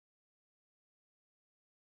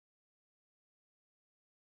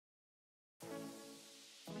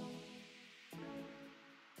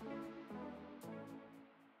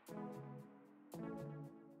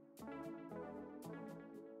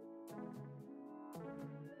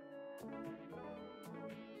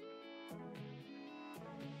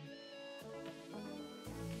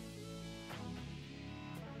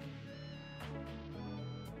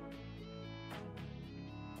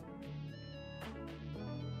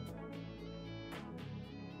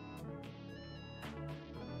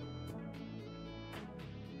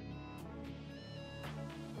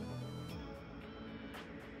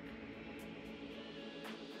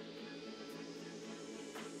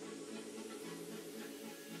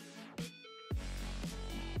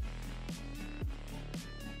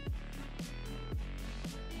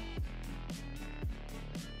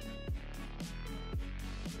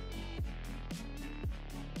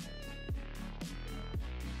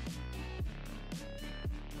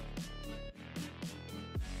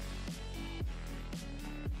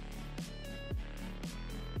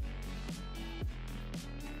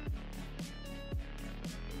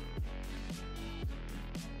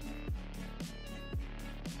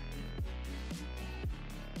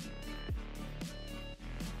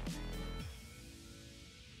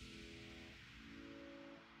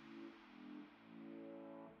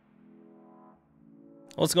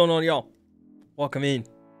What's going on, y'all? Welcome in.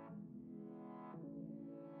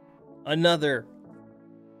 Another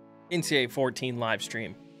NCAA14 live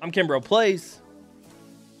stream. I'm Kimbroplays.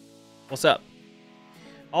 What's up?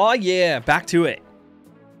 Oh yeah, back to it.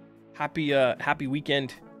 Happy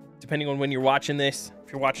weekend, depending on when you're watching this.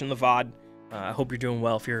 If you're watching the VOD, I hope you're doing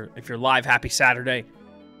well. If you're live, happy Saturday.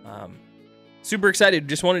 Super excited.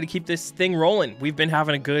 Just wanted to keep this thing rolling. We've been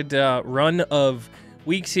having a good run of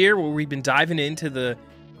weeks here where we've been diving into the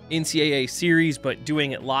NCAA series, but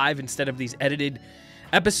doing it live instead of these edited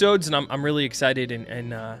episodes, and I'm really excited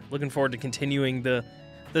and looking forward to continuing the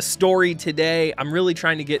story today. I'm really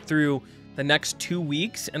trying to get through the next 2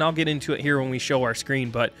 weeks, and I'll get into it here when we show our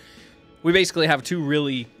screen, but we basically have two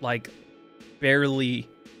really, barely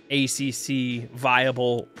ACC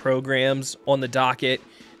viable programs on the docket,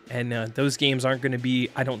 and those games aren't going to be,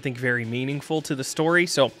 I don't think, very meaningful to the story,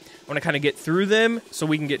 so I want to kind of get through them so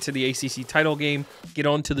we can get to the ACC title game, get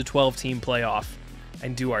on to the 12-team playoff,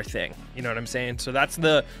 and do our thing. You know what I'm saying? So that's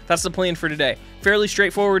the plan for today. Fairly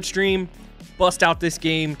straightforward stream. Bust out this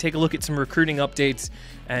game, take a look at some recruiting updates,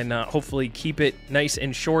 and hopefully keep it nice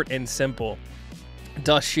and short and simple.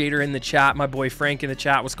 Dust Shader in the chat, my boy Frank in the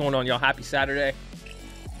chat. What's going on, y'all? Happy Saturday.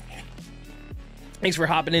 Thanks for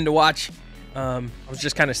hopping in to watch. I was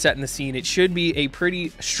just kind of setting the scene. It should be a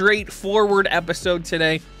pretty straightforward episode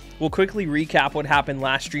today. We'll quickly recap what happened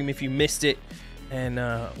last stream if you missed it, and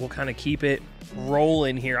we'll kind of keep it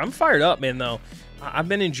rolling here. I'm fired up, man, though. I've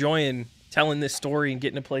been enjoying telling this story and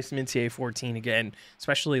getting to play some NCAA14 again,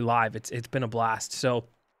 especially live. It's been a blast. So,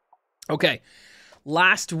 okay,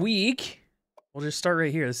 last week, we'll just start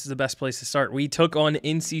right here. This is the best place to start. We took on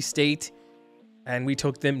NC State, and we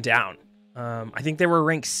took them down. I think they were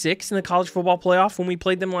ranked 6th in the college football playoff when we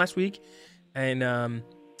played them last week, and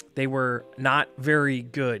they were not very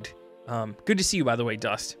good. Good to see you, by the way,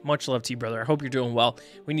 Dust. Much love to you, brother. I hope you're doing well.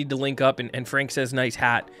 We need to link up, and Frank says, nice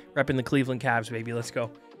hat. Repping the Cleveland Cavs, baby. Let's go.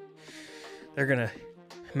 They're going to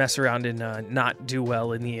mess around and not do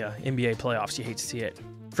well in the NBA playoffs. You hate to see it.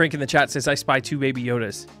 Frank in the chat says, I spy 2 baby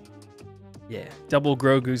Yodas. Yeah, double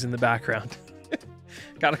Grogu's in the background.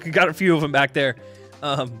 got a few of them back there.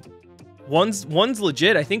 One's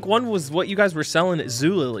legit. I think one was what you guys were selling at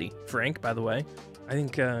Zulily, Frank, by the way. I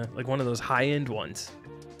think like one of those high-end ones.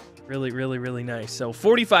 Really, really, really nice. So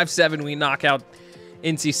 45-7, we knock out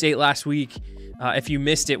NC State last week. If you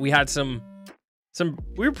missed it, we had some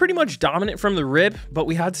we were pretty much dominant from the rip, but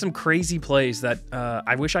we had some crazy plays that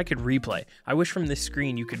I wish I could replay. I wish from this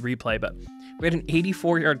screen you could replay, but we had an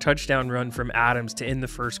 84-yard touchdown run from Adams to end the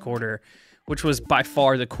first quarter, which was by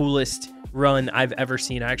far the coolest run I've ever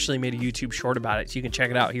seen. I actually made a YouTube short about it, so you can check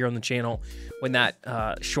it out here on the channel when that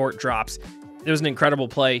short drops. It was an incredible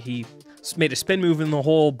play. He made a spin move in the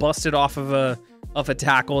hole, busted off of a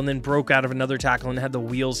tackle, and then broke out of another tackle and had the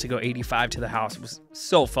wheels to go 85 to the house. It was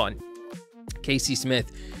so fun. Casey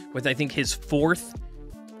Smith with, I think, his 4th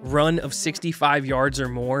run of 65 yards or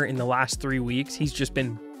more in the last 3 weeks. He's just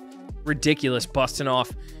been ridiculous, busting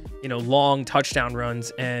off, long touchdown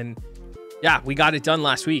runs. And yeah, we got it done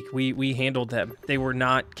last week. We handled them. They were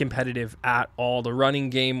not competitive at all. The running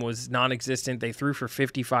game was non-existent. They threw for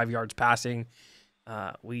 55 yards passing.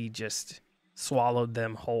 We just swallowed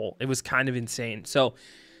them whole. It was kind of insane. So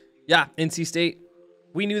yeah, NC State,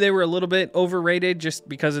 we knew they were a little bit overrated just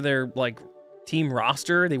because of their team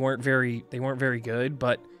roster. They weren't very good,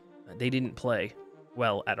 but they didn't play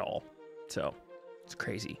well at all. So it's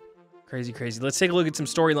crazy. Let's take a look at some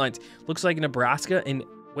storylines. Looks like Nebraska and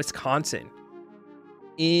Wisconsin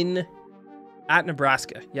at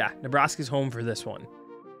Nebraska. Yeah, Nebraska's home for this one.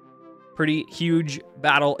 Pretty huge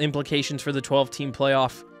battle implications for the 12-team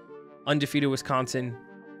playoff. Undefeated Wisconsin,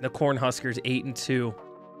 the Cornhuskers 8-2.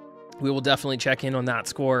 We will definitely check in on that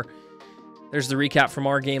score. There's the recap from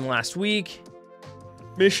our game last week.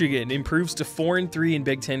 Michigan improves to 4-3 in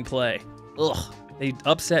Big Ten play. Ugh, they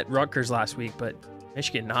upset Rutgers last week, but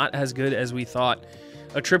Michigan not as good as we thought.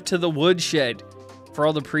 A trip to the woodshed. For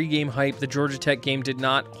all the pregame hype, the Georgia Tech game did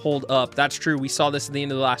not hold up. That's true. We saw this at the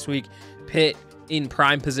end of the last week. Pitt in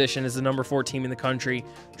prime position as the number 4 team in the country.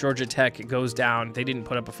 Georgia Tech goes down. They didn't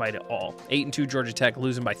put up a fight at all. 8-2 Georgia Tech,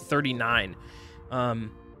 losing by 39.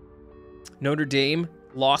 Notre Dame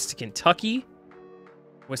lost to Kentucky.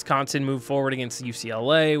 Wisconsin moved forward against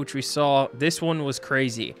UCLA, which we saw. This one was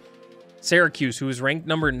crazy. Syracuse, who was ranked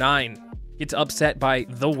number 9, gets upset by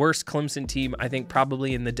the worst Clemson team, I think,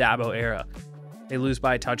 probably in the Dabo era. They lose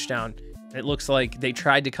by a touchdown. It looks like they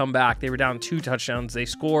tried to come back. They were down 2 touchdowns. They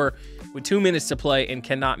score with 2 minutes to play and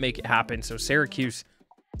cannot make it happen. So Syracuse,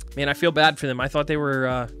 man, I feel bad for them. I thought they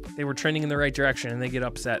were trending in the right direction, and they get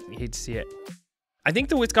upset. You hate to see it. I think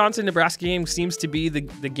the Wisconsin-Nebraska game seems to be the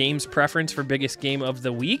game's preference for biggest game of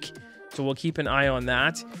the week. So we'll keep an eye on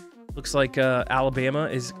that. Looks like Alabama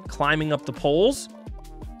is climbing up the polls.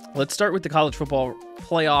 Let's start with the college football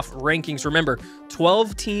playoff rankings. Remember,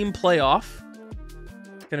 12-team playoff.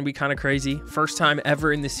 It's going to be kind of crazy. First time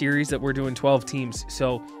ever in the series that we're doing 12 teams.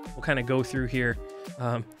 So we'll kind of go through here.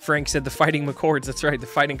 Frank said the Fighting McCords. That's right, the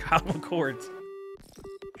Fighting Kyle McCords.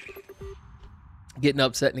 Getting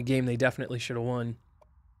upset in a game they definitely should have won.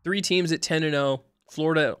 3 teams at 10-0.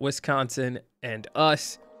 Florida, Wisconsin, and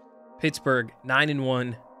us. Pittsburgh,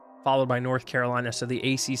 9-1. Followed by North Carolina. So the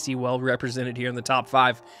ACC well represented here in the top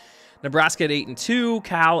 5. Nebraska at 8-2.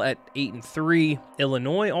 Cal at 8-3.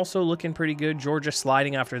 Illinois also looking pretty good. Georgia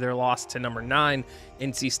sliding after their loss to number 9.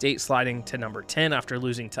 NC State sliding to number 10 after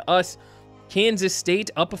losing to us. Kansas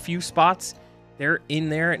State up a few spots. They're in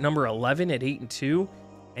there at number 11 at 8-2.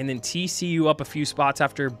 And then TCU up a few spots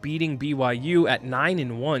after beating BYU at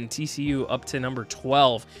 9-1. TCU up to number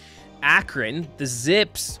 12. Akron, the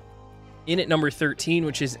Zips, in at number 13,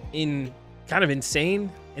 which is kind of insane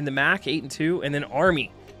in the MAC, 8-2, and then Army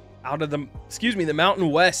out of the Mountain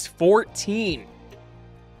West, 14.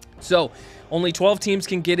 So only 12 teams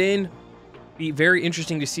can get in. Be very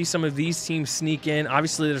interesting to see some of these teams sneak in.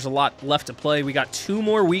 Obviously, there's a lot left to play. We got 2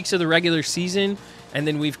 more weeks of the regular season, and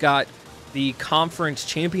then we've got the conference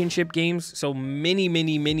championship games. So many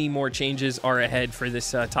more changes are ahead for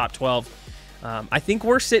this top 12. I think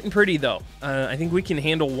we're sitting pretty, though. I think we can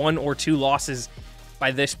handle 1 or 2 losses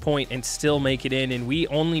by this point and still make it in. And we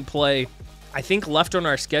only play, I think, left on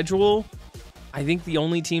our schedule. I think the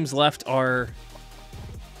only teams left are,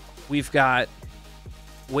 we've got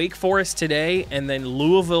Wake Forest today and then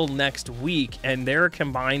Louisville next week. And they're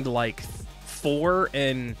combined like 4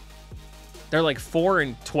 and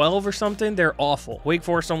 12 or something. They're awful. Wake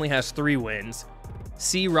Forest only has 3 wins.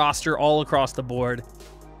 C roster all across the board.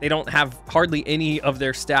 They don't have hardly any of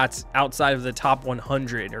their stats outside of the top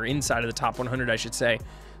 100 or inside of the top 100, I should say.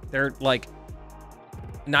 They're like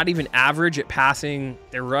not even average at passing.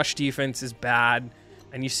 Their rush defense is bad.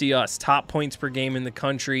 And you see us, top points per game in the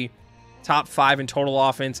country, top 5 in total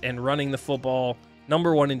offense and running the football,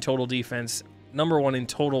 number 1 in total defense, number 1 in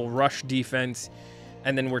total rush defense,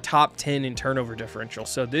 and then we're top 10 in turnover differential.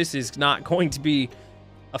 So this is not going to be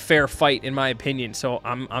a fair fight, in my opinion. So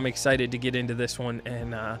I'm excited to get into this one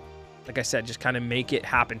and, like I said, just kind of make it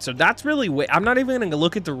happen. So that's really, I'm not even going to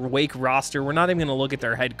look at the Wake roster. We're not even going to look at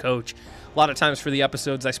their head coach. A lot of times for the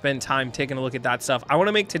episodes, I spend time taking a look at that stuff. I want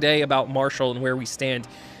to make today about Marshall and where we stand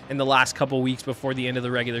in the last couple weeks before the end of the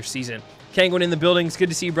regular season. Kangwin in the building. It's good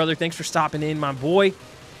to see you, brother. Thanks for stopping in, my boy.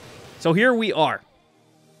 So here we are.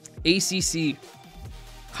 ACC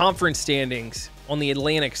conference standings on the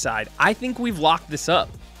Atlantic side. I think we've locked this up.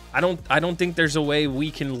 I don't think there's a way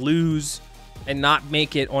we can lose and not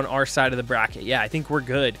make it on our side of the bracket. Yeah, I think we're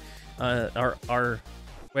good. I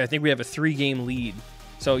think we have a 3-game lead.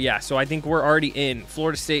 So yeah, so I think we're already in.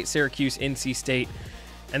 Florida State, Syracuse, NC State.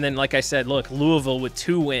 And then, like I said, look, Louisville with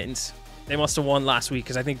 2 wins. They must have won last week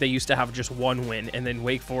because I think they used to have just 1 win. And then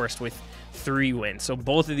Wake Forest with 3 wins. So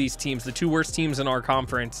both of these teams, the 2 worst teams in our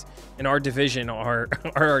conference, in our division, are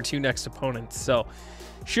our 2 next opponents. So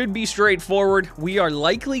should be straightforward. We are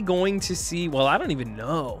likely going to see, well, I don't even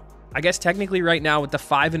know. I guess technically right now with the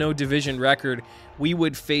 5-0 division record, we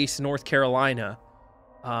would face North Carolina,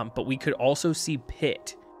 but we could also see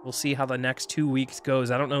Pitt. We'll see how the next 2 weeks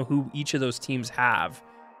goes. I don't know who each of those teams have.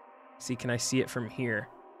 See, can I see it from here?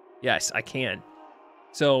 Yes, I can.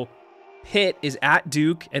 So Pitt is at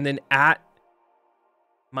Duke and then at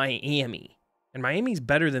Miami. And Miami's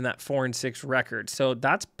better than that 4-6 record. So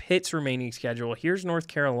that's Pitt's remaining schedule. Here's North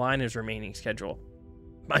Carolina's remaining schedule.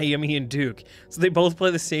 Miami and Duke. So they both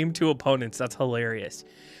play the same 2 opponents. That's hilarious.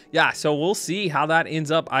 Yeah, so we'll see how that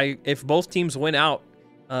ends up. If both teams win out,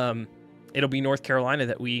 it'll be North Carolina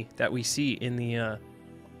that we see in the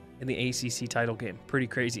ACC title game. Pretty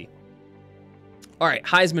crazy. All right,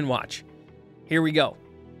 Heisman watch. Here we go.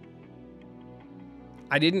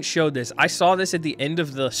 I didn't show this. I saw this at the end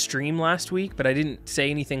of the stream last week, but I didn't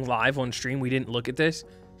say anything live on stream. We didn't look at this.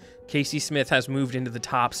 Casey Smith has moved into the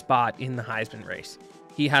top spot in the Heisman race.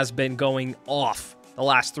 He has been going off the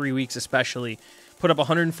last 3 weeks especially. Put up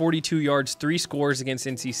 142 yards, 3 scores against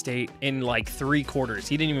NC State in like 3 quarters.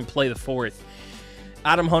 He didn't even play the 4th.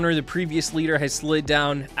 Adam Hunter, the previous leader, has slid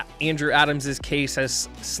down. Andrew Adams' case has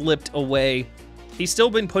slipped away. He's still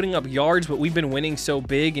been putting up yards, but we've been winning so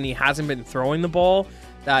big and he hasn't been throwing the ball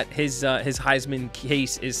that his Heisman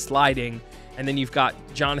case is sliding. And then you've got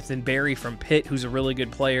Jonathan Berry from Pitt, who's a really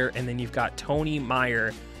good player. And then you've got Tony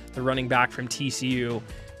Meyer, the running back from TCU.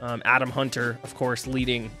 Adam Hunter, of course,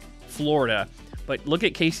 leading Florida. But look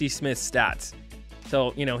at Casey Smith's stats.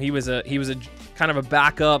 So, you know, he was a kind of a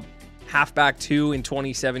backup halfback 2 in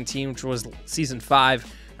 2017, which was season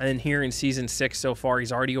 5. And then here in season 6 so far,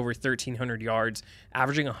 he's already over 1,300 yards,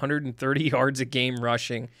 averaging 130 yards a game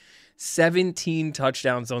rushing, 17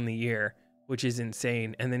 touchdowns on the year, which is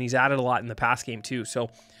insane. And then he's added a lot in the pass game too. So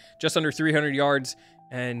just under 300 yards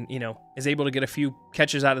and, you know, is able to get a few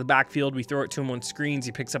catches out of the backfield. We throw it to him on screens.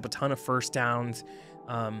 He picks up a ton of first downs.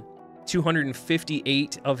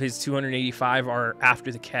 258 of his 285 are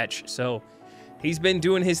after the catch. So he's been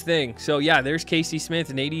doing his thing. So yeah, there's Casey Smith,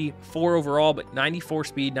 an 84 overall, but 94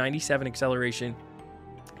 speed, 97 acceleration,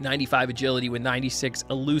 95 agility with 96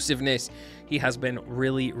 elusiveness. He has been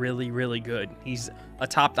really, really, really good. He's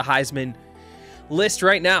atop the Heisman list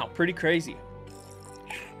right now. Pretty crazy.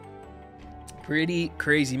 Pretty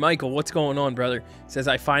crazy. Michael, what's going on, brother? Says,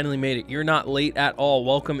 I finally made it. You're not late at all.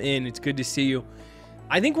 Welcome in. It's good to see you.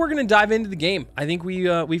 I think we're going to dive into the game. I think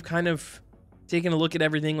we've kind of taken a look at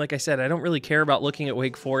everything. Like I said, I don't really care about looking at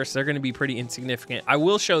Wake Forest. They're going to be pretty insignificant. I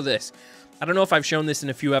will show this. I don't know if I've shown this in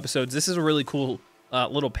a few episodes. This is a really cool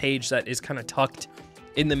little page that is kind of tucked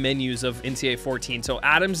in the menus of NCAA14. So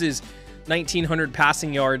Adams' 1,900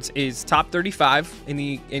 passing yards is top 35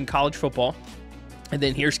 in college football. And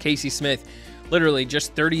then here's Casey Smith, literally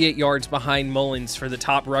just 38 yards behind Mullins for the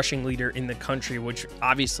top rushing leader in the country, which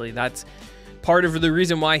obviously that's part of the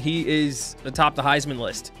reason why he is atop the Heisman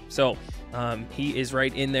list. So he is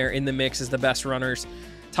right in there in the mix as the best runners.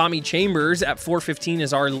 Tommy Chambers at 415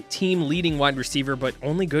 is our team leading wide receiver, but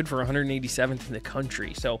only good for 187th in the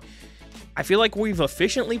country. So I feel like we've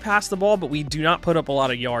efficiently passed the ball, but we do not put up a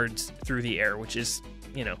lot of yards through the air, which is,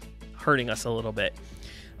 you know, hurting us a little bit.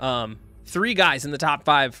 3 guys in the top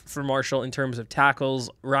 5 for Marshall in terms of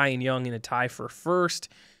tackles. Ryan Young in a tie for first.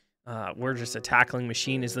 We're just a tackling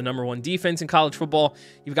machine is the #1 defense in college football.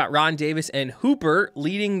 You've got Ron Davis and Hooper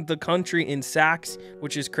leading the country in sacks,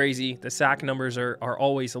 which is crazy. The sack numbers are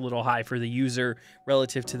always a little high for the user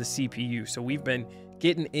relative to the CPU. So we've been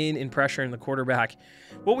getting in and pressuring the quarterback.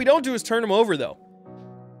 What we don't do is turn him over, though.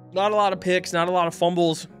 Not a lot of picks, not a lot of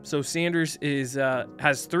fumbles. So Sanders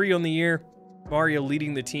has 3 on the year. Mario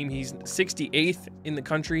leading the team. He's 68th in the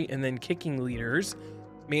country. And then kicking leaders,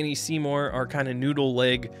 Manny Seymour, our kind of noodle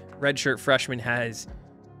leg redshirt freshman, has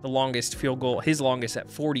the longest field goal, his longest at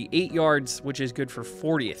 48 yards, which is good for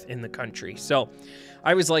 40th in the country. So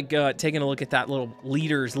I was like taking a look at that little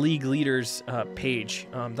league leaders page.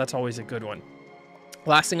 That's always a good one.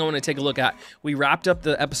 Last thing I want to take a look at, we wrapped up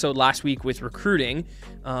the episode last week with recruiting.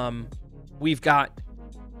 We've got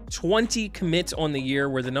 20 commits on the year.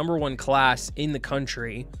 We're the #1 class in the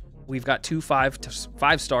country. We've got 2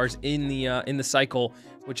 5 stars in the cycle,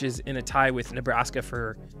 which is in a tie with Nebraska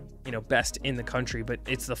for, you know, best in the country. But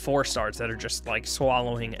it's the 4 stars that are just like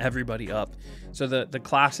swallowing everybody up. So the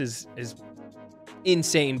class is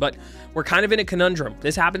insane, but we're kind of in a conundrum.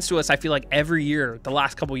 This happens to us, I feel like, every year, the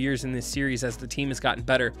last couple years in this series as the team has gotten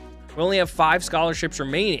better. We only have 5 scholarships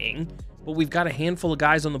remaining, but we've got a handful of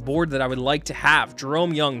guys on the board that I would like to have.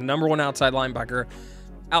 Jerome Young, #1 outside linebacker,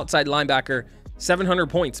 700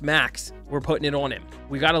 points max. We're putting it on him.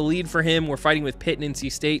 We got a lead for him. We're fighting with Pitt and NC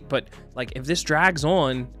State, but like if this drags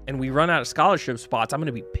on and we run out of scholarship spots, I'm going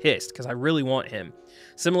to be pissed because I really want him.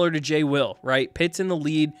 Similar to Jay Will, right? Pitt's in the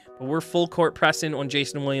lead, but we're full court pressing on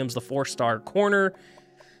Jason Williams, the 4-star corner.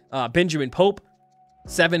 Benjamin Pope,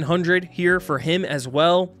 700 here for him as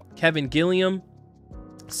well. Kevin Gilliam,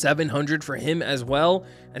 700 for him as well.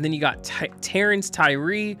 And then you got Terrence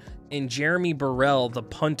Tyree and Jeremy Burrell, the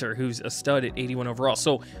punter, who's a stud at 81 overall.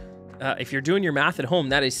 So if you're doing your math at home,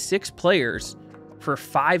 that is 6 players for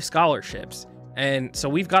 5 scholarships. And so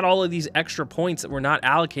we've got all of these extra points that we're not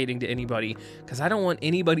allocating to anybody because I don't want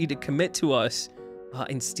anybody to commit to us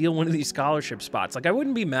and steal one of these scholarship spots. Like, I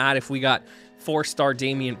wouldn't be mad if we got 4-star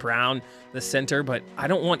Damian Brown, the center, but I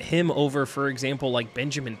don't want him over, for example, like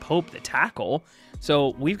Benjamin Pope, the tackle.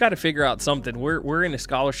 So we've got to figure out something. We're in a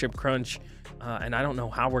scholarship crunch, and I don't know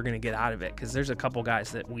how we're going to get out of it because there's a couple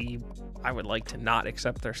guys that I would like to not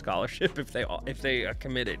accept their scholarship if they are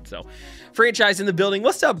committed. So, franchise in the building.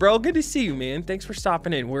 What's up, bro? Good to see you, man. Thanks for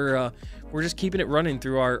stopping in. We're just keeping it running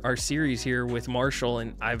through our series here with Marshall,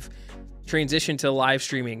 and I've transitioned to live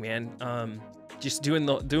streaming, man. Just doing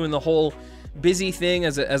the whole busy thing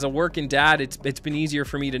as a working dad. It's been easier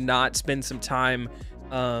for me to not spend some time,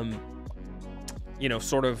 you know,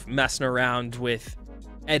 sort of messing around with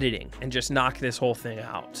editing and just knock this whole thing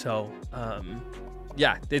out. So,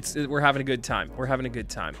 yeah, we're having a good time. We're having a good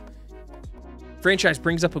time. Franchise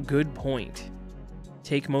brings up a good point.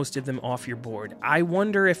 Take most of them off your board. I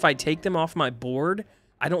wonder if I take them off my board,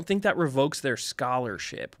 I don't think that revokes their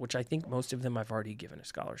scholarship, which I think most of them I've already given a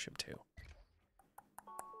scholarship to.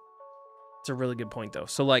 It's a really good point, though.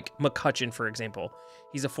 So, like, McCutcheon, for example,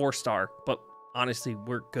 he's a 4-star, but honestly,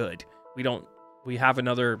 we're good. We have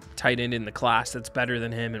another tight end in the class that's better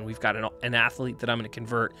than him, and we've got an athlete that I'm going to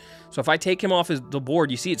convert. So if I take him off the board,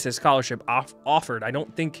 you see it says scholarship offered. I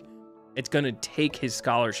don't think it's going to take his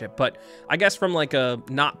scholarship, but I guess from like a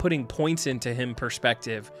not putting points into him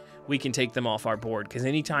perspective, we can take them off our board, because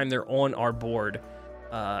anytime they're on our board,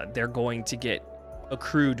 they're going to get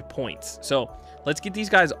accrued points. So let's get these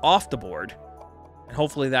guys off the board, and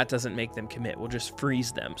hopefully that doesn't make them commit. We'll just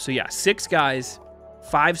freeze them. So yeah, 6 guys,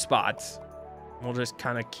 5 spots. We'll just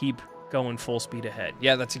kind of keep going full speed ahead.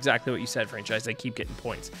 Yeah, that's exactly what you said, Franchise. They keep getting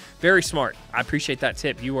points. Very smart. I appreciate that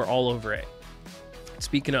tip. You were all over it.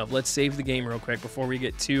 Speaking of, let's save the game real quick before we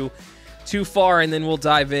get too far, and then we'll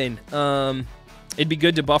dive in. It'd be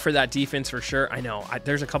good to buffer that defense for sure. I know.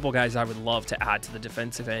 There's a couple guys I would love to add to the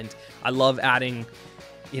defensive end. I love adding,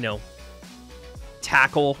 you know,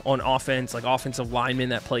 tackle on offense, like offensive linemen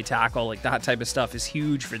that play tackle. Like that type of stuff is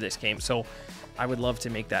huge for this game. So I would love to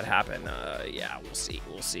make that happen. Yeah, we'll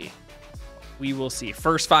see. We will see.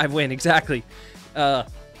 First 5 win, exactly.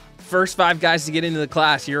 First 5 guys to get into the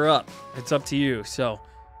class, you're up. It's up to you. So,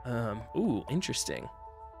 ooh, interesting.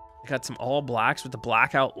 We got some all blacks with the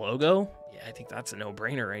blackout logo. Yeah, I think that's a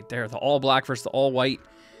no-brainer right there. The all black versus the all white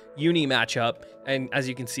uni matchup. And as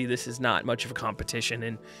you can see, this is not much of a competition.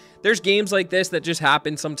 And there's games like this that just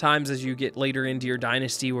happen sometimes as you get later into your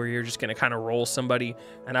dynasty where you're just going to kind of roll somebody.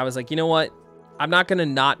 And I was like, you know what? I'm not going to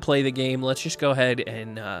not play the game. Let's just go ahead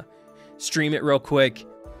and stream it real quick,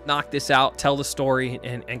 knock this out, tell the story,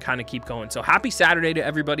 and kind of keep going. So happy Saturday to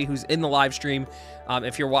everybody who's in the live stream.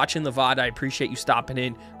 If you're watching the VOD, I appreciate you stopping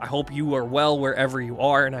in. I hope you are well wherever you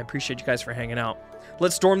are, and I appreciate you guys for hanging out.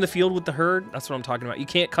 Let's storm the field with the herd. That's what I'm talking about. You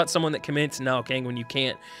can't cut someone that commits. No, Kangwin, you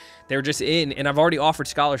can't. They're just in, and I've already offered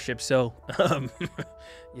scholarships, so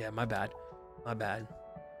yeah, my bad.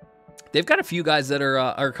 They've got a few guys that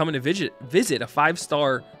are coming to visit a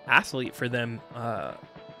 5-star athlete for them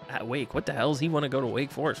at Wake. What the hell does he want to go to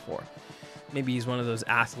Wake Forest for? Maybe he's one of those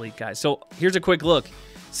athlete guys. So here's a quick look.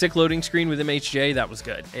 Sick loading screen with MHJ. That was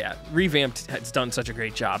good. Yeah, Revamped has done such a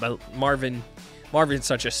great job. Marvin's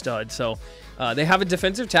such a stud. So they have a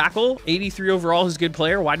defensive tackle, 83 overall, who's a good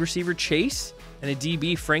player. Wide receiver Chase and a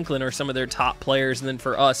DB Franklin are some of their top players. And then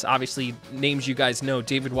for us, obviously, names you guys know,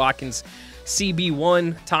 David Watkins,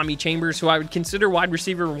 CB1, Tommy Chambers, who I would consider wide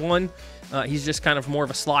receiver 1. He's just kind of more of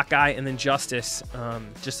a slot guy. And then Justice,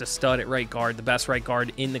 just a stud at right guard, the best right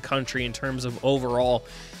guard in the country in terms of overall.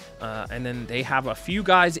 And then they have a few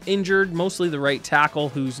guys injured, mostly the right tackle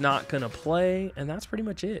who's not going to play. And that's pretty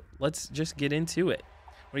much it. Let's just get into it.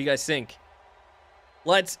 What do you guys think?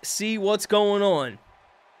 Let's see what's going on.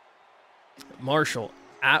 Marshall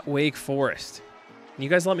at Wake Forest. You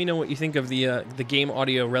guys let me know what you think of the game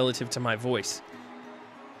audio relative to my voice.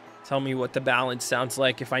 Tell me what the balance sounds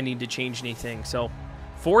like if I need to change anything. So,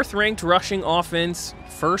 4th ranked rushing offense,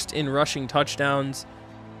 1st in rushing touchdowns.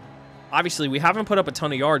 Obviously, we haven't put up a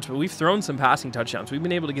ton of yards, but we've thrown some passing touchdowns. We've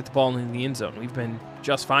been able to get the ball in the end zone. We've been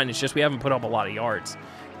just fine. It's just we haven't put up a lot of yards.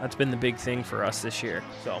 That's been the big thing for us this year.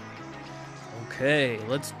 So, okay,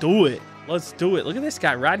 let's do it. Let's do it. Look at this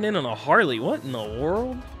guy riding in on a Harley. What in the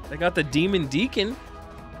world? They got the Demon Deacon.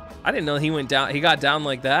 I didn't know he went down. He got down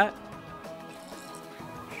like that.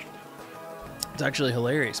 It's actually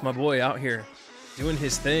hilarious. My boy out here doing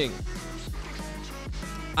his thing.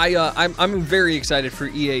 I'm very excited for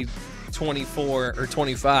EA 24 or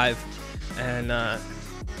 25 and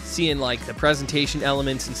seeing like the presentation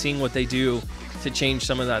elements and seeing what they do to change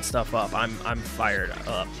some of that stuff up. I'm fired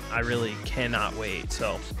up. I really cannot wait.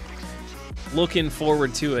 So looking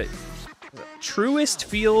forward to it. Truest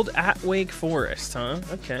field at Wake Forest, huh?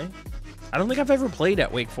 Okay. I don't think I've ever played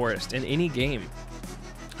at Wake Forest in any game.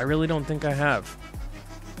 I really don't think I have.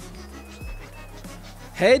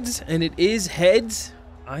 Heads, and it is heads.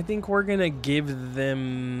 I think we're going to give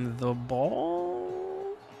them the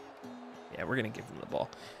ball. Yeah, we're going to give them the ball.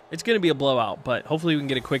 It's going to be a blowout, but hopefully we can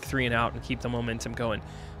get a quick 3 and out and keep the momentum going.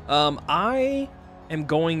 I am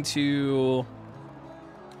going to...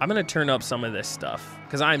 I'm going to turn up some of this stuff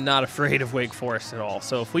because I'm not afraid of Wake Forest at all.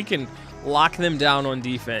 So if we can lock them down on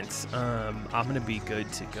defense, I'm going to be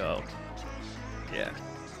good to go. Yeah.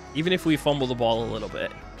 Even if we fumble the ball a little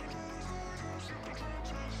bit.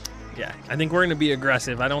 Yeah, I think we're going to be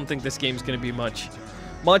aggressive. I don't think this game's going to be much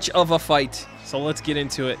of a fight. So let's get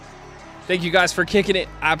into it. Thank you guys for kicking it.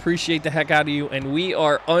 I appreciate the heck out of you. And we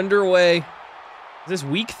are underway. Is this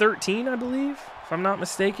week 13, I believe, if I'm not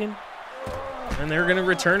mistaken? And they're going to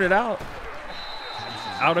return it out.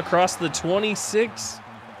 out across the 26.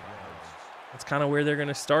 That's kind of where they're going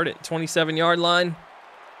to start it. 27-yard line.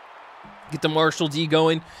 Get the Marshall D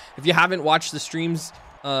going. If you haven't watched the streams,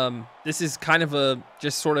 this is kind of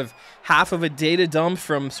just sort of half of a data dump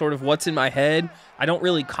from sort of what's in my head. I don't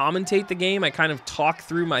really commentate the game. I kind of talk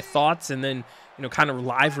through my thoughts and then, kind of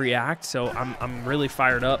live react. So I'm really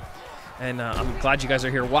fired up. And I'm glad you guys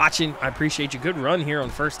are here watching. I appreciate you. Good run here on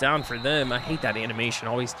first down for them. I hate that animation.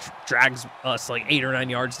 Always drags us like 8 or 9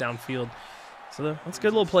 yards downfield. So that's a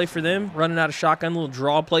good little play for them. Running out of shotgun, little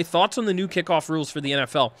draw play. Thoughts on the new kickoff rules for the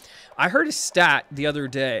NFL? I heard a stat the other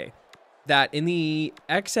day that in the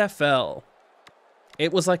XFL,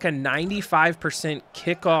 it was like a 95%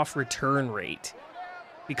 kickoff return rate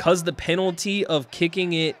because the penalty of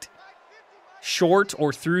kicking it short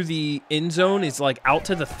or through the end zone is like out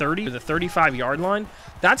to the 30 or the 35-yard line.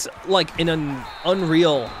 That's like an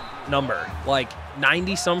unreal number, like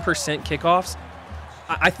 90-some% kickoffs.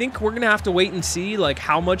 I think we're going to have to wait and see like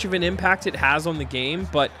how much of an impact it has on the game.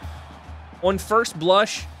 But on first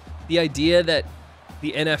blush, the idea that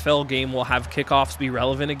the NFL game will have kickoffs be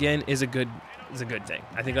relevant again is a good thing.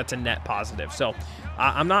 I think that's a net positive. So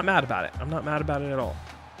I'm not mad about it. I'm not mad about it at all.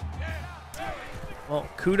 Well,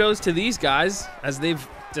 kudos to these guys as they've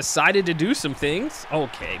decided to do some things.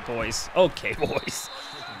 Okay, boys. Okay, boys.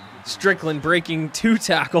 Strickland breaking 2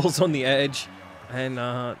 tackles on the edge. And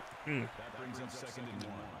I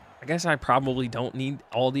guess I probably don't need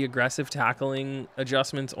all the aggressive tackling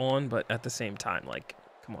adjustments on, but at the same time, like,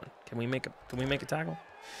 come on. Can we make a tackle?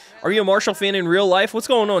 Are you a Marshall fan in real life? What's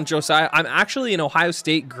going on, Josiah? I'm actually an Ohio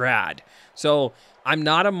State grad. So I'm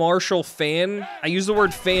not a Marshall fan. I use the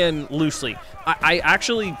word fan loosely. I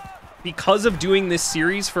actually, because of doing this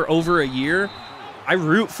series for over a year, I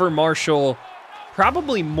root for Marshall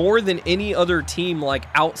probably more than any other team like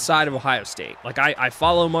outside of Ohio State. Like I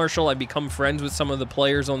follow Marshall. I become friends with some of the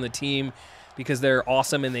players on the team because they're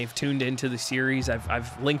awesome and they've tuned into the series.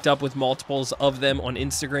 I've linked up with multiples of them on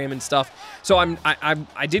Instagram and stuff. So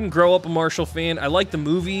I didn't grow up a Marshall fan. I like the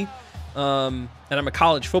movie, and I'm a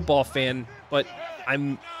college football fan, but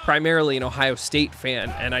I'm primarily an Ohio State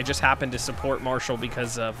fan, and I just happen to support Marshall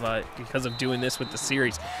because of doing this with the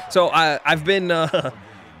series. So I've been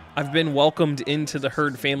welcomed into the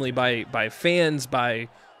Herd family by fans, by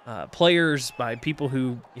players, by people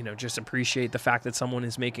who just appreciate the fact that someone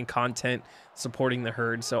is making content supporting the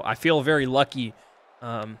Herd. So I feel very lucky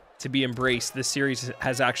to be embraced. This series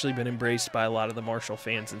has actually been embraced by a lot of the Marshall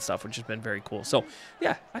fans and stuff, which has been very cool. So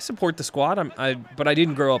yeah, I support the squad. But I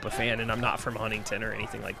didn't grow up a fan, and I'm not from Huntington or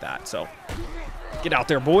anything like that. So get out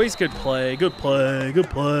there, boys. Good play. Good play. Good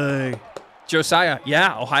play. Josiah,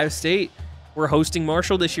 yeah, Ohio State. We're hosting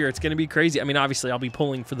Marshall this year. It's going to be crazy. I mean, obviously, I'll be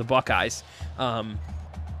pulling for the Buckeyes,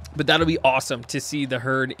 but that'll be awesome to see the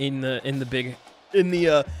Herd in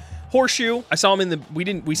the Horseshoe. I saw him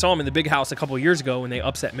we saw him in the Big House a couple of years ago when they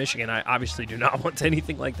upset Michigan. I obviously do not want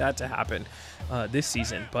anything like that to happen this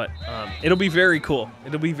season, but it'll be very cool.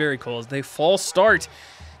 It'll be very cool as they fall start.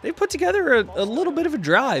 They've put together a little bit of a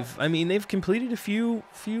drive. I mean, they've completed a few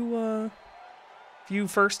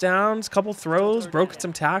first downs, couple throws, broken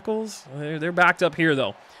some tackles. They're backed up here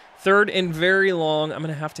though. 3rd and very long. I'm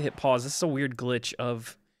gonna have to hit pause. This is a weird glitch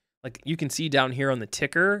of, like, you can see down here on the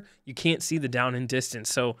ticker, you can't see the down and distance.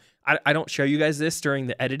 So I don't show you guys this during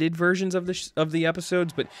the edited versions of the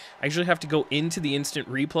episodes, but I actually have to go into the instant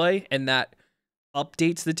replay, and that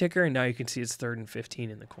updates the ticker, and now you can see it's 3rd and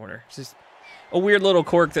 15 in the corner. It's just a weird little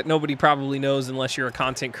quirk that nobody probably knows unless you're a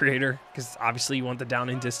content creator, because obviously you want the down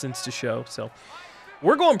and distance to show. So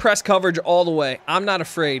we're going press coverage all the way. I'm not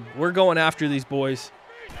afraid. We're going after these boys.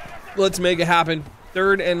 Let's make it happen.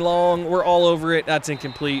 3rd and long. We're all over it. That's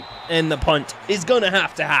incomplete. And the punt is going to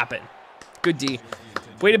have to happen. Good D.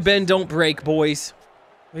 Way to bend, don't break, boys.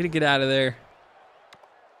 Way to get out of there.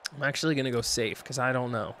 I'm actually going to go safe because I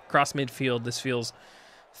don't know. Cross midfield, this feels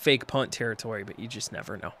fake punt territory, but you just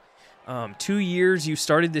never know. 2 years. You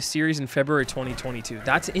started this series in February 2022.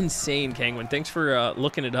 That's insane, Kangwin. Thanks for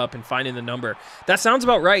looking it up and finding the number. That sounds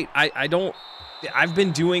about right. I've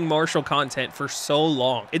been doing Marshall content for so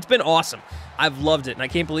long. It's been awesome. I've loved it, and I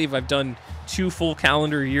can't believe I've done 2 full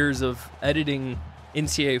calendar years of editing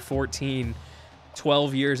NCAA14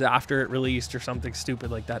 12 years after it released or something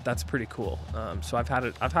stupid like that. That's pretty cool. So I've had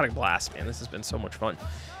a blast, man. This has been so much fun.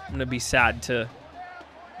 I'm gonna be sad to.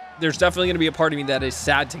 There's definitely gonna be a part of me that is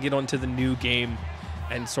sad to get onto the new game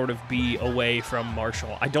and sort of be away from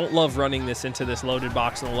Marshall. I don't love running this into this loaded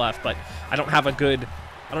box on the left, but I don't have a good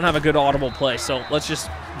audible play. So let's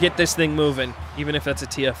just get this thing moving, even if that's a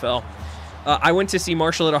TFL. I went to see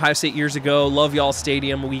Marshall at Ohio State years ago. Love y'all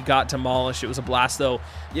stadium. We got demolished. It was a blast, though.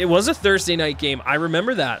 It was a Thursday night game. I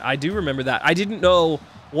remember that. I do remember that. I didn't know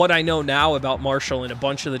what I know now about Marshall and a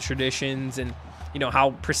bunch of the traditions and, you know,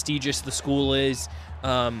 how prestigious the school is,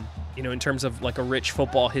 you know, in terms of like a rich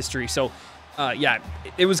football history. So, yeah,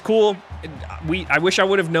 it was cool. I wish I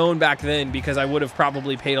would have known back then, because I would have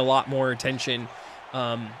probably paid a lot more attention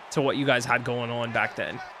to what you guys had going on back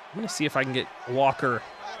then. I'm going to see if I can get Walker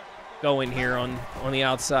going here on the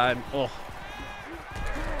outside.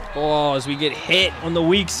 Oh, as we get hit on the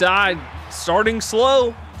weak side, starting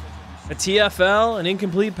slow. A TFL, an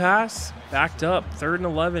incomplete pass, backed up, 3rd and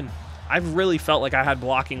 11. I really felt like I had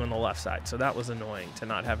blocking on the left side, so that was annoying to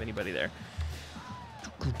not have anybody there.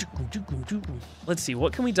 Let's see,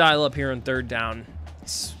 what can we dial up here on 3rd down?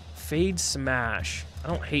 Fade smash. I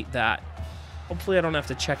don't hate that. Hopefully I don't have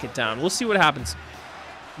to check it down. We'll see what happens.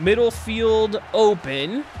 Middle field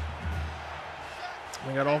open.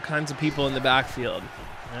 We got all kinds of people in the backfield.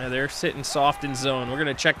 They're sitting soft in zone. We're going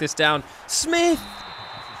to check this down. Smith!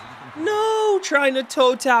 No! Trying to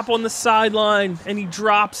toe tap on the sideline, and he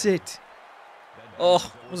drops it.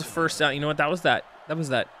 Oh, it was a first down. You know what? That was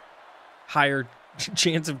that higher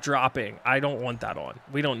chance of dropping. I don't want that on.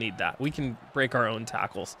 We don't need that. We can break our own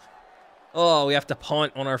tackles. Oh, we have to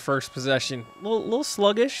punt on our first possession. Little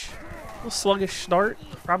sluggish. Little sluggish start.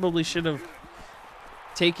 Probably should have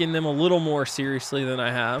taken them a little more seriously than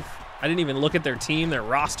I have. I didn't even look at their team, their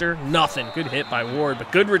roster. Nothing. Good hit by Ward,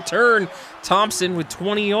 but good return. Thompson with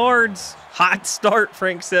 20 yards. Hot start,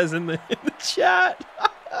 Frank says in the chat.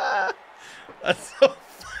 That's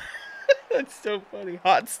so funny.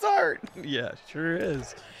 Hot start. Yeah, sure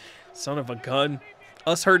is. Son of a gun.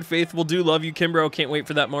 Us Herd Faithful do love you, Kimbro. Can't wait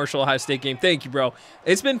for that Marshall Ohio State game. Thank you, bro.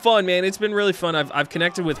 It's been fun, man. It's been really fun. I've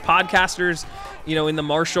connected with podcasters, you know, in the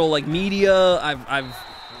Marshall like media. I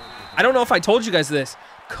don't know if I told you guys this.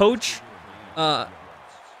 Coach, the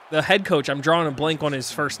head coach, I'm drawing a blank on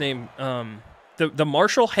his first name. The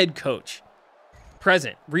Marshall head coach,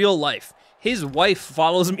 present, real life. His wife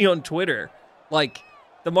follows me on Twitter. Like,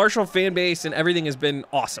 the Marshall fan base and everything has been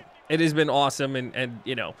awesome. It has been awesome, and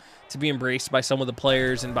you know, to be embraced by some of the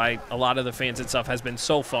players and by a lot of the fans and stuff has been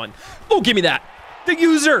so fun. Oh, give me that. The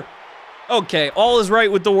user. Okay, all is right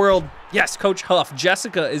with the world. Yes, Coach Huff.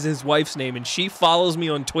 Jessica is his wife's name, and she follows me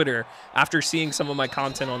on Twitter after seeing some of my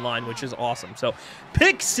content online, which is awesome. So,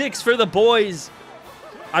 pick 6 for the boys.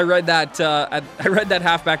 I read that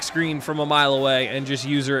halfback screen from a mile away and just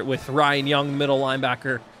user it with Ryan Young, middle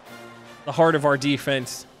linebacker, the heart of our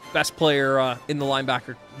defense, best player in the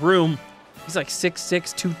linebacker room. He's like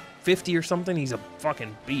 6'6", 250 or something. He's a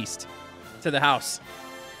fucking beast. To the house.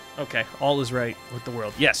 Okay, all is right with the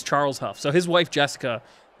world. Yes, Charles Huff. So his wife Jessica,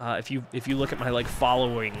 if you look at my like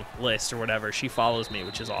following list or whatever, she follows me,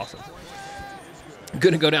 which is awesome.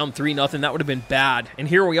 Gonna go down 3-0. That would have been bad. And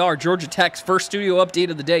here we are, Georgia Tech's first studio update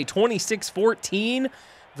of the day, 26-14.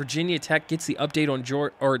 Virginia Tech gets the update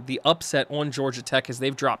on the upset on Georgia Tech as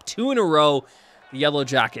they've dropped 2 in a row. The Yellow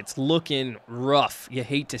Jackets looking rough. You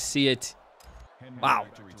hate to see it. Wow.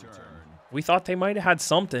 We thought they might have had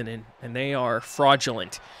something, and they are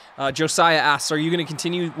fraudulent. Josiah asks, are you going to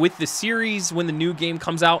continue with the series when the new game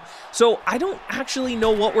comes out? So I don't actually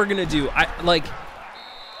know what we're going to do.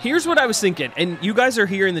 Here's what I was thinking, and you guys are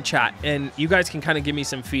here in the chat, and you guys can kind of give me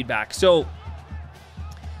some feedback. So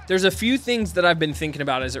there's a few things that I've been thinking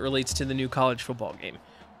about as it relates to the new college football game.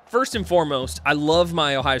 First and foremost, I love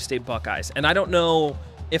my Ohio State Buckeyes, and I don't know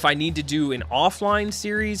if I need to do an offline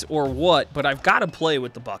series or what, but I've got to play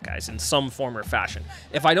with the Buckeyes in some form or fashion.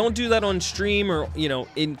 If I don't do that on stream or, you know,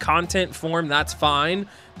 in content form, that's fine.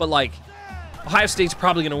 But like, Ohio State's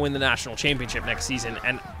probably going to win the national championship next season,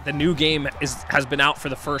 and the new game has been out for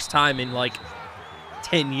the first time in like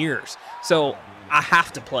 10 years. So I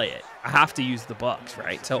have to play it. I have to use the Bucks,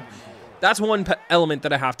 right? So that's one element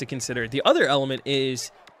that I have to consider. The other element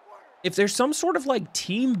is, if there's some sort of like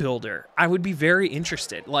team builder, I would be very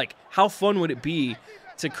interested. Like, how fun would it be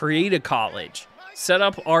to create a college, set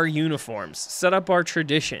up our uniforms, set up our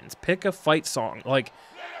traditions, pick a fight song? Like,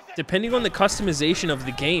 depending on the customization of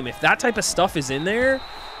the game, if that type of stuff is in there,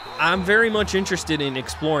 I'm very much interested in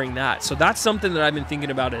exploring that. So that's something that I've been thinking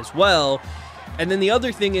about as well. And then the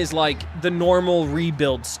other thing is like the normal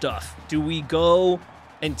rebuild stuff. Do we go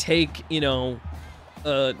and take, you know,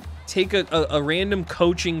 take a random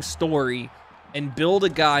coaching story and build a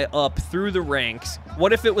guy up through the ranks?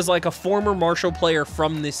 What if it was like a former Marshall player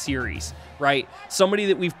from this series, right? Somebody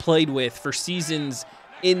that we've played with for seasons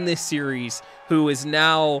in this series who is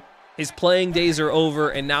now, his playing days are over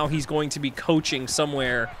and now he's going to be coaching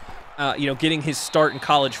somewhere, you know, getting his start in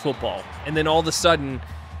college football. And then all of a sudden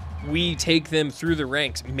we take them through the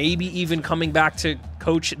ranks, maybe even coming back to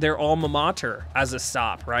coach their alma mater as a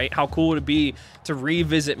stop, right? How cool would it be to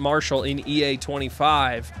revisit Marshall in EA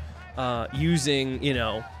 25 using, you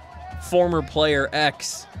know, former player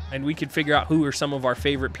X, and we could figure out who are some of our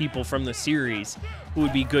favorite people from the series who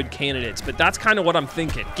would be good candidates. But that's kind of what I'm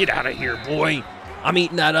thinking. Get out of here, boy. I'm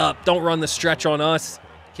eating that up. Don't run the stretch on us.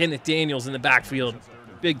 Kenneth Daniels in the backfield.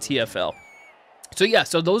 Big TFL. So, yeah,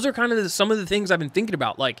 so those are kind of some of the things I've been thinking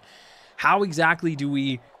about. Like, how exactly do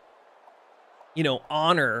we, you know,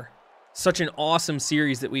 honor such an awesome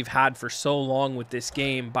series that we've had for so long with this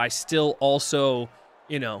game by still also,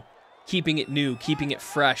 you know, keeping it new, keeping it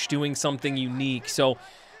fresh, doing something unique. So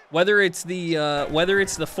whether it's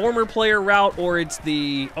the former player route or it's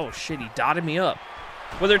the, oh shit, he dotted me up.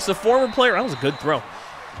 Whether it's the former player, that was a good throw,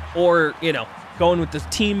 or, you know, going with the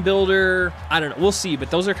team builder, I don't know, we'll see.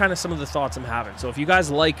 But those are kind of some of the thoughts I'm having. So if you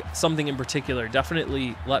guys like something in particular,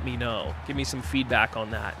 definitely let me know. Give me some feedback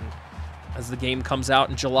on that. And as the game comes out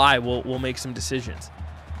in July, we'll make some decisions.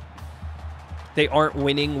 They aren't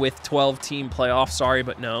winning with 12-team playoffs. Sorry,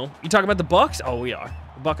 but no. You talking about the Bucks? Oh, we are.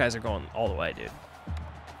 The Buckeyes are going all the way, dude.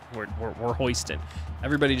 We're hoisting.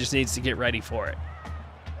 Everybody just needs to get ready for it.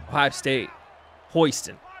 Ohio State,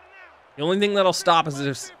 hoisting. The only thing that'll stop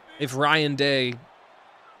is if Ryan Day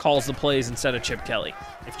calls the plays instead of Chip Kelly.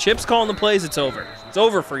 If Chip's calling the plays, it's over. It's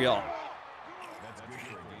over for y'all.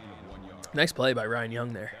 Nice play by Ryan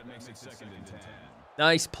Young there.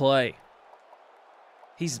 Nice play.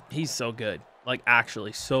 He's so good. Like,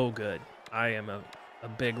 actually so good. I am a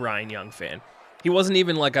big Ryan Young fan. He wasn't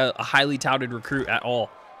even like a highly touted recruit at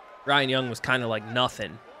all. Ryan Young was kind of like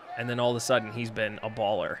nothing. And then all of a sudden, he's been a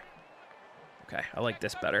baller. Okay, I like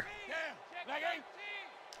this better.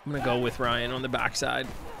 I'm going to go with Ryan on the backside.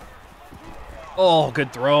 Oh,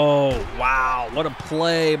 good throw. Wow, what a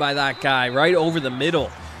play by that guy. Right over the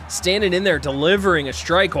middle. Standing in there, delivering a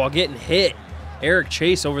strike while getting hit. Eric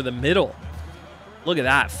Chase over the middle. Look at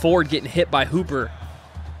that. Ford getting hit by Hooper.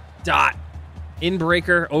 Dot.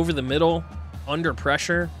 Inbreaker over the middle. Under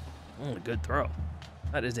pressure. Oh, a good throw.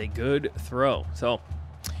 That is a good throw. So,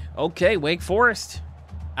 okay, Wake Forest.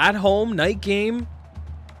 At home, night game.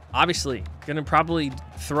 Obviously, going to probably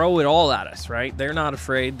throw it all at us, right? They're not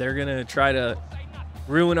afraid. They're going to try to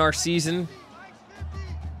ruin our season.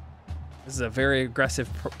 This is a very aggressive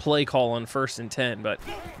play call on 1st and 10, but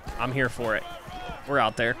I'm here for it. We're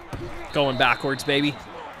out there. Going backwards, baby.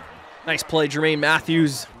 Nice play, Jermaine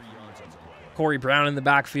Matthews. Corey Brown in the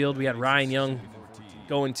backfield. We had Ryan Young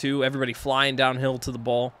going too. Everybody flying downhill to the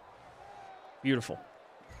ball. Beautiful.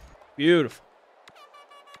 Beautiful.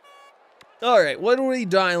 All right, what are we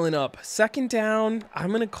dialing up? 2nd down. I'm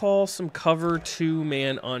going to call some cover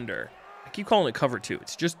 2-man under. I keep calling it cover 2.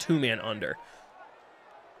 It's just 2-man under.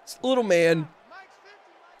 It's a little man.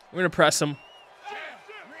 We're going to press him.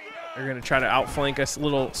 They're going to try to outflank us.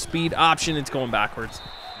 Little speed option. It's going backwards.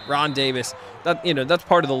 Ron Davis. That, you know, that's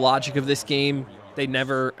part of the logic of this game. They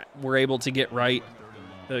never were able to get right.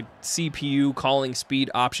 The CPU calling speed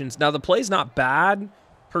options. Now, the play's not bad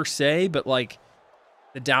per se, but like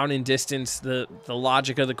the down and distance, the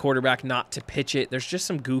logic of the quarterback not to pitch it, there's just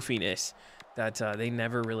some goofiness that they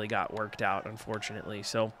never really got worked out, unfortunately.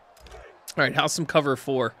 So, all right, how's some cover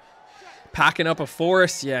 4? Packing up a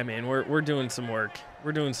Forest. Yeah, man, we're doing some work.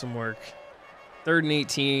 We're doing some work. 3rd and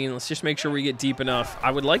 18. Let's just make sure we get deep enough.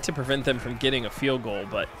 I would like to prevent them from getting a field goal,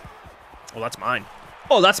 but... Oh, that's mine.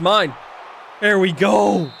 Oh, that's mine. There we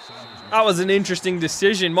go. That was an interesting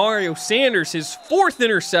decision. Mario Sanders, his 4th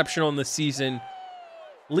interception on the season.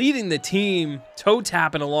 Leading the team. Toe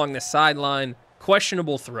tapping along the sideline.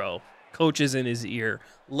 Questionable throw. Coach is in his ear.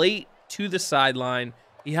 Late to the sideline.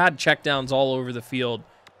 He had checkdowns all over the field.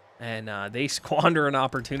 And they squander an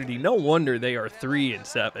opportunity. No wonder they are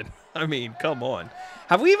 3-7. I mean, come on.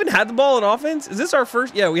 Have we even had the ball in offense? Is this our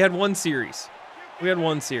first? Yeah, we had one series. We had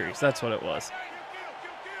one series. That's what it was.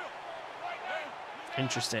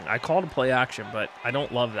 Interesting. I called a play action, but I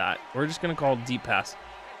don't love that. We're just going to call deep pass.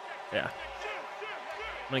 Yeah.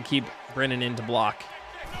 I'm going to keep Brennan in to block.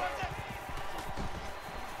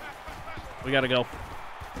 We got to go.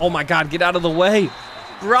 Oh, my God. Get out of the way.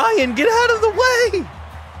 Brian, get out of the way.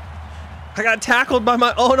 I got tackled by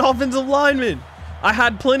my own offensive lineman. I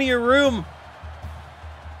had plenty of room.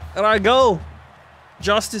 And I go.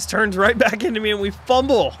 Justice turns right back into me and we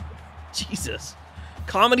fumble. Jesus.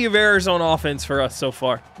 Comedy of errors on offense for us so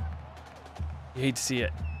far. You hate to see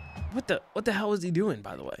it. What the hell is he doing,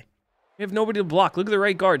 by the way? We have nobody to block. Look at the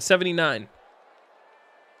right guard, 79.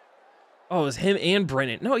 Oh, it was him and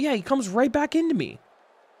Brennan. No, yeah, he comes right back into me.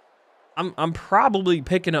 I'm probably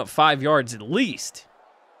picking up 5 yards at least.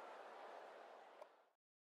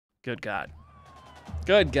 Good God.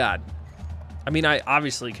 Good God. I mean, I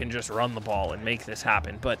obviously can just run the ball and make this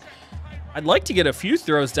happen, but I'd like to get a few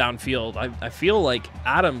throws downfield. I feel like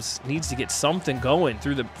Adams needs to get something going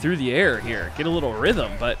through the air here. Get a little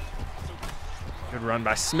rhythm, but good run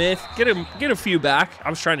by Smith. Get a few back. I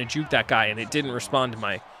was trying to juke that guy, and it didn't respond to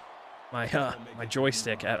my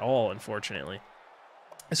joystick at all, unfortunately.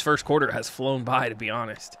 This first quarter has flown by, to be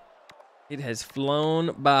honest. It has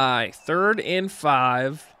flown by. 3rd and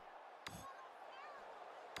 5.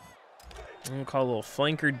 I'm going to call a little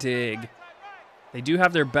flanker dig. They do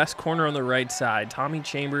have their best corner on the right side. Tommy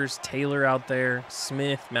Chambers, Taylor out there,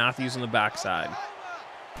 Smith, Matthews on the backside.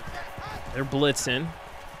 They're blitzing.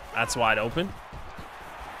 That's wide open.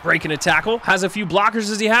 Breaking a tackle. Has a few blockers.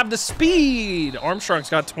 Does he have the speed? Armstrong's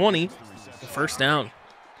got 20. The first down.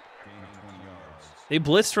 They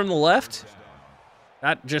blitzed from the left.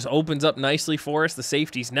 That just opens up nicely for us. The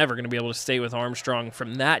safety's never going to be able to stay with Armstrong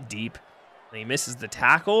from that deep. And he misses the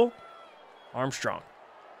tackle. Armstrong.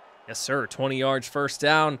 Yes, sir. 20 yards, first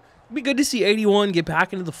down. It'd be good to see 81 get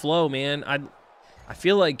back into the flow, man. I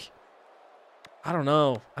feel like, I don't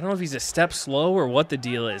know. I don't know if he's a step slow or what the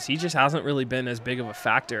deal is. He just hasn't really been as big of a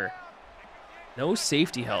factor. No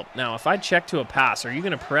safety help. Now, if I check to a pass, are you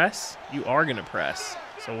going to press? You are going to press.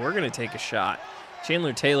 So we're going to take a shot.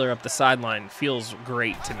 Chandler Taylor up the sideline feels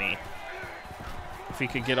great to me. If he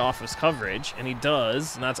could get off his coverage, and he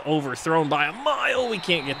does, and that's overthrown by a mile. We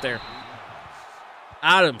can't get there.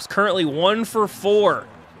 Adams currently 1 for 4.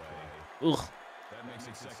 Ugh.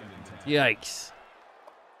 Yikes.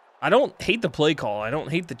 I don't hate the play call. I don't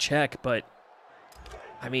hate the check, but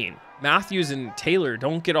I mean, Matthews and Taylor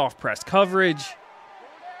don't get off press coverage.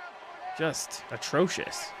 Just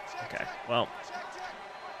atrocious. Okay, well,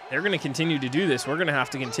 they're going to continue to do this. We're going to have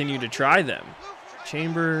to continue to try them.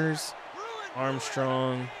 Chambers,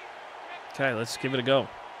 Armstrong. Okay, let's give it a go.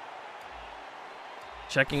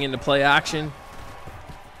 Checking into play action.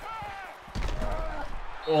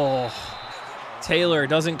 Oh, Taylor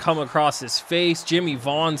doesn't come across his face. Jimmy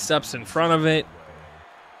Vaughn steps in front of it.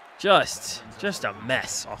 Just a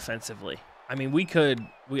mess offensively. I mean,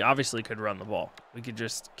 we obviously could run the ball. We could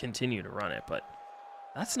just continue to run it, but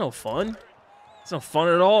that's no fun. It's no fun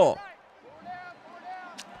at all.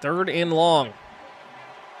 3rd and long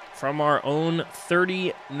from our own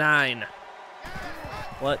 39.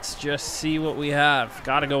 Let's just see what we have.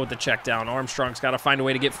 Got to go with the check down. Armstrong's got to find a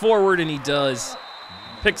way to get forward, and he does.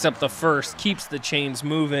 Picks up the first, keeps the chains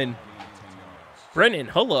moving. Brennan,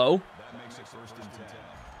 hello.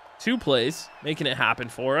 2 plays, making it happen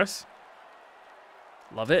for us.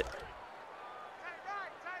 Love it.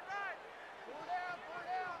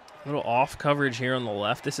 A little off coverage here on the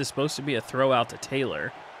left. This is supposed to be a throw out to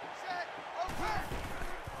Taylor.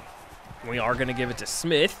 We are going to give it to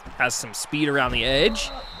Smith. Has some speed around the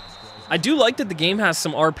edge. I do like that the game has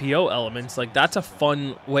some RPO elements. Like, that's a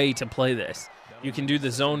fun way to play this. You can do the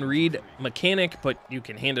zone read mechanic, but you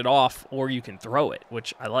can hand it off or you can throw it,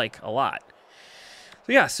 which I like a lot.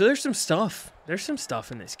 So yeah, so there's some stuff. There's some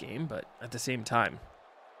stuff in this game, but at the same time,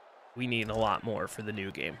 we need a lot more for the new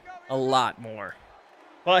game. A lot more.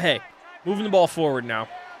 But hey, moving the ball forward now.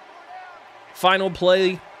 Final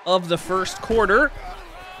play of the first quarter.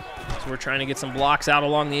 So we're trying to get some blocks out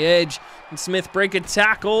along the edge. And Smith break a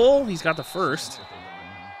tackle. He's got the first.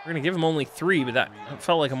 We're going to give him only 3, but that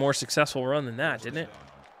felt like a more successful run than that, didn't it?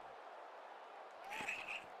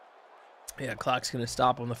 Yeah, clock's going to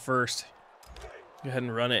stop on the first. Go ahead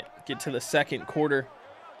and run it. Get to the second quarter.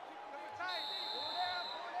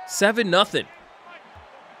 7-0.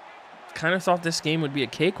 Kind of thought this game would be a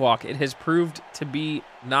cakewalk. It has proved to be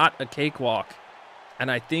not a cakewalk. And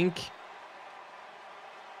I think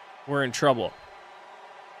we're in trouble.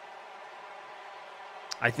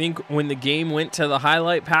 I think when the game went to the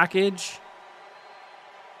highlight package,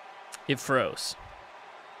 it froze.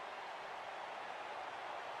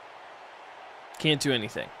 Can't do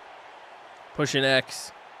anything. Pushing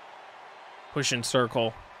X, pushing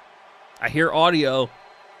circle. I hear audio,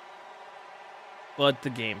 but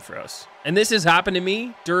the game froze. And this has happened to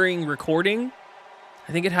me during recording.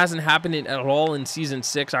 I think it hasn't happened at all in Season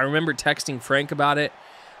 6. I remember texting Frank about it.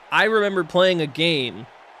 I remember playing a game.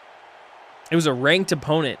 It was a ranked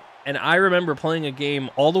opponent, and I remember playing a game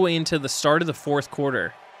all the way into the start of the 4th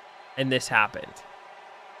quarter, and this happened.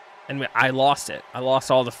 And I lost it. I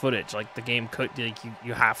lost all the footage. Like, the game could, like,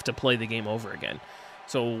 you have to play the game over again.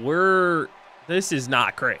 So this is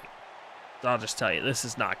not great. I'll just tell you, this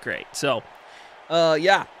is not great. So,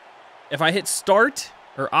 yeah, if I hit start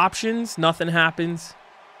or options, nothing happens.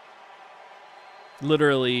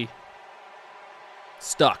 Literally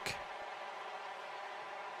stuck.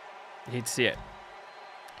 You hate to see it.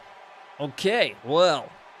 Okay, well,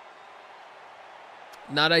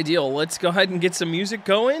 not ideal. Let's go ahead and get some music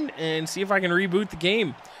going and see if I can reboot the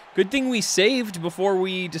game. Good thing we saved before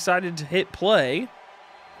we decided to hit play.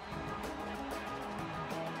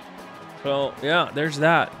 So, yeah, there's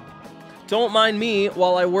that. Don't mind me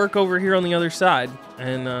while I work over here on the other side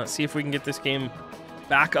and see if we can get this game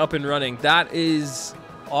back up and running. That is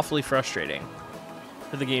awfully frustrating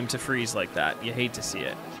for the game to freeze like that. You hate to see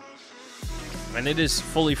it. And it is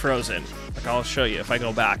fully frozen. Like, I'll show you if I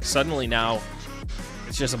go back. Suddenly now,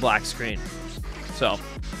 it's just a black screen. So,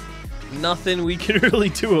 nothing we can really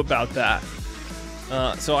do about that.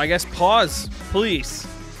 So I guess pause, please.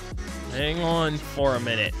 Hang on for a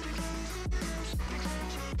minute.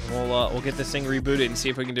 We'll get this thing rebooted and see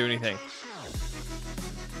if we can do anything.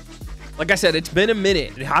 Like I said, it's been a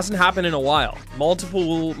minute. It hasn't happened in a while.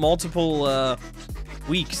 Multiple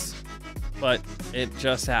weeks. But it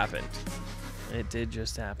just happened. It did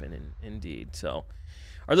just happen, indeed. So,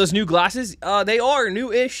 are those new glasses? They are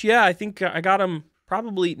new-ish. Yeah, I think I got them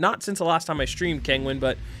probably not since the last time I streamed Kangwin,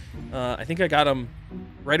 but I think I got them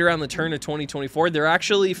right around the turn of 2024. They're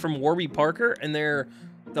actually from Warby Parker, and they're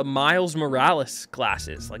the Miles Morales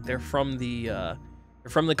glasses. Like, they're from the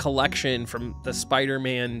collection from the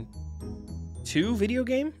Spider-Man 2 video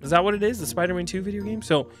game. Is that what it is? The Spider-Man 2 video game?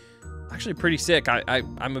 So, actually pretty sick.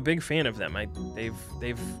 I'm a big fan of them.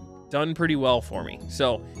 They've done pretty well for me.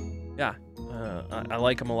 So, yeah, I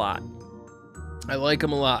like them a lot. I like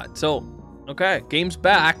them a lot. So, okay, game's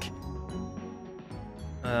back.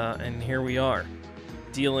 And here we are,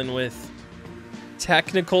 dealing with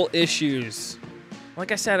technical issues.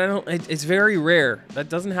 Like I said, it's very rare. That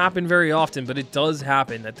doesn't happen very often, but it does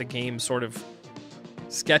happen that the game sort of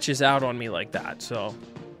sketches out on me like that. So,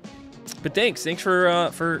 but thanks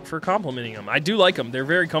for complimenting them. I do like them. They're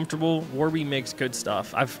very comfortable. Warby makes good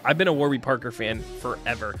stuff. I've been a Warby Parker fan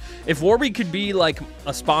forever. If Warby could be like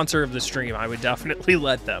a sponsor of the stream, I would definitely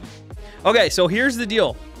let them. Okay, so here's the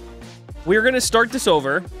deal. We're gonna start this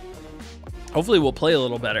over. Hopefully we'll play a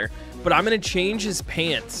little better. But I'm gonna change his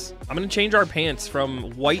pants. I'm gonna change our pants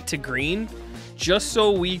from white to green, just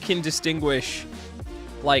so we can distinguish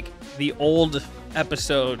like the old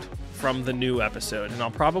episode from the new episode. And I'll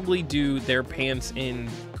probably do their pants in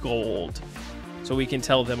gold, so we can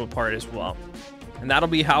tell them apart as well. And that'll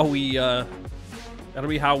be how we know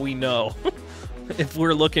if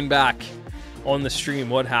we're looking back on the stream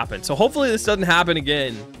what happened. So hopefully this doesn't happen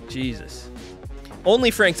again. Jesus.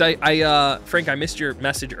 Only Frank, Frank, I missed your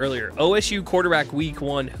message earlier. OSU quarterback week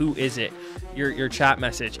 1, who is it? Your chat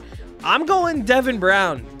message. I'm going Devin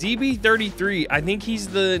Brown, DB33. I think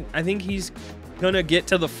he's gonna get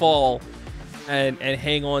to the fall and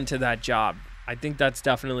hang on to that job. I think that's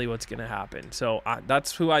definitely what's gonna happen. So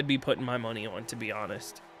that's who I'd be putting my money on, to be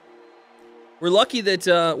honest. We're lucky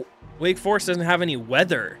that Wake Forest doesn't have any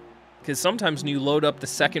weather, because sometimes when you load up the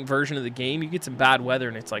second version of the game, you get some bad weather,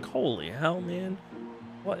 and it's like, holy hell, man.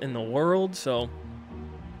 What in the world? So,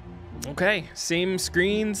 okay, same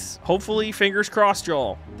screens. Hopefully, fingers crossed,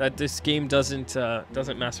 y'all, that this game doesn't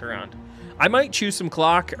mess around. I might choose some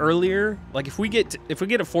clock earlier. Like if we get a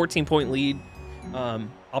 14-point lead,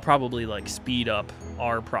 I'll probably like speed up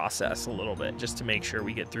our process a little bit just to make sure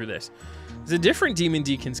we get through this. It's a different Demon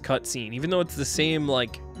Deacons cutscene, even though it's the same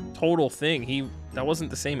like total thing. That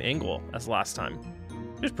wasn't the same angle as last time.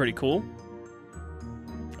 It was pretty cool.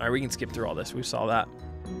 All right, we can skip through all this. We saw that.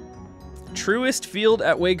 Truist Field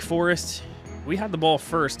at Wake Forest. We had the ball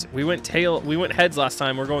first. We went heads last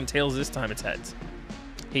time. We're going tails this time. It's heads.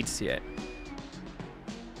 Hate to see it.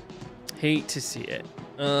 Hate to see it.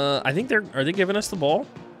 I think are they giving us the ball?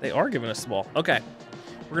 They are giving us the ball. Okay.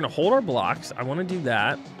 We're going to hold our blocks. I want to do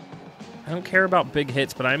that. I don't care about big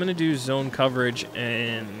hits, but I'm going to do zone coverage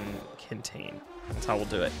and contain. That's how we'll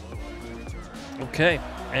do it. Okay.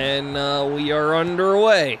 And we are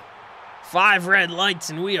underway. 5 red lights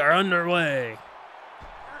and we are underway.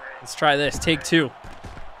 Let's try this. Take 2.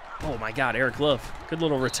 Oh my God, Eric Love. Good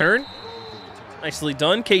little return. Nicely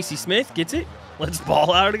done. Casey Smith gets it. Let's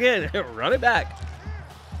ball out again. Run it back.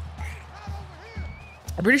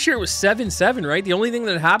 I'm pretty sure it was 7-7, right? The only thing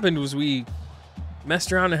that happened was we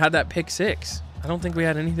messed around and had that pick 6. I don't think we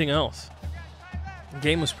had anything else. The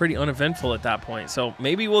game was pretty uneventful at that point. So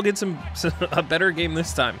maybe we'll get a better game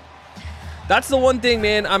this time. That's the one thing,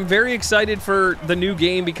 man. I'm very excited for the new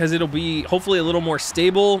game because it'll be hopefully a little more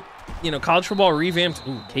stable. You know, college football revamped.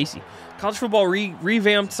 Ooh, Casey. College football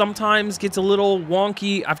revamped sometimes gets a little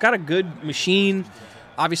wonky. I've got a good machine.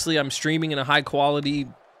 Obviously, I'm streaming in a high quality,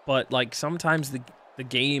 but like sometimes the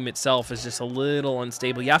game itself is just a little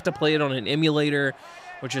unstable. You have to play it on an emulator.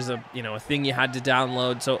 which is a thing you had to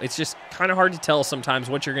download. So it's just kind of hard to tell sometimes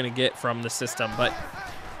what you're going to get from the system. But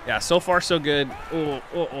yeah, so far so good.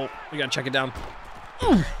 Oh, we got to check it down.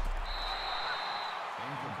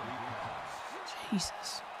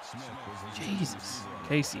 Jesus.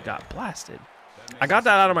 Casey got blasted. I got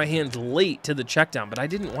that out of my hands late to the check down, but I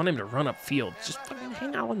didn't want him to run upfield. Just fucking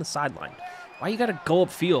hang out on the sideline. Why you got to go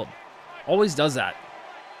upfield? Always does that.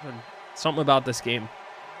 Something about this game.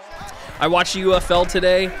 I watched UFL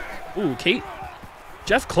today. Ooh,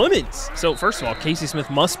 Jeff Clemens. So first of all, Casey Smith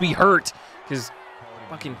must be hurt because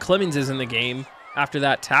fucking Clemens is in the game after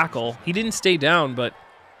that tackle. He didn't stay down, but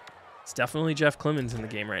it's definitely Jeff Clemens in the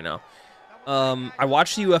game right now. I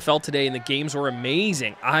watched the UFL today, and the games were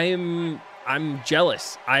amazing. I'm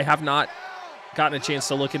jealous. I have not gotten a chance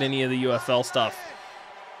to look at any of the UFL stuff.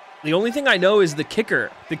 The only thing I know is the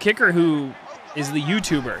kicker. The kicker who is the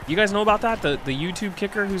YouTuber. You guys know about that? The YouTube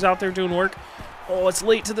kicker who's out there doing work? Oh, it's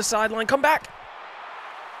late to the sideline. Come back.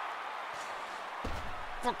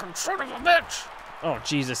 Fucking son of a bitch. Oh,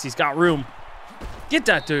 Jesus. He's got room. Get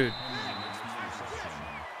that dude.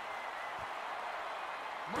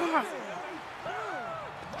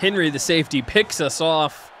 Henry, the safety, picks us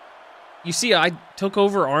off. You see, I took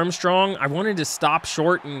over Armstrong. I wanted to stop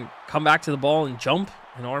short and come back to the ball and jump,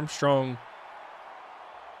 and Armstrong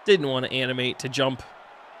didn't want to animate to jump.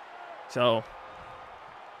 So,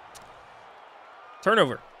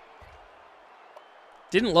 turnover.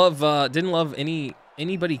 Didn't love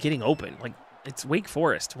anybody getting open. Like, it's Wake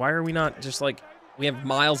Forest. Why are we not just like, we have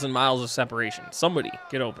miles and miles of separation. Somebody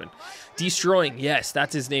get open. Destroying, yes,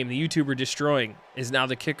 that's his name. The YouTuber Destroying is now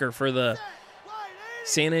the kicker for the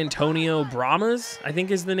San Antonio Brahmas, I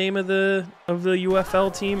think is the name of the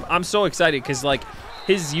UFL team. I'm so excited because like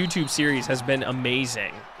his YouTube series has been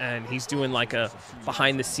amazing, and he's doing like a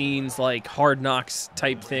behind the scenes like Hard Knocks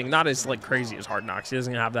type thing. Not as like crazy as Hard Knocks. He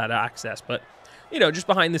doesn't have that access, but just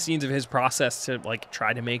behind the scenes of his process to like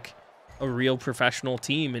try to make a real professional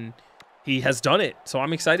team, and he has done it. So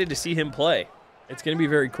I'm excited to see him play. It's going to be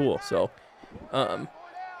very cool. So,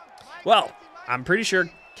 well, I'm pretty sure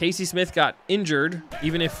Casey Smith got injured,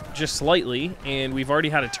 even if just slightly, and we've already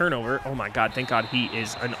had a turnover. Oh my God, thank God he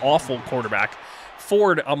is an awful quarterback.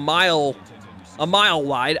 Ford a mile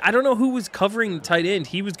wide. I don't know who was covering the tight end.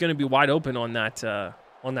 He was going to be wide open on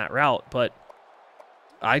that route, but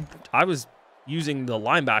I was using the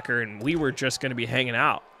linebacker, and we were just going to be hanging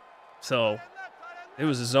out. So it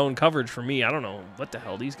was a zone coverage for me. I don't know what the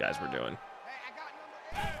hell these guys were doing.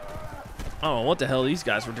 Ooh,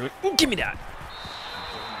 give me that.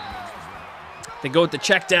 They go with the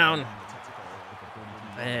check down.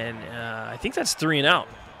 And I think that's 3 and out,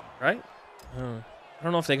 right? I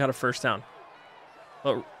don't know if they got a first down.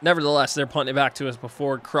 But nevertheless, they're punting it back to us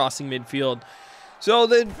before crossing midfield. So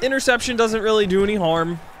the interception doesn't really do any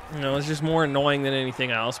harm. It's just more annoying than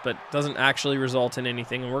anything else, but doesn't actually result in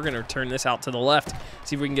anything. And we're going to turn this out to the left.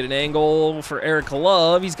 See if we can get an angle for Eric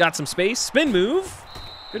Love. He's got some space. Spin move.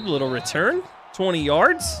 Good little return. 20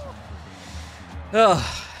 yards.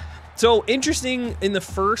 So interesting in the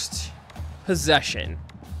first possession.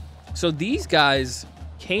 So these guys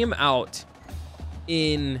came out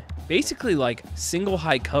in basically like single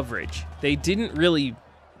high coverage. They didn't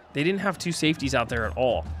have two safeties out there at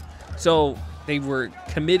all. So they were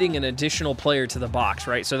committing an additional player to the box,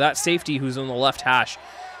 right? So that safety who's on the left hash,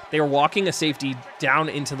 they were walking a safety down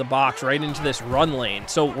into the box, right into this run lane.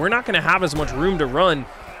 So we're not going to have as much room to run,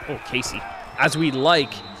 Casey, as we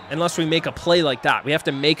like, unless we make a play like that. We have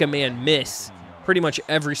to make a man miss pretty much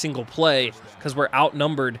every single play because we're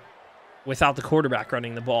outnumbered without the quarterback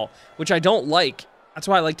running the ball, which I don't like. That's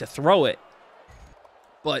why I like to throw it.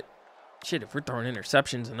 But, shit, if we're throwing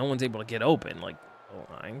interceptions and no one's able to get open, like,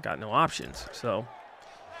 I ain't got no options. So,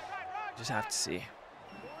 just have to see.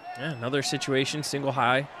 Yeah, another situation, single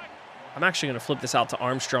high. I'm actually going to flip this out to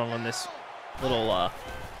Armstrong on this little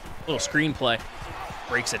screenplay.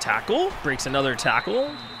 Breaks a tackle, breaks another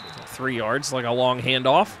tackle. 3 yards, like a long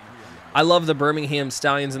handoff. I love the Birmingham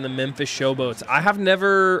Stallions and the Memphis Showboats. I have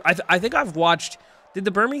never, I think I've watched, did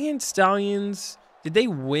the Birmingham Stallions, did they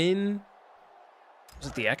win, was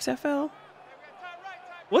it the XFL?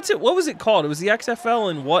 What was it called? It was the XFL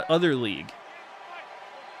and what other league?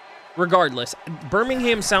 Regardless,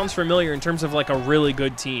 Birmingham sounds familiar in terms of like a really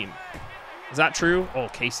good team. Is that true? Oh,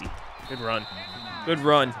 Casey, good run. Good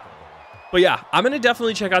run. But yeah, I'm going to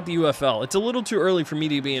definitely check out the UFL. It's a little too early for me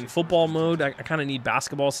to be in football mode. I kind of need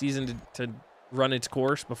basketball season to run its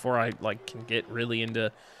course before I can get really into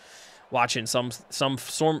watching some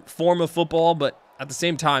form of football. But at the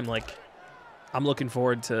same time, I'm looking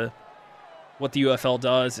forward to what the UFL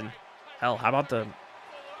does. And hell, how about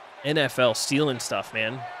NFL stealing stuff,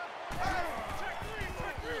 man.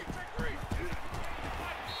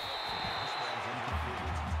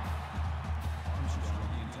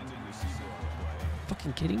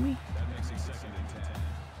 Fucking kidding me?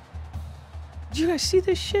 Did you guys see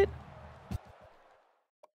this shit?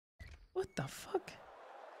 What the fuck?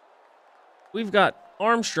 We've got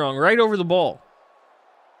Armstrong right over the ball.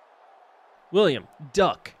 William,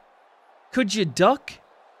 duck. Could you duck?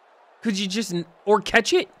 Could you just, or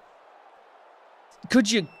catch it?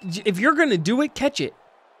 Could you, if you're going to do it, catch it.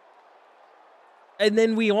 And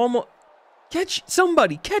then we almost,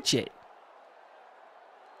 somebody catch it.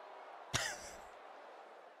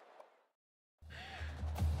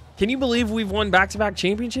 Can you believe we've won back-to-back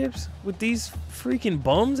championships with these freaking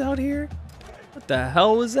bums out here? What the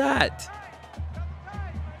hell was that?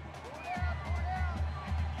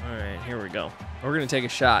 All right, here we go. We're going to take a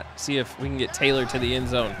shot, see if we can get Taylor to the end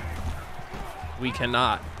zone. We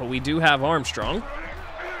cannot, but we do have Armstrong.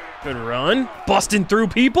 Good run. Busting through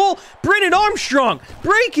people. Brennan Armstrong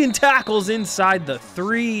breaking tackles inside the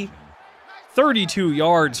 32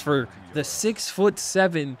 yards for the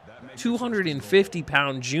 6'7",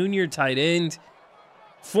 250-pound junior tight end.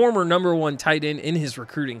 Former #1 tight end in his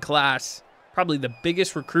recruiting class. Probably the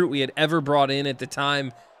biggest recruit we had ever brought in at the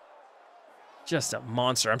time. Just a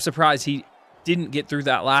monster. I'm surprised he didn't get through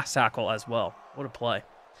that last tackle as well. What a play.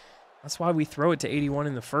 That's why we throw it to 81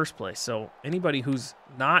 in the first place. So anybody who's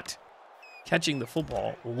not catching the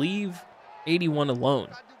football, leave 81 alone.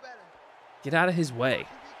 Get out of his way.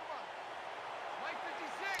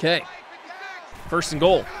 Okay. First and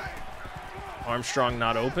goal. Armstrong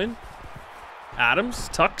not open. Adams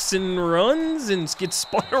tucks and runs and gets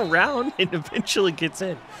spun around and eventually gets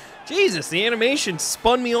in. Jesus, the animation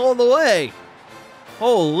spun me all the way.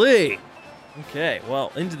 Holy. Okay,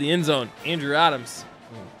 well, into the end zone. Andrew Adams.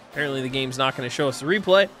 Apparently the game's not going to show us the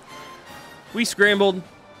replay. We scrambled.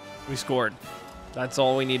 We scored. That's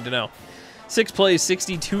all we need to know. 6 plays,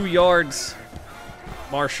 62 yards.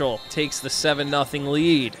 Marshall takes the 7-0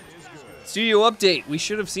 lead. Studio update. We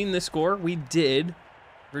should have seen this score. We did.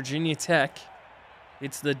 Virginia Tech.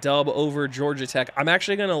 It's the dub over Georgia Tech. I'm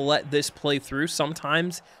actually going to let this play through.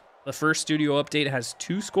 Sometimes the first studio update has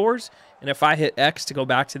 2 scores, and if I hit X to go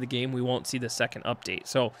back to the game, we won't see the second update.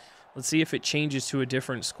 So let's see if it changes to a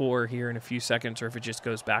different score here in a few seconds or if it just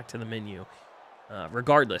goes back to the menu.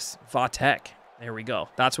 Regardless, Vatech. There we go.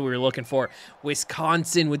 That's what we were looking for.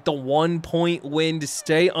 Wisconsin with the 1-point win to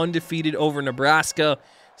stay undefeated over Nebraska,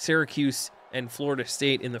 Syracuse, and Florida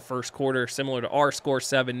State in the first quarter, similar to our score,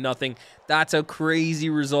 7-0. That's a crazy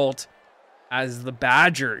result as the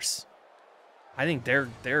Badgers. I think they're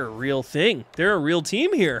a real thing. They're a real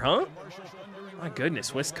team here, huh? My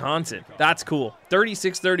goodness, Wisconsin. That's cool.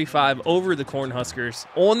 36-35 over the Cornhuskers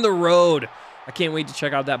on the road. I can't wait to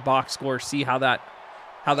check out that box score, see how that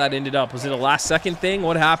ended up. Was it a last-second thing?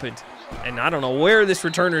 What happened? And I don't know where this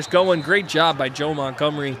returner's going. Great job by Joe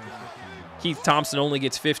Montgomery. Keith Thompson only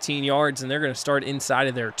gets 15 yards, and they're going to start inside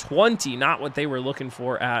of their 20. Not what they were looking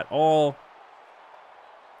for at all.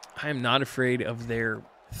 I am not afraid of their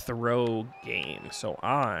throw game, so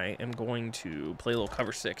I am going to play a little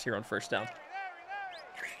cover 6 here on first down.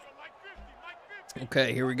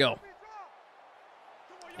 Okay, here we go.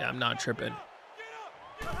 Yeah, I'm not tripping.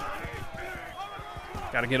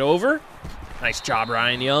 Got to get over. Nice job,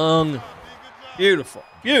 Ryan Young. Beautiful,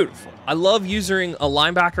 beautiful. I love using a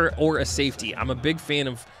linebacker or a safety. I'm a big fan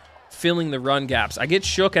of filling the run gaps. I get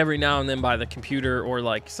shook every now and then by the computer, or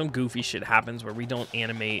like some goofy shit happens where we don't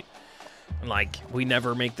animate. And like we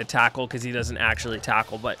never make the tackle because he doesn't actually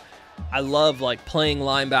tackle. But I love like playing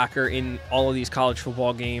linebacker in all of these college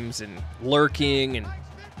football games and lurking and,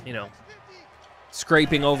 you know,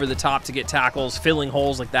 scraping over the top to get tackles, filling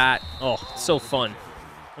holes like that. Oh, it's so fun.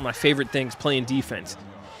 One of my favorite things, playing defense.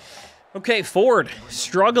 Okay, Ford,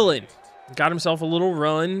 struggling. Got himself a little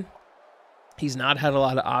run. He's not had a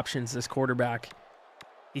lot of options, this quarterback.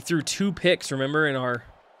 He threw 2 picks, remember, in our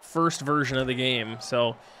first version of the game.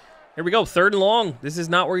 So here we go, 3rd and long. This is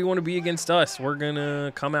not where you want to be against us. We're going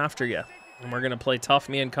to come after you. And we're going to play tough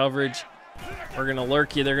man coverage. We're going to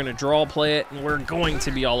lurk you. They're going to draw play it, and we're going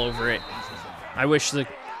to be all over it. I wish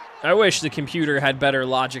the computer had better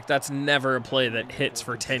logic. That's never a play that hits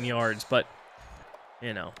for 10 yards, but,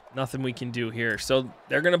 you know, nothing we can do here. So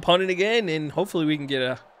they're going to punt it again, and hopefully we can get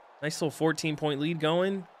a nice little 14-point lead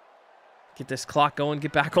going. Get this clock going,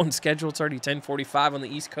 get back on schedule. It's already 10:45 on the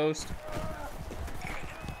East Coast.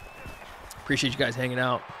 Appreciate you guys hanging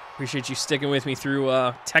out. Appreciate you sticking with me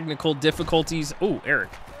through technical difficulties. Oh, Eric,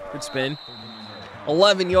 good spin.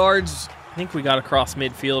 11 yards. I think we got across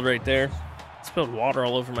midfield right there. Spilled water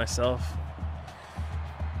all over myself.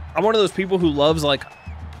 I'm one of those people who loves, like,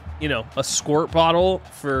 you know, a squirt bottle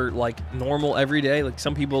for, like, normal everyday. Like,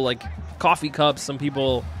 some people like coffee cups. Some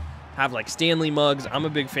people have, like, Stanley mugs. I'm a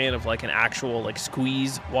big fan of, like, an actual, like,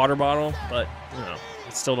 squeeze water bottle. But, you know, I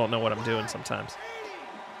still don't know what I'm doing sometimes.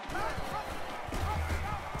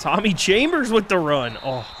 Tommy Chambers with the run.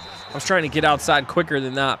 Oh, I was trying to get outside quicker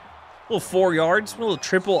than that. A little 4 yards, a little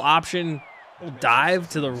triple option, a little dive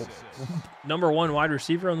to the #1 wide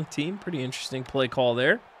receiver on the team. Pretty interesting play call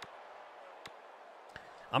there.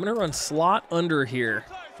 I'm going to run slot under here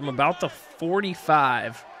from about the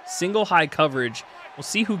 45. Single high coverage. We'll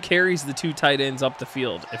see who carries the 2 tight ends up the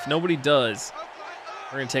field. If nobody does,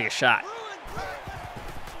 we're going to take a shot.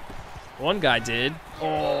 One guy did.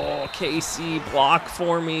 Oh, Casey, block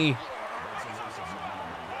for me.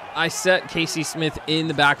 I set Casey Smith in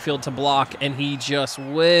the backfield to block, and he just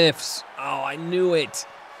whiffs. Oh, I knew it.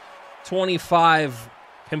 25,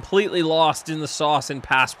 completely lost in the sauce in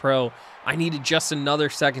pass pro. I needed just another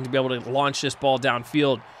second to be able to launch this ball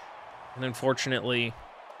downfield. And unfortunately,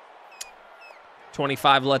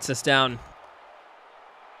 25 lets us down.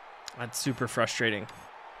 That's super frustrating.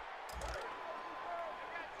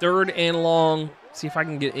 3rd and long. See if I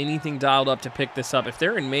can get anything dialed up to pick this up. If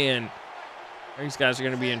they're in man, these guys are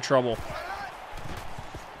going to be in trouble.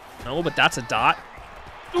 No, but that's a dot.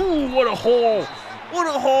 Ooh, what a hole. What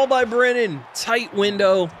a haul by Brennan. Tight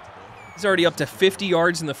window. He's already up to 50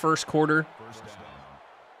 yards in the first quarter.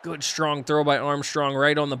 Good strong throw by Armstrong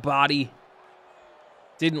right on the body.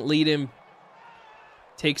 Didn't lead him.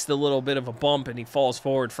 Takes the little bit of a bump and he falls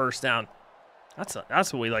forward, first down. That's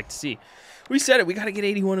what we like to see. We said it. We got to get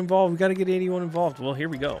 81 involved. We got to get 81 involved. Well, here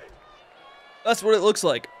we go. That's what it looks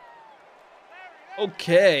like.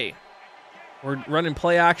 Okay. We're running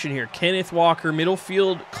play action here. Kenneth Walker, middle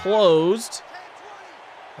field closed.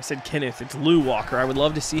 I said Kenneth. It's Lou Walker. I would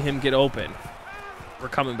love to see him get open. We're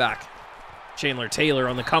coming back. Chandler Taylor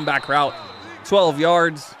on the comeback route. 12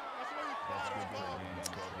 yards.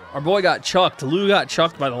 Our boy got chucked. Lou got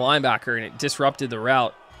chucked by the linebacker, and it disrupted the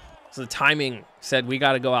route. So the timing said we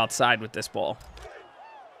got to go outside with this ball.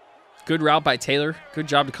 Good route by Taylor. Good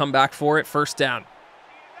job to come back for it. First down.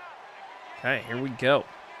 Okay, here we go.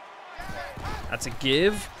 That's a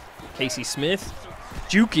give. Casey Smith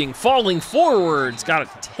juking, falling forwards. Got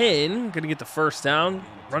a 10. Going to get the first down.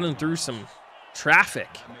 Running through some traffic.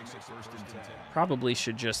 Probably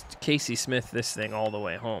should just Casey Smith this thing all the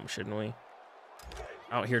way home, shouldn't we?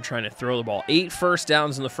 Out here trying to throw the ball. 8 first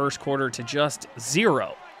downs in the first quarter to just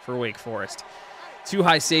 0 for Wake Forest. 2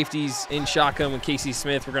 high safeties in shotgun with Casey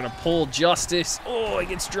Smith. We're going to pull Justice. Oh, he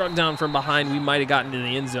gets struck down from behind. We might have gotten to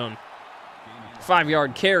the end zone.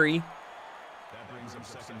 5-yard carry.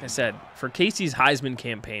 Like I said, for Casey's Heisman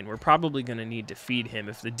campaign, we're probably going to need to feed him.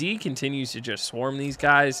 If the D continues to just swarm these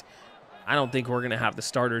guys, I don't think we're going to have the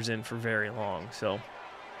starters in for very long. So,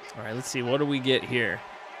 all right, let's see. What do we get here?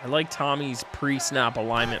 I like Tommy's pre-snap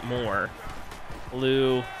alignment more.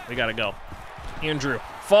 Blue, we got to go. Andrew,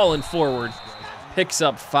 falling forward, picks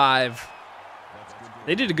up 5.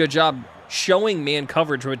 They did a good job showing man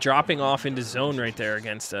coverage with dropping off into zone right there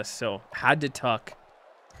against us. So, had to tuck.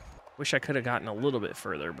 Wish I could have gotten a little bit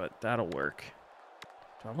further, but that'll work.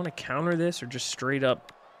 Do I want to counter this or just straight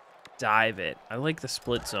up dive it? I like the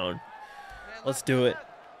split zone. Let's do it.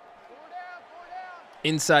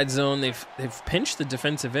 Inside zone, they've pinched the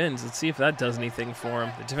defensive ends. Let's see if that does anything for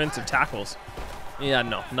them. The defensive tackles. Yeah,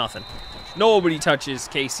 no, nothing. Nobody touches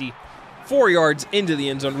Casey. 4 yards into the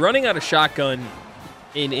end zone. Running out of shotgun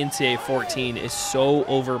in NCAA14 is so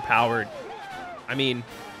overpowered. I mean,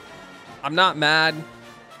 I'm not mad,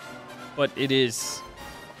 but it is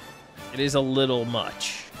a little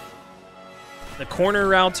much. The corner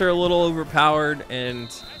routes are a little overpowered, and,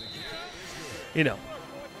 you know,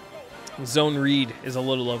 zone read is a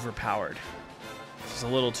little overpowered. It's a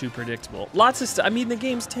little too predictable. Lots of stuff. I mean, the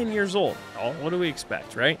game's 10 years old. Oh, what do we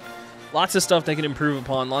expect, right? Lots of stuff they can improve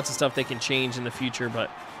upon. Lots of stuff they can change in the future,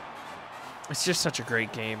 but it's just such a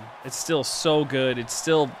great game. It's still so good. It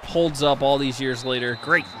still holds up all these years later.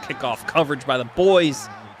 Great kickoff coverage by the boys.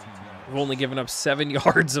 We've only given up 7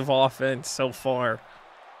 yards of offense so far.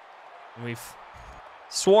 And we've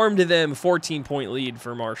swarmed to them. 14-point lead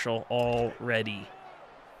for Marshall already.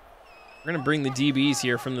 We're going to bring the DBs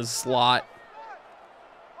here from the slot.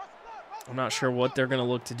 I'm not sure what they're going to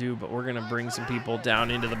look to do, but we're going to bring some people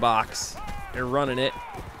down into the box. They're running it.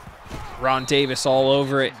 Ron Davis all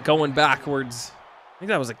over it, going backwards. I think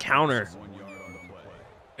that was a counter.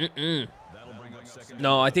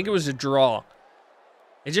 No, I think it was a draw.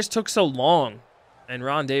 It just took so long, and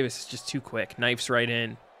Ron Davis is just too quick. Knifes right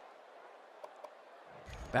in.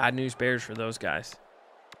 Bad news bears for those guys.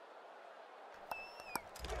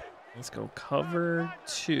 Let's go cover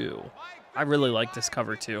 2. I really like this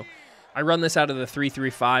cover 2. I run this out of the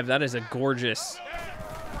 3-3-5. That is a gorgeous,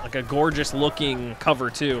 like a gorgeous looking cover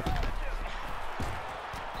 2.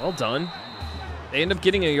 Well done. They end up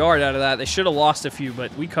getting a yard out of that. They should have lost a few,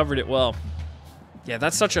 but we covered it well. Yeah,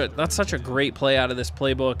 that's such a great play out of this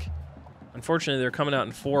playbook. Unfortunately, they're coming out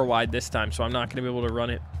in 4 wide this time, so I'm not going to be able to run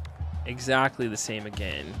it exactly the same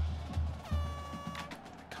again.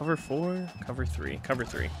 Cover 4, cover 3, cover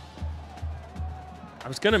 3. I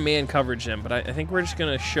was going to man coverage them, but I think we're just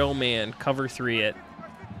going to show man, cover 3 it,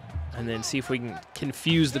 and then see if we can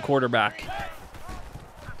confuse the quarterback.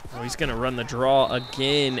 Oh, he's going to run the draw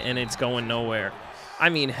again, and it's going nowhere. I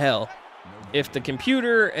mean, hell, if the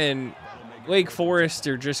computer and Wake Forest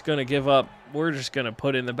are just going to give up, we're just going to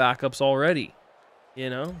put in the backups already. You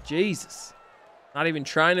know? Jesus. Not even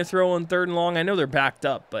trying to throw on 3rd and long. I know they're backed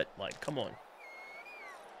up, but, like, come on.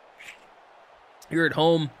 You're at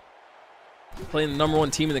home, playing the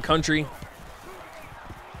 #1 team in the country.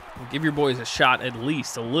 Give your boys a shot at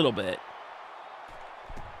least a little bit.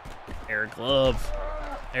 Eric Love.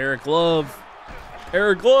 Eric Love.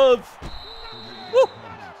 Eric Love. Woo!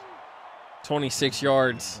 26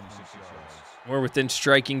 yards. We're within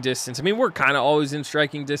striking distance. I mean, we're kind of always in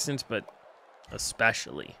striking distance, but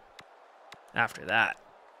especially after that.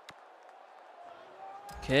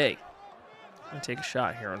 Okay. I'm going to take a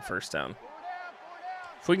shot here on 1st down.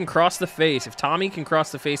 If we can cross the face, if Tommy can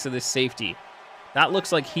cross the face of this safety, that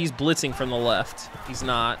looks like he's blitzing from the left. He's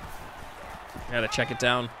not. I got to check it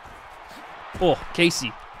down. Oh,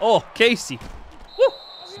 Casey. Oh, Casey. Woo!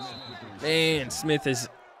 Man, Smith has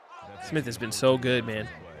been so good, man.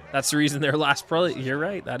 That's the reason they're last place. You're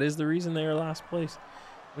right. That is the reason they are last place.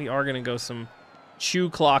 We are going to go some chew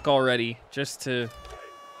clock already just to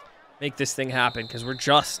make this thing happen because we're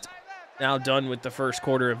just now done with the 1st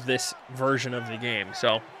quarter of this version of the game.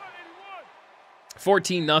 So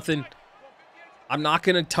 14-0. I'm not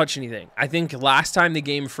going to touch anything. I think last time the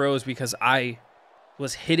game froze because I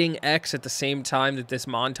was hitting X at the same time that this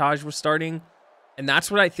montage was starting. And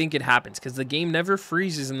that's what I think it happens because the game never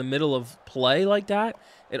freezes in the middle of play like that.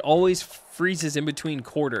 It always freezes in between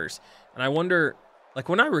quarters. And I wonder, like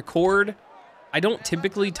when I record, I don't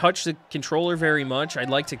typically touch the controller very much. I'd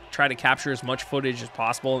like to try to capture as much footage as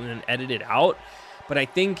possible and then edit it out. But I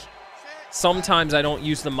think sometimes I don't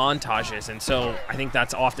use the montages. And so I think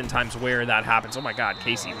that's oftentimes where that happens. Oh my God,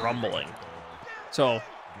 Casey rumbling. So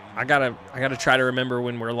I gotta try to remember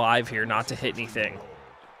when we're live here not to hit anything.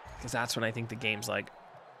 Because that's when I think the game's like.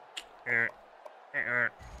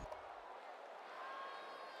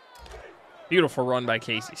 Beautiful run by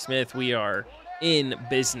Casey Smith. We are in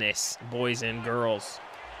business, boys and girls.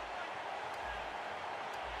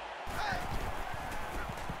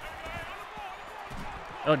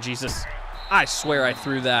 Oh, Jesus. I swear I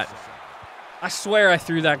threw that. I swear I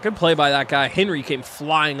threw that. Good play by that guy. Henry came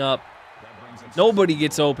flying up. Nobody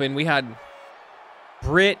gets open. We had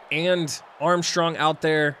Britt and Armstrong out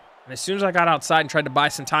there. And as soon as I got outside and tried to buy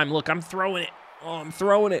some time, look, I'm throwing it. Oh, I'm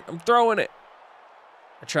throwing it. I'm throwing it.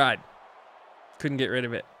 I tried. Couldn't get rid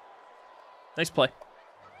of it. Nice play.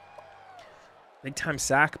 Big time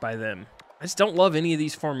sack by them. I just don't love any of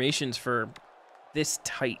these formations for this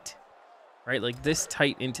tight. Right? Like this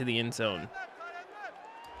tight into the end zone.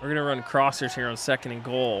 We're going to run crossers here on 2nd and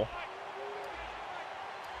goal.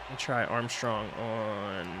 Let me try Armstrong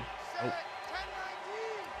on... Oh.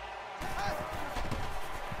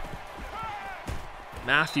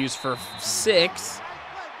 Matthews for 6.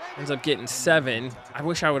 Ends up getting 7. I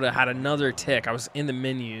wish I would have had another tick. I was in the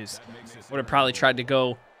menus. Would have probably tried to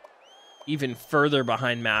go even further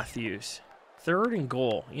behind Matthews. 3rd and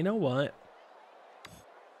goal. You know what?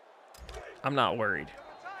 I'm not worried.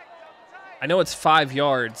 I know it's 5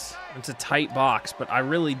 yards. It's a tight box, but I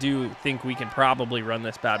really do think we can probably run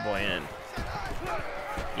this bad boy in.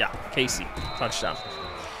 Yeah, Casey. Touchdown.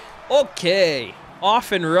 Okay.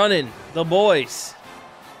 Off and running. The boys.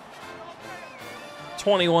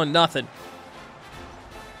 21-0.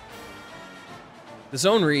 The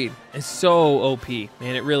zone read is so OP,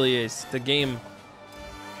 man. It really is. The game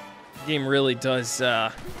really does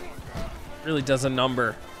a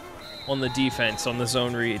number on the defense on the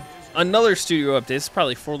zone read. Another studio update. This is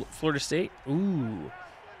probably Florida State. Ooh,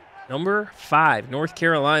 number 5, North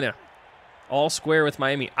Carolina, all square with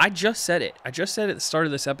Miami. I just said it. I just said it at the start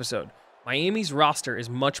of this episode. Miami's roster is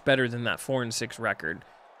much better than that 4-6 record.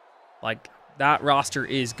 Like, that roster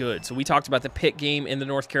is good. So we talked about the Pitt game and the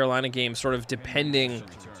North Carolina game sort of depending,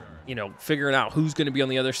 you know, figuring out who's going to be on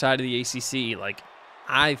the other side of the ACC. Like,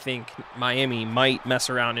 I think Miami might mess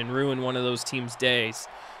around and ruin one of those teams' days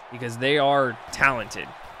because they are talented.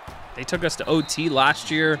 They took us to OT last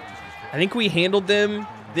year. I think we handled them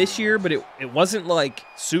this year, but it wasn't like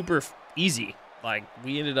super easy. Like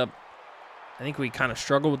we ended up, I think we kind of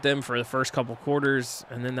struggled with them for the first couple quarters,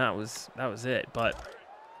 and then that was it. But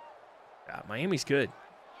yeah, Miami's good.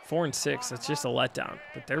 4-6. That's just a letdown,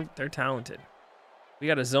 but they're talented. We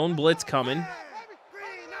got a zone blitz coming.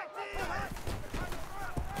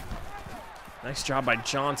 Nice job by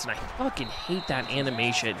Johnson. I fucking hate that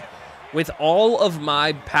animation. With all of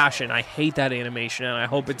my passion, I hate that animation, and I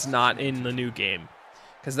hope it's not in the new game.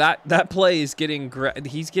 Because that play is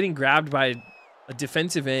he's getting grabbed by a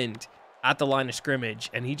defensive end at the line of scrimmage,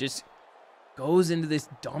 and he just goes into this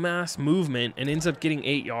dumbass movement and ends up getting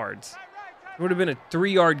 8 yards. It would have been a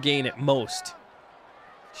 3-yard gain at most.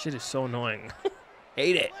 Shit is so annoying.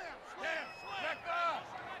 Hate it.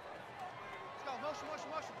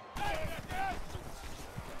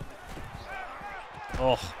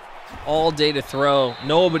 Oh, all day to throw.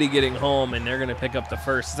 Nobody getting home, and they're going to pick up the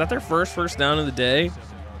first. Is that their first down of the day?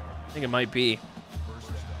 I think it might be.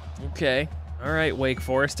 Okay. All right, Wake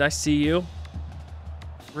Forest, I see you.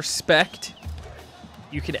 Respect.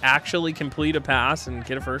 You could actually complete a pass and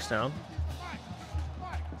get a first down.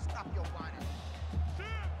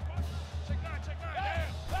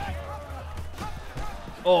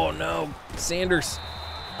 Oh, no. Sanders.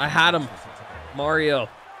 I had him. Mario.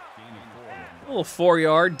 A little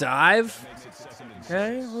 4-yard dive.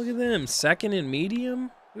 Okay, look at them. Second and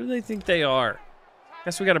medium. Who do they think they are?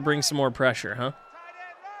 Guess we got to bring some more pressure, huh?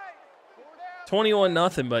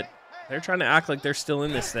 21-0, but they're trying to act like they're still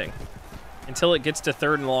in this thing until it gets to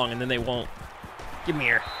 3rd and long, and then they won't. Give me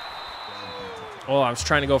here. Oh, I was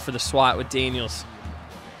trying to go for the swat with Daniels.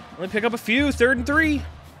 Only pick up a few. 3rd and 3.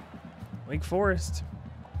 Wake Forest.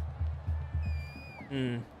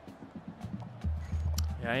 Yeah,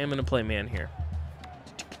 I am going to play man here.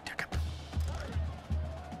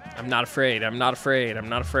 I'm not afraid. I'm not afraid. I'm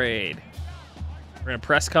not afraid. We're going to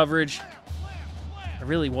press coverage. I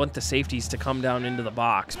really want the safeties to come down into the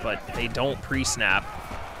box, but they don't pre-snap.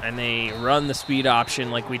 And they run the speed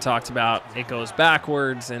option like we talked about. It goes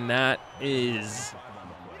backwards, and that is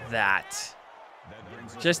that.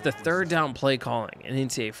 Just the 3rd down play calling in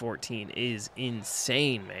NCAA14 is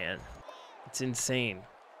insane, man. It's insane.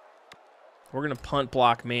 We're going to punt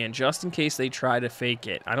block man just in case they try to fake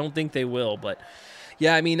it. I don't think they will, but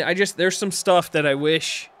yeah, I mean, there's some stuff that I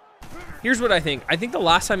wish. Here's what I think. I think the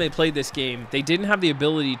last time they played this game, they didn't have the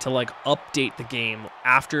ability to like update the game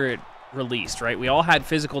after it released, right? We all had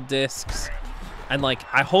physical discs, and like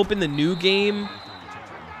I hope in the new game,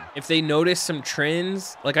 if they notice some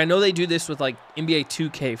trends, like I know they do this with like NBA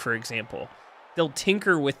 2K, for example, they'll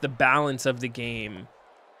tinker with the balance of the game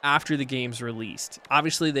after the game's released.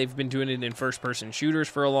 Obviously, they've been doing it in first-person shooters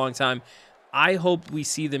for a long time. I hope we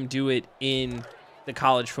see them do it in the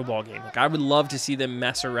college football game. Like, I would love to see them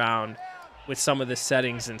mess around with some of the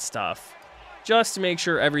settings and stuff just to make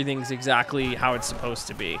sure everything's exactly how it's supposed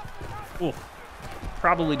to be. Ooh,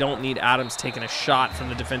 probably don't need Adams taking a shot from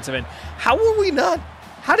the defensive end. How did we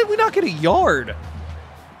not get a yard?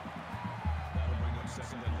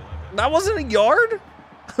 That wasn't a yard?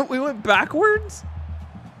 We went backwards?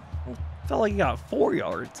 Felt like he got 4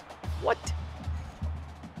 yards. What?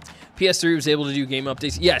 PS3 was able to do game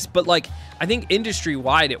updates. Yes, but like I think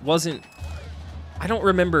industry-wide it wasn't. I don't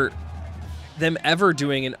remember them ever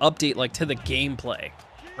doing an update like to the gameplay,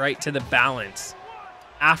 right? To the balance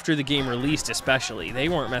after the game released, especially. They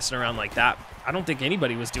weren't messing around like that. I don't think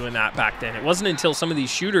anybody was doing that back then. It wasn't until some of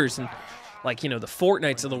these shooters and like, you know, the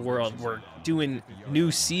Fortnites of the world were doing new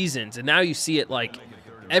seasons, and now you see it like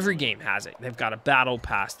every game has it. They've got a battle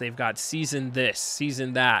pass. They've got season this,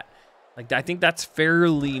 season that. Like, I think that's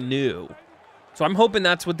fairly new. So I'm hoping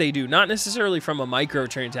that's what they do. Not necessarily from a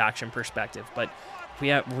microtransaction perspective, but we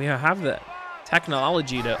have the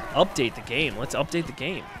technology to update the game. Let's update the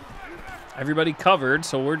game. Everybody covered,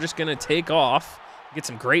 so we're just going to take off, get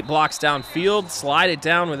some great blocks downfield, slide it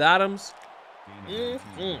down with Adams.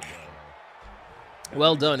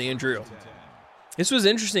 Well done, Andrew. This was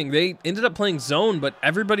interesting. They ended up playing zone, but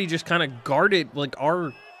everybody just kind of guarded. Like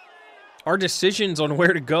our decisions on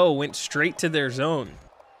where to go went straight to their zone.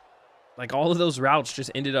 Like all of those routes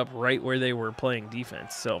just ended up right where they were playing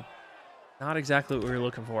defense. So not exactly what we were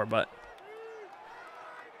looking for, but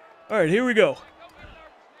all right, here we go.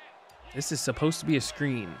 This is supposed to be a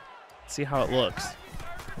screen. Let's see how it looks.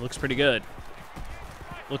 It looks pretty good.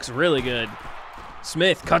 Looks really good.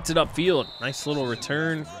 Smith cuts it upfield. Nice little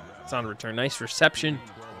return. It's on return. Nice reception.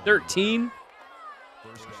 13.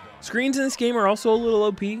 Screens in this game are also a little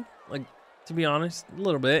OP. Like, to be honest, a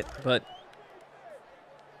little bit, but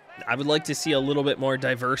I would like to see a little bit more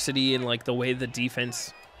diversity in like the way the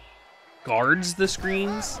defense guards the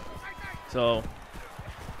screens. So,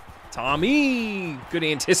 Tommy, good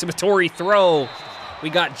anticipatory throw. We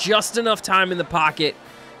got just enough time in the pocket.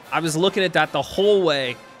 I was looking at that the whole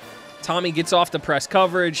way. Tommy gets off the press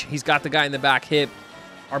coverage. He's got the guy in the back hip.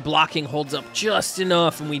 Our blocking holds up just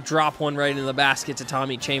enough, and we drop one right into the basket to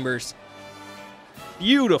Tommy Chambers.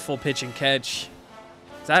 Beautiful pitch and catch.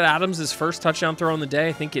 Is that Adams' first touchdown throw on the day?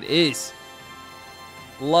 I think it is.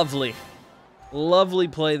 Lovely. Lovely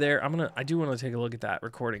play there. I do want to take a look at that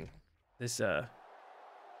recording. This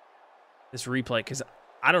replay, because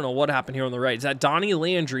I don't know what happened here on the right. Is that Donnie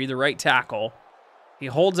Landry, the right tackle? He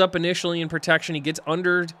holds up initially in protection. He gets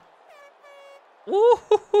under. Ooh,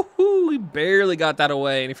 he barely got that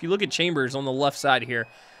away. And if you look at Chambers on the left side here,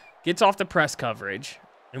 gets off the press coverage.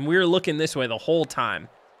 And we're looking this way the whole time.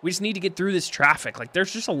 We just need to get through this traffic. Like,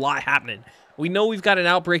 there's just a lot happening. We know we've got an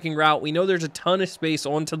outbreaking route. We know there's a ton of space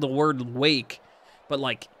onto the word wake. But,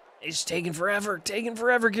 like, it's taking forever. Taking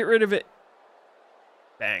forever. Get rid of it.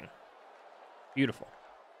 Bang. Beautiful.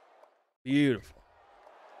 Beautiful.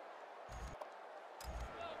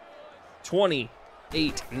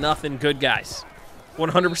 28-0. Good guys.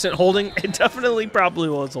 100% holding. It definitely probably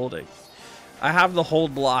was holding. I have the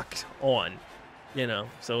hold blocked on, you know,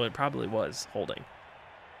 so it probably was holding.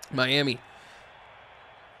 Miami.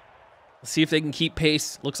 Let's see if they can keep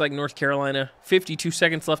pace. Looks like North Carolina. 52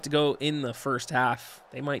 seconds left to go in the first half.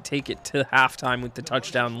 They might take it to halftime with the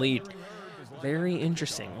touchdown lead. Very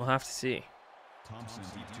interesting. We'll have to see.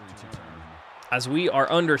 As we are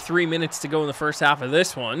under 3 minutes to go in the first half of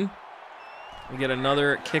this one, we get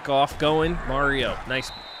another kickoff going. Mario,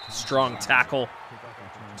 nice strong tackle.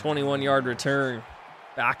 21-yard return.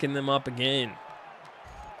 Backing them up again.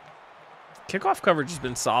 Kickoff coverage has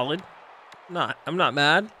been solid. I'm not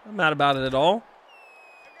mad. I'm not about it at all.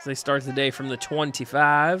 So they start the day from the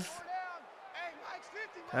 25.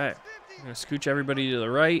 Okay. I'm going to scooch everybody to the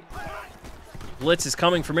right. Blitz is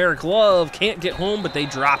coming from Eric Love. Can't get home, but they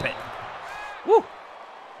drop it. Woo.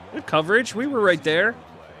 Good coverage. We were right there.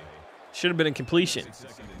 Should have been a completion.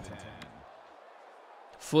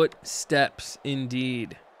 Footsteps,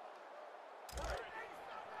 indeed.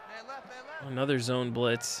 Another zone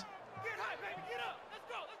blitz.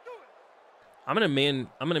 I'm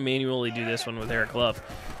gonna manually do this one with Eric Love.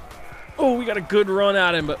 Oh, we got a good run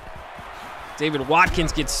at him, but David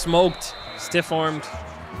Watkins gets smoked, stiff-armed.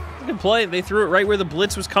 Good play. They threw it right where the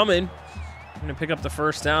blitz was coming. I'm gonna pick up the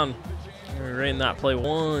first down. We ran that play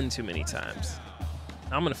one too many times.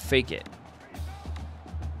 I'm gonna fake it.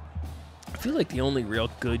 I feel like the only real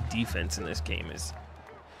good defense in this game is,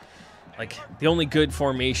 like, the only good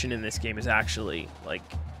formation in this game is actually, like,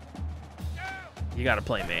 you got to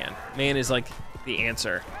play man. Man is, like, the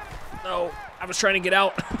answer. No, I was trying to get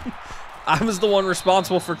out. I was the one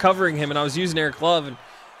responsible for covering him, and I was using Eric Love, and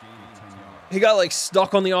he got, like,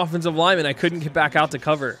 stuck on the offensive lineman. I couldn't get back out to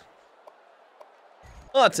cover.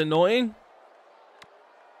 Oh, that's annoying.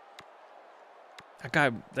 That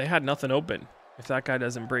guy, they had nothing open if that guy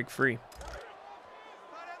doesn't break free.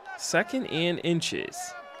 2nd and inches.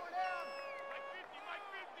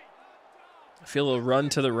 I feel a run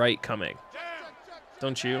to the right coming.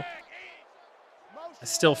 Don't you? I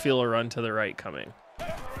still feel a run to the right coming.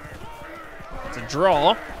 It's a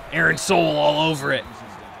draw. Aaron Soul all over it.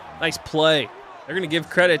 Nice play. They're going to give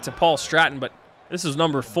credit to Paul Stratton, but this is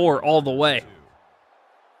number 4 all the way.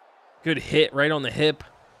 Good hit right on the hip.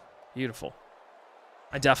 Beautiful.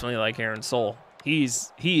 I definitely like Aaron Soul. He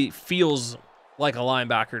feels like a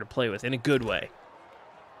linebacker to play with in a good way.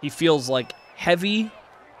 He feels like heavy,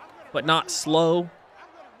 but not slow,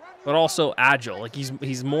 but also agile. Like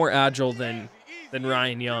he's more agile than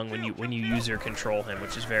Ryan Young when you user control him,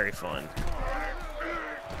 which is very fun.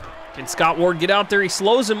 Can Scott Ward get out there? He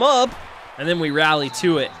slows him up, and then we rally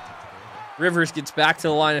to it. Rivers gets back to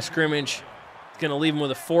the line of scrimmage. It's going to leave him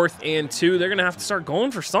with a 4th and 2. They're going to have to start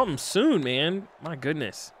going for something soon, man. My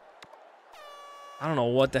goodness. I don't know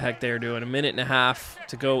what the heck they're doing. 1.5 minutes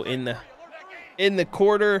to go in the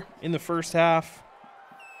quarter, in the first half.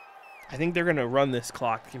 I think they're going to run this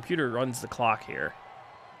clock. The computer runs the clock here.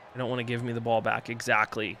 They don't want to give me the ball back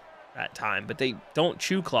exactly that time, but they don't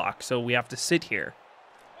chew clock, so we have to sit here.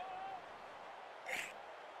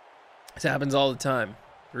 This happens all the time.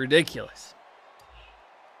 Ridiculous.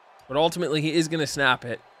 But ultimately, he is going to snap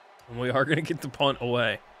it, and we are going to get the punt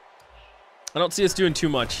away. I don't see us doing too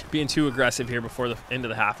much, being too aggressive here before the end of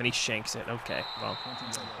the half, and he shanks it. Okay, well,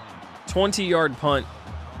 20-yard punt.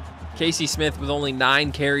 Casey Smith with only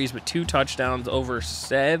 9 carries, but 2 touchdowns, over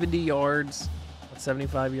 70 yards. What,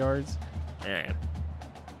 75 yards? Man.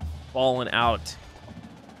 Falling out.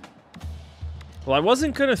 Well, I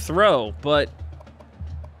wasn't going to throw, but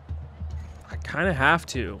kind of have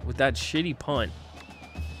to with that shitty punt.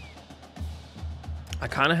 I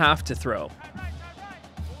kind of have to throw.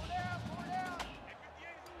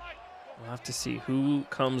 We'll have to see who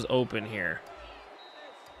comes open here.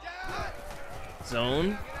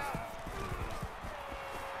 Zone.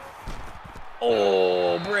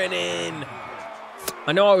 Oh, Brennan.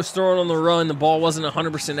 I know I was throwing on the run. The ball wasn't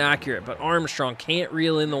 100% accurate, but Armstrong can't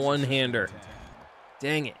reel in the one-hander.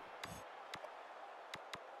 Dang it.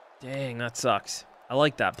 Dang, that sucks. I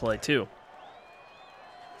like that play, too.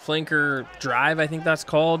 Flanker drive, I think that's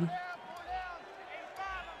called.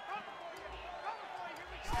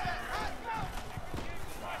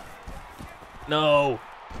 No.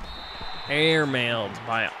 Airmailed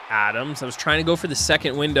by Adams. I was trying to go for the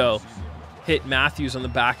second window. Hit Matthews on the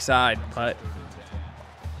backside, but,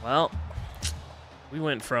 well, we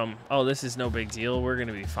went from, oh, this is no big deal, we're going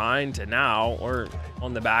to be fine, to now we're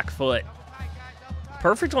on the back foot.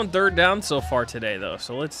 Perfect on third down so far today, though,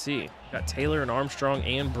 so let's see. Got Taylor and Armstrong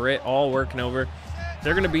and Britt all working over.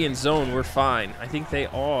 They're going to be in zone. We're fine. I think they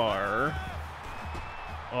are.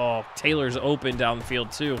 Oh, Taylor's open down the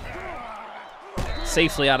field, too.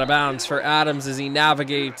 Safely out of bounds for Adams as he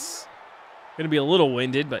navigates. Going to be a little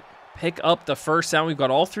winded, but pick up the first down. We've got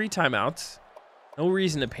all 3 timeouts. No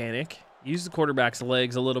reason to panic. Use the quarterback's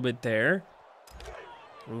legs a little bit there.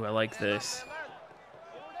 Ooh, I like this.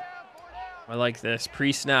 I like this.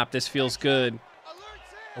 Pre-snap, this feels good.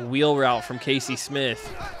 A wheel route from Casey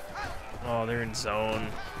Smith. Oh, they're in zone.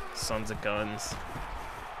 Sons of guns.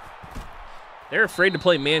 They're afraid to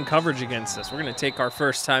play man coverage against us. We're going to take our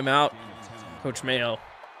first timeout. Coach Mayo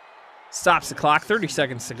stops the clock. 30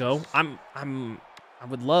 seconds to go. I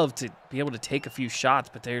would love to be able to take a few shots,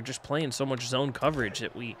 but they're just playing so much zone coverage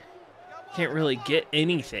that we can't really get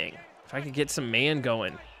anything. If I could get some man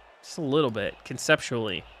going, just a little bit,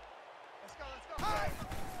 conceptually.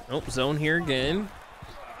 Nope, zone here again.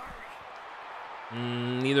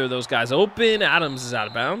 Neither of those guys open. Adams is out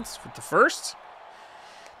of bounds with the first.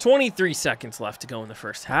 23 seconds left to go in the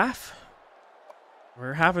first half.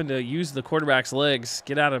 We're having to use the quarterback's legs,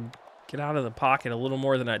 get out of the pocket a little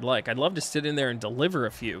more than I'd like. I'd love to sit in there and deliver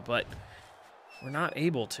a few, but we're not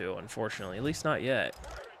able to, unfortunately, at least not yet.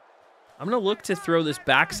 I'm going to look to throw this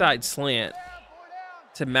backside slant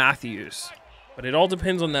to Matthews, but it all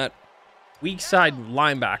depends on that weak side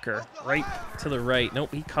linebacker right to the right.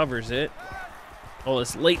 Nope, he covers it. Oh,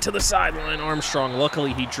 it's late to the sideline. Armstrong,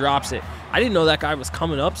 luckily he drops it. I didn't know that guy was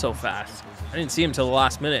coming up so fast. I didn't see him till the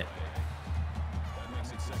last minute.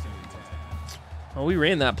 Well, we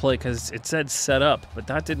ran that play because it said set up, but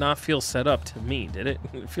that did not feel set up to me, did it?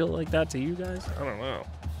 Did it feel like that to you guys? I don't know.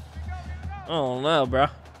 I don't know, bro.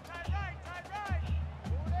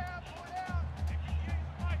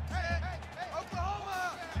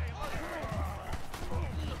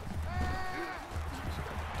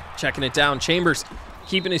 Checking it down. Chambers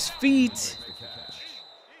keeping his feet.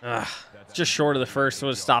 Just short of the first, so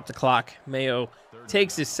to stop the clock. Mayo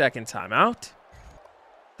takes his second timeout.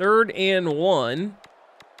 3rd and 1.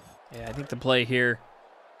 Yeah, I think the play here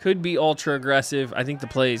could be ultra aggressive. I think the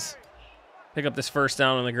plays pick up this first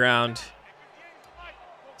down on the ground.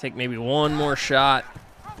 Take maybe one more shot.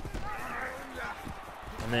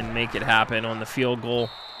 And then make it happen on the field goal.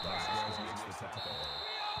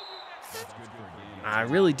 I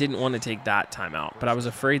really didn't want to take that timeout, but I was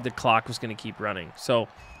afraid the clock was going to keep running. So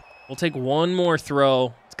we'll take one more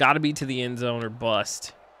throw. It's got to be to the end zone or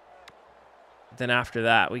bust. Then after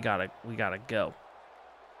that, we gotta go.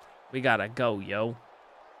 We gotta go, yo.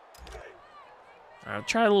 I'll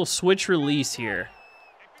try a little switch release here.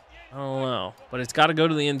 I don't know, but it's got to go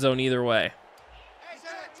to the end zone either way.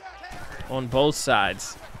 On both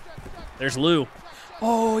sides. There's Lou.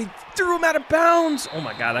 Oh, he threw him out of bounds. Oh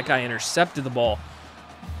my God, that guy intercepted the ball.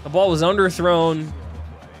 The ball was underthrown.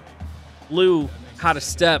 Lou had a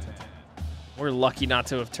step. We're lucky not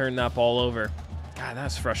to have turned that ball over. God,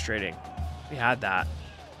 that's frustrating. We had that.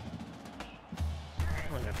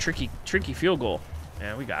 Like a tricky field goal.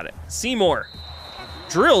 Yeah, we got it. Seymour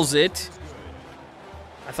drills it.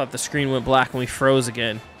 I thought the screen went black and we froze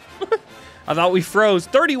again. I thought we froze.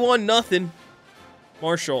 31-0.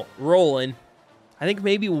 Marshall rolling. I think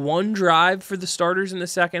maybe one drive for the starters in the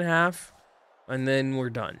second half, and then we're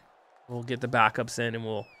done. We'll get the backups in and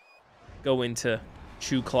we'll go into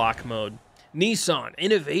chew clock mode. Nissan,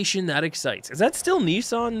 innovation that excites. Is that still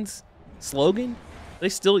Nissan's slogan? They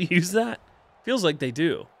still use that? Feels like they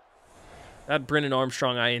do. That Brennan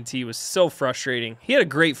Armstrong INT was so frustrating. He had a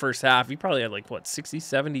great first half. He probably had like, what, 60,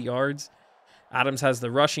 70 yards? Adams has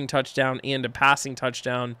the rushing touchdown and a passing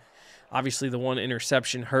touchdown. Obviously, the one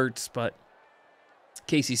interception hurts, but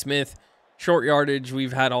Casey Smith short yardage.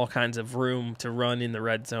 We've had all kinds of room to run in the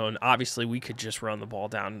red zone. Obviously, we could just run the ball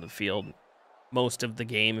down the field most of the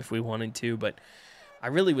game if we wanted to, but I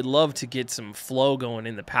really would love to get some flow going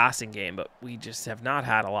in the passing game, but we just have not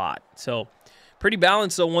had a lot. So pretty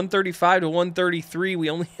balanced, though, 135 to 133. We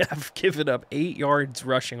only have given up 8 yards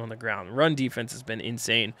rushing on the ground. Run defense has been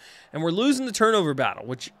insane, and we're losing the turnover battle,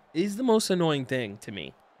 which is the most annoying thing to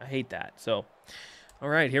me. I hate that. So, all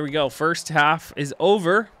right, here we go. First half is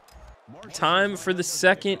over. Time for the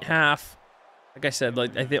second half. Like I said,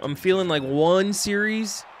 I'm feeling like one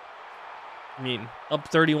series. I mean,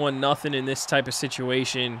 up 31-0 in this type of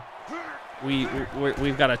situation. We've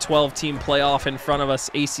got a 12-team playoff in front of us,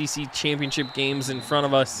 ACC championship games in front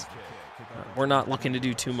of us. We're not looking to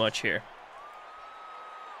do too much here.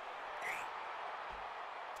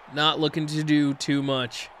 Not looking to do too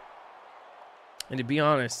much. And to be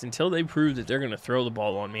honest, until they prove that they're going to throw the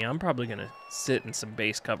ball on me, I'm probably going to sit in some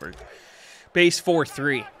base coverage. Base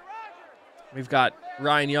 4-3. We've got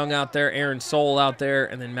Ryan Young out there, Aaron Soule out there,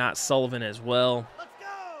 and then Matt Sullivan as well.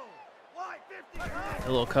 A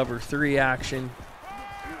little cover 3 action.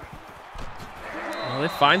 Well, they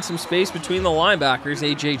find some space between the linebackers.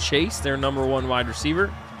 A.J. Chase, their #1 wide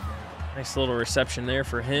receiver. Nice little reception there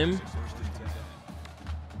for him.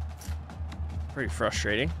 Pretty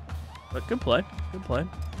frustrating, but good play. Good play.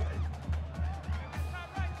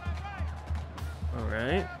 All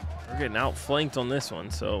right. We're getting outflanked on this one,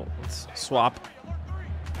 so let's swap.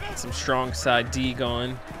 Get some strong side D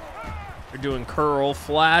going. They're doing curl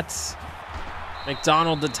flats.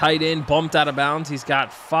 McDonald, the tight end, bumped out of bounds. He's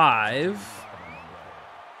got 5.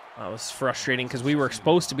 That was frustrating because we were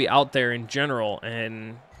supposed to be out there in general,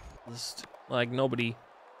 and just like nobody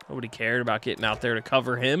cared about getting out there to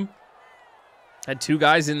cover him. Had 2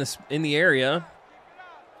 guys in the area.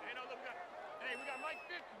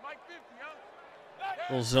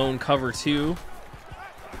 Little zone cover 2.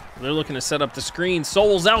 They're looking to set up the screen.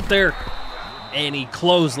 Soule's out there, and he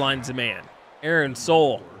clotheslines a man. Aaron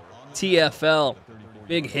Soule, TFL,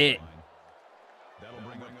 big hit.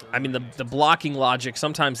 I mean, the blocking logic,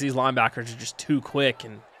 sometimes these linebackers are just too quick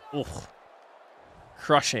and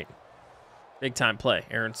crushing. Big time play,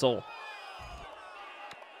 Aaron Soule.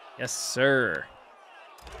 Yes, sir.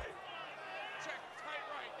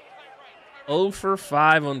 0 for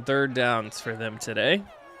 5 on 3rd downs for them today.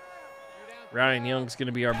 Ryan Young's going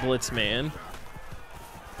to be our blitz man.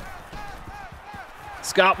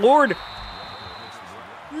 Scott Ward.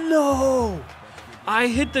 No. I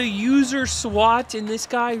hit the user SWAT, and this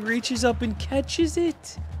guy reaches up and catches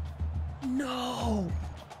it. No.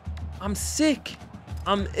 I'm sick.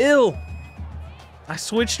 I'm ill. I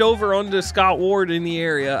switched over onto Scott Ward in the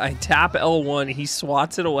area. I tap L1. He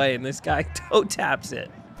swats it away, and this guy toe taps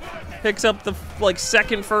it. Picks up the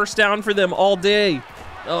second first down for them all day.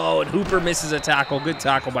 Oh, and Hooper misses a tackle. Good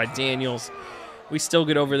tackle by Daniels. We still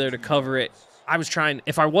get over there to cover it. I was trying,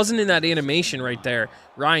 if I wasn't in that animation right there,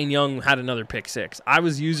 Ryan Young had another pick 6. I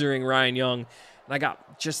was using Ryan Young, and I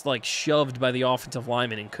got just shoved by the offensive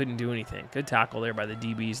lineman and couldn't do anything. Good tackle there by the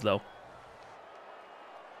DBs, though.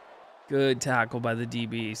 Good tackle by the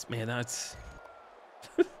DBs. Man, that's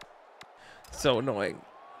so annoying.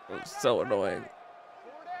 So annoying.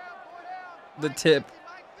 The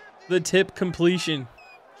tip completion.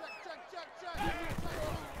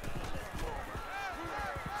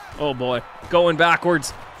 Oh boy, going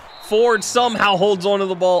backwards. Ford somehow holds onto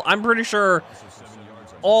the ball. I'm pretty sure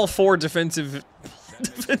all 4 defensive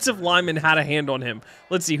linemen had a hand on him.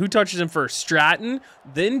 Let's see, who touches him first? Stratton,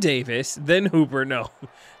 then Davis, then Hooper. No,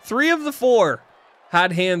 3 of the 4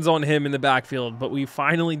 had hands on him in the backfield, but we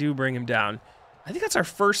finally do bring him down. I think that's our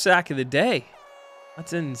first sack of the day.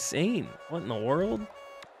 That's insane. What in the world?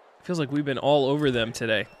 Feels like we've been all over them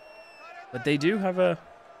today. But they do have a...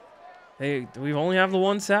 We've only have the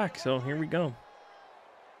 1 sack, so here we go.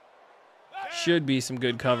 Should be some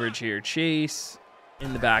good coverage here. Chase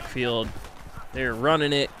in the backfield. They're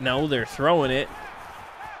running it. No, they're throwing it.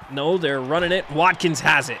 No, they're running it. Watkins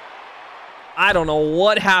has it. I don't know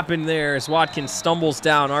what happened there as Watkins stumbles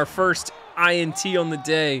down. Our first INT on the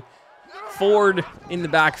day. Ford in the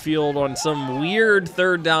backfield on some weird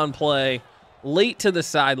 3rd down play. Late to the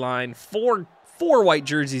sideline. Four white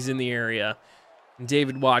jerseys in the area. And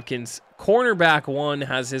David Watkins, cornerback 1,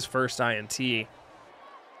 has his first INT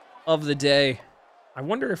of the day. I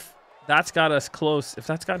wonder if that's got us close, if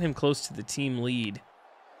that's got him close to the team lead.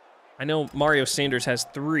 I know Mario Sanders has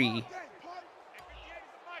 3.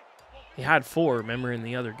 He had 4, remember, in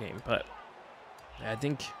the other game, but I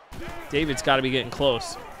think David's got to be getting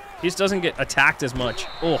close. He just doesn't get attacked as much.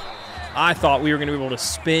 Oh, I thought we were going to be able to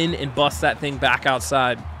spin and bust that thing back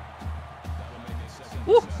outside.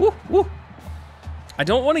 Woo, woo, woo. I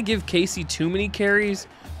don't want to give Casey too many carries,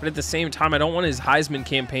 but at the same time, I don't want his Heisman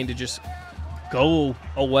campaign to just go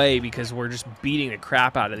away because we're just beating the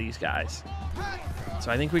crap out of these guys. So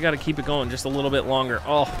I think we got to keep it going just a little bit longer.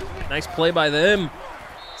 Oh, nice play by them.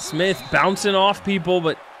 Smith bouncing off people,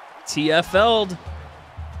 but TFL'd.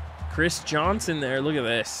 Chris Johnson there. Look at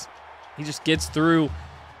this. He just gets through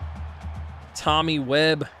Tommy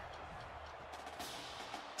Webb.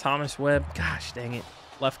 Thomas Webb. Gosh, dang it.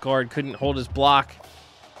 Left guard couldn't hold his block.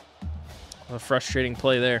 What a frustrating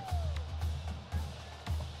play there.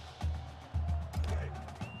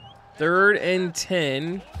 3rd and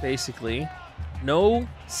 10, basically. No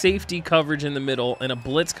safety coverage in the middle and a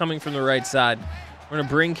blitz coming from the right side. We're going to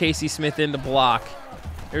bring Casey Smith in to block.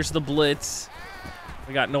 There's the blitz.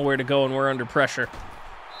 We got nowhere to go and we're under pressure.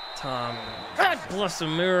 Tom, God bless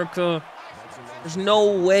America. There's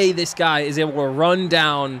no way this guy is able to run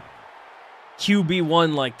down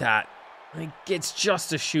QB1 like that. He gets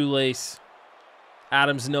just a shoelace.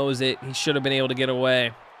 Adams knows it. He should have been able to get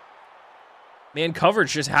away. Man,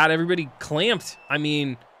 coverage just had everybody clamped. I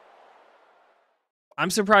mean, I'm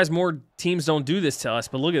surprised more teams don't do this to us,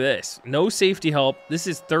 but look at this. No safety help. This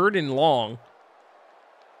is 3rd and long.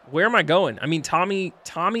 Where am I going? I mean, Tommy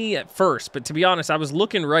at first, but to be honest, I was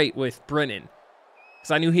looking right with Brennan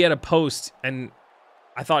because I knew he had a post, and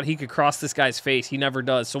I thought he could cross this guy's face. He never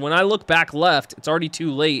does. So when I look back left, it's already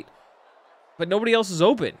too late, but nobody else is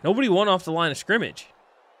open. Nobody won off the line of scrimmage.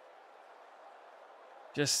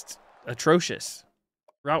 Just atrocious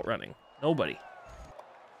route running. Nobody.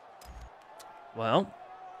 Well,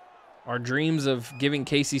 our dreams of giving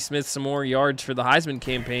Casey Smith some more yards for the Heisman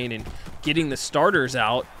campaign and getting the starters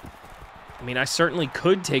out, I mean, I certainly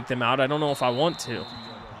could take them out. I don't know if I want to.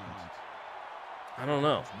 I don't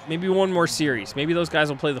know. Maybe one more series. Maybe those guys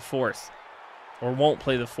will play the 4th. Or won't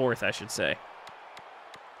play the 4th, I should say.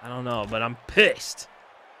 I don't know, but I'm pissed.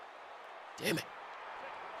 Damn it.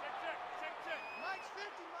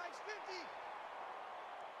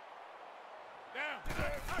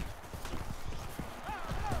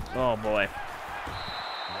 Oh, boy.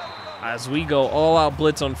 As we go all-out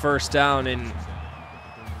blitz on 1st down, and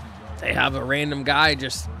they have a random guy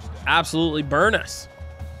just absolutely burn us.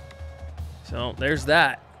 So, there's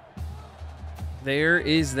that. There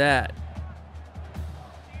is that.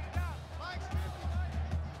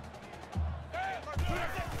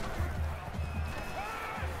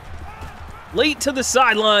 Late to the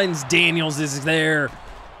sidelines. Daniels is there.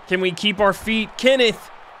 Can we keep our feet? Kenneth.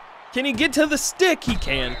 Can he get to the stick? He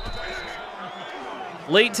can.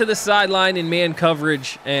 Late to the sideline in man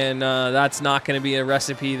coverage, and that's not going to be a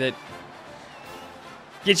recipe that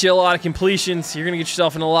gets you a lot of completions. You're going to get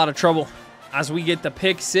yourself in a lot of trouble. As we get the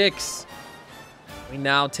pick 6, we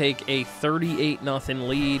now take a 38-0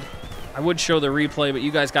 lead. I would show the replay, but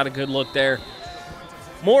you guys got a good look there.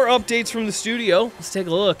 More updates from the studio. Let's take a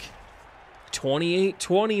look.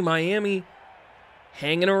 28-20 Miami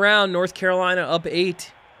hanging around. North Carolina up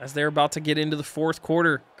 8. As they're about to get into the 4th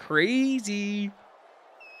quarter. Crazy.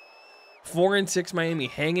 4-6 Miami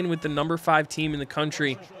hanging with the number 5 team in the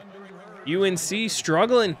country. UNC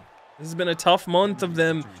struggling. This has been a tough month of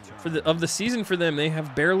them of the season for them. They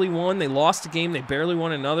have barely won. They lost a game. They barely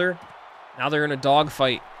won another. Now they're in a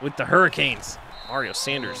dogfight with the Hurricanes. Mario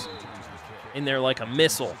Sanders in there like a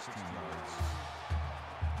missile.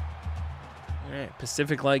 All right,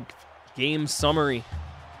 Pacific like game summary.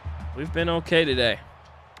 We've been okay today.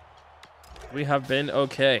 We have been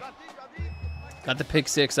okay. Got the pick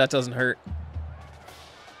 6. That doesn't hurt.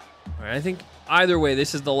 All right, I think either way,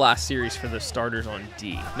 this is the last series for the starters on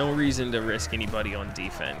D. No reason to risk anybody on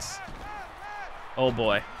defense. Oh,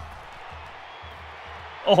 boy.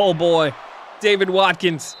 Oh, boy. David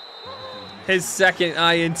Watkins. His 2nd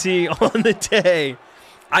INT on the day.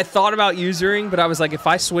 I thought about usering, but I was like, if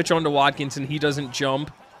I switch on to Watkins and he doesn't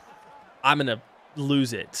jump, I'm going to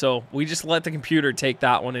lose it. So we just let the computer take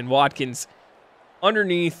that one, and Watkins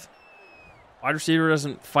underneath. Wide receiver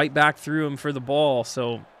doesn't fight back through him for the ball,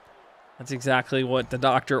 so that's exactly what the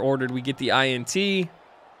doctor ordered. We get the INT,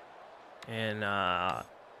 and the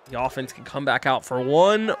offense can come back out for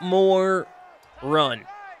one more run.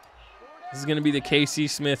 This is going to be the Casey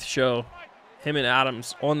Smith show. Him and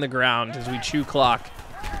Adams on the ground as we chew clock.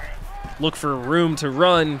 Look for room to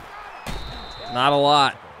run. Not a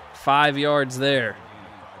lot. 5 yards there.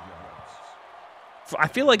 I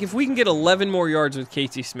feel like if we can get 11 more yards with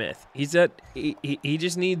Casey Smith, he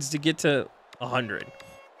just needs to get to 100.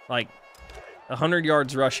 Like, 100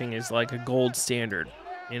 yards rushing is like a gold standard.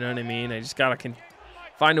 You know what I mean? I just got to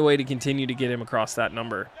find a way to continue to get him across that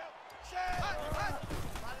number.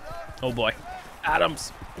 Oh, boy.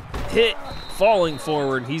 Adams hit, falling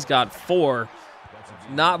forward. He's got 4.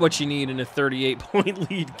 Not what you need in a 38-point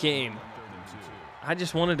lead game. I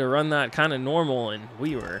just wanted to run that kind of normal, and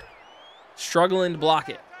we were struggling to block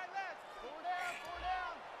it.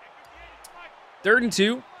 3rd and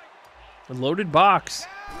 2. A loaded box.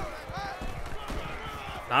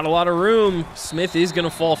 Not a lot of room. Smith is going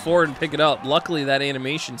to fall forward and pick it up. Luckily, that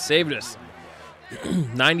animation saved us.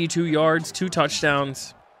 92 yards, 2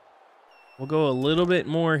 touchdowns. We'll go a little bit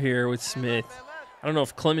more here with Smith. I don't know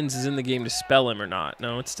if Clemens is in the game to spell him or not.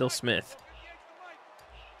 No, it's still Smith.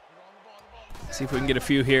 See if we can get a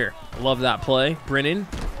few here. Love that play. Brennan,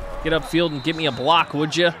 get upfield and get me a block,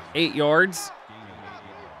 would you? 8 yards.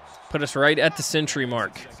 Put us right at the century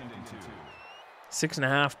mark.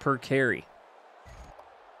 6.5 per carry.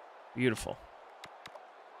 Beautiful.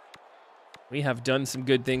 We have done some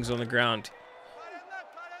good things on the ground.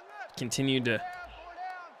 Continued to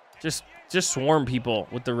just swarm people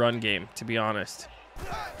with the run game, to be honest.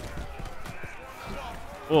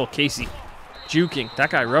 Oh, Casey. Juking.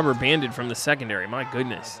 That guy rubber banded from the secondary. My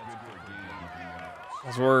goodness.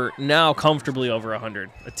 As we're now comfortably over 100.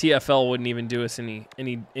 A TFL wouldn't even do us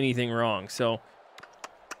anything wrong. So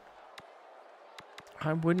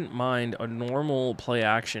I wouldn't mind a normal play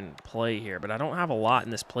action play here, but I don't have a lot in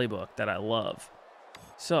this playbook that I love.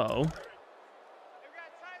 So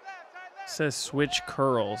it says switch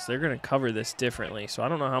curls. They're going to cover this differently. So I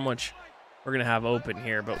don't know how much we're going to have open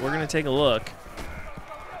here, but we're going to take a look.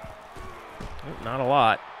 Oh, not a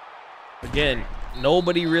lot. Again,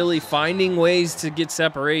 nobody really finding ways to get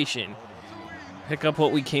separation. Pick up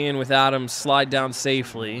what we can with Adams, slide down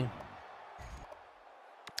safely.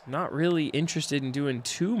 Not really interested in doing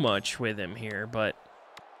too much with him here, but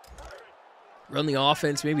run the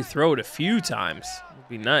offense, maybe throw it a few times. Would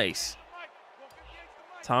be nice.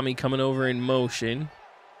 Tommy coming over in motion.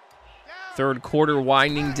 3rd quarter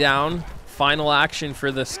winding down. Final action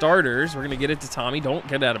for the starters. We're going to get it to Tommy. Don't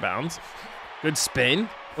get out of bounds. Good spin.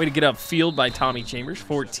 Way to get upfield by Tommy Chambers.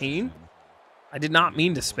 14. I did not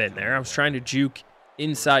mean to spin there. I was trying to juke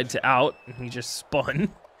inside to out, and he just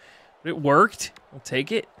spun. But it worked. We'll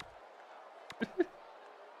take it.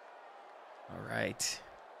 All right.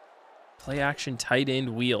 Play action tight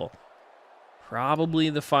end wheel. Probably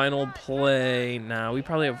the final play. Nah, we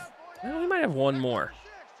probably have... Well, we might have one more.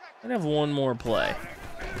 Might have one more play.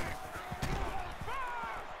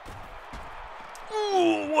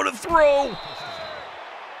 Ooh, what a throw!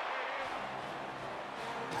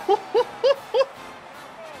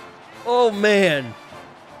 Oh, man.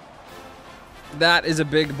 That is a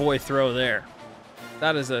big boy throw there.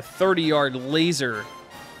 That is a 30-yard laser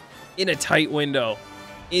in a tight window,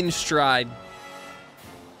 in stride.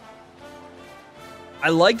 I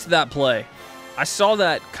liked that play. I saw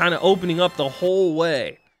that kind of opening up the whole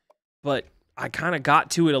way, but I kind of got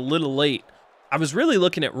to it a little late. I was really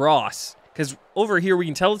looking at Ross, because over here we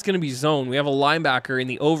can tell it's going to be zone. We have a linebacker in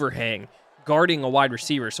the overhang guarding a wide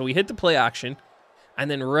receiver. So we hit the play action, and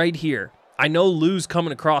then right here, I know Lou's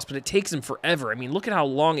coming across, but it takes him forever. I mean, look at how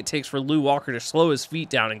long it takes for Lou Walker to slow his feet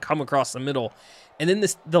down and come across the middle. And then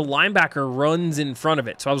the linebacker runs in front of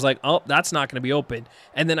it. So I was like, oh, that's not going to be open.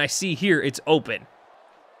 And then I see here, it's open.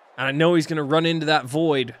 And I know he's going to run into that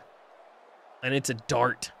void. And it's a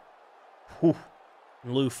dart. Whew.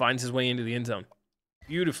 And Lou finds his way into the end zone.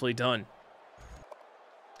 Beautifully done.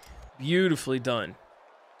 Beautifully done.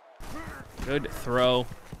 Good throw.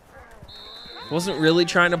 Wasn't really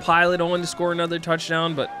trying to pile it on to score another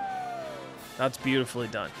touchdown, but that's beautifully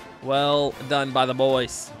done. Well done by the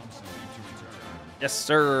boys. Yes,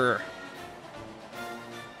 sir.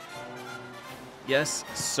 Yes,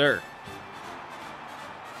 sir.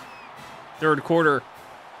 3rd quarter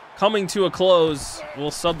coming to a close. We'll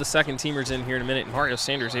sub the second teamers in here in a minute. And Mario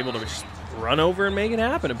Sanders able to just run over and make it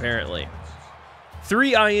happen, apparently.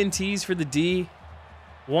 3 INTs for the D.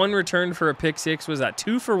 1 returned for a pick 6. Was that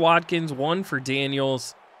 2 for Watkins, 1 for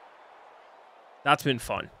Daniels? That's been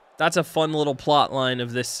fun. That's a fun little plot line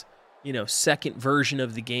of this, second version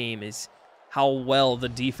of the game, is how well the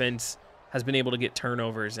defense has been able to get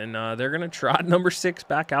turnovers. And they're going to trot number 6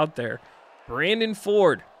 back out there. Brandon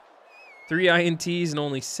Ford, 3 INTs and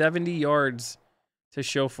only 70 yards to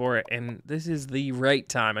show for it. And this is the right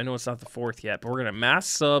time. I know it's not the 4th yet, but we're going to mass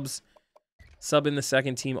subs. Sub in the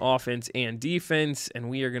second team offense and defense,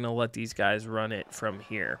 and we are going to let these guys run it from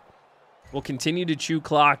here. We'll continue to chew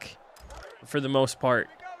clock for the most part.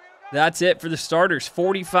 That's it for the starters.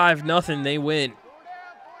 45-0, they win.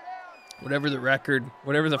 Whatever the record,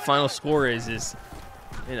 whatever the final score is, it's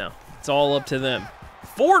all up to them.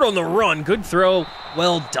 Ford on the run. Good throw.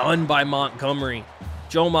 Well done by Montgomery.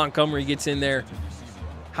 Joe Montgomery gets in there.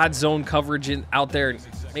 Had zone coverage out there and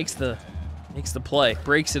makes the play,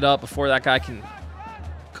 breaks it up before that guy can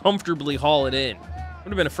comfortably haul it in. Would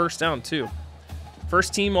have been a first down, too.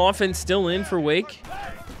 First team offense still in for Wake.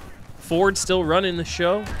 Ford still running the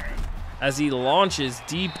show as he launches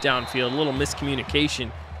deep downfield. A little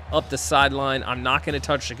miscommunication up the sideline. I'm not going to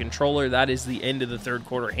touch the controller. That is the end of the third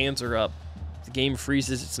quarter. Hands are up. If the game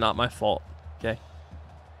freezes, it's not my fault, okay?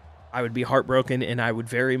 I would be heartbroken, and I would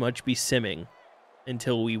very much be simming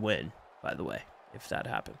until we win, by the way, if that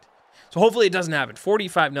happened. So hopefully it doesn't happen.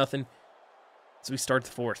 45-0 as we start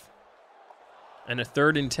the fourth. And a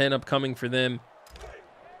 3rd and 10 upcoming for them.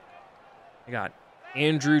 I got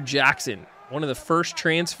Andrew Jackson, one of the first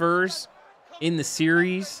transfers in the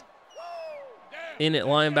series. In at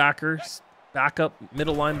linebackers, backup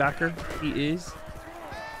middle linebacker, he is.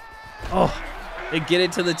 Oh, they get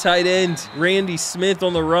it to the tight end. Randy Smith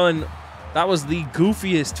on the run. That was the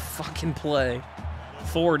goofiest fucking play.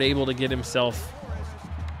 Ford able to get himself,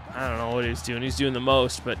 I don't know what he's doing. He's doing the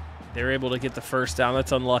most, but they're able to get the first down.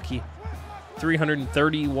 That's unlucky.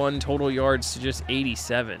 331 total yards to just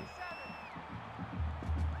 87.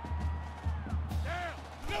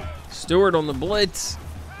 Stewart on the blitz.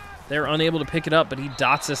 They're unable to pick it up, but he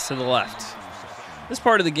dots us to the left. This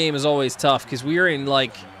part of the game is always tough because we are in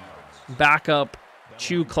like backup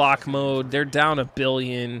chew clock mode. They're down $1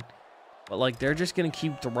 billion, but like they're just going to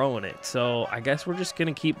keep throwing it. So I guess we're just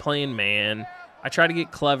going to keep playing man. I try to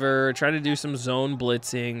get clever, try to do some zone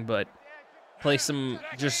blitzing, but play some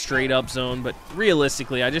just straight up zone. But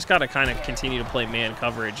realistically, I just got to kind of continue to play man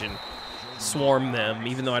coverage and swarm them,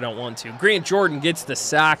 even though I don't want to. Grant Jordan gets the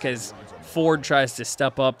sack as Ford tries to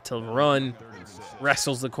step up to run,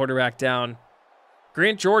 wrestles the quarterback down.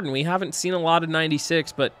 Grant Jordan, we haven't seen a lot of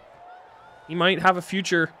 96, but he might have a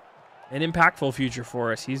future, an impactful future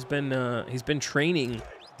for us. He's been training,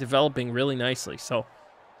 developing really nicely. So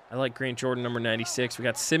I like Grant Jordan, number 96. We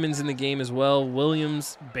got Simmons in the game as well.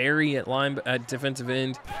 Williams, Barry at defensive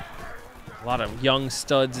end. A lot of young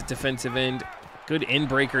studs at defensive end. Good end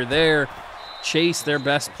breaker there. Chase, their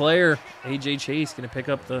best player. AJ Chase going to pick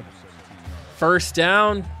up the first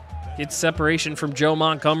down. Gets separation from Joe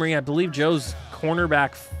Montgomery. I believe Joe's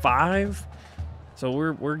cornerback 5. So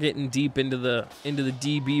we're getting deep into the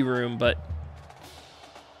DB room, but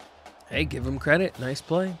hey, give him credit. Nice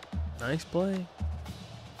play. Nice play.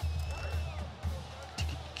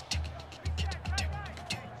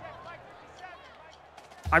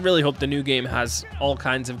 I really hope the new game has all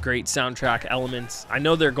kinds of great soundtrack elements. I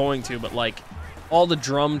know they're going to, but like all the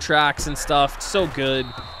drum tracks and stuff, so good.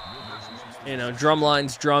 You know, drum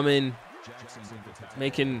lines drumming,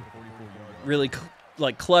 making really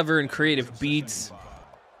like clever and creative beats.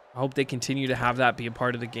 I hope they continue to have that be a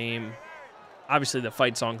part of the game. Obviously the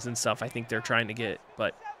fight songs and stuff I think they're trying to get,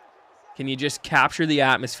 but can you just capture the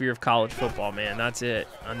atmosphere of college football, man? That's it.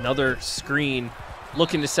 Another screen.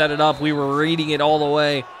 Looking to set it up. We were reading it all the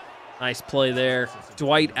way. Nice play there.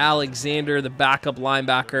 Dwight Alexander, the backup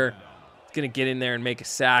linebacker, is going to get in there and make a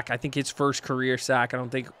sack. I think his first career sack. I don't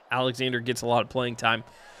think Alexander gets a lot of playing time.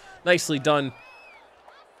 Nicely done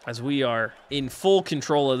as we are in full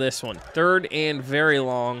control of this one. 3rd and very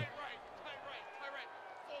long.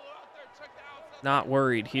 Not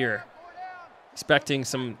worried here. Expecting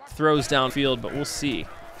some throws downfield, but we'll see.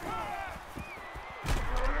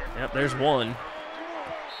 Yep, there's one.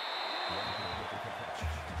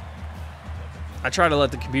 I try to let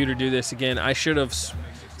the computer do this again. I should have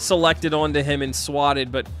selected onto him and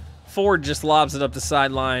swatted, but Ford just lobs it up the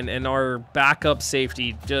sideline, and our backup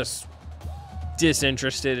safety just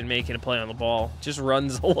disinterested in making a play on the ball. Just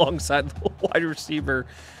runs alongside the wide receiver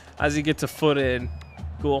as he gets a foot in.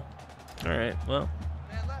 Cool. All right, well,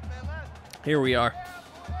 here we are.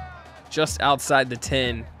 Just outside the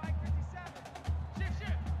 10.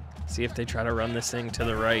 See if they try to run this thing to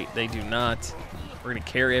the right. They do not. We're going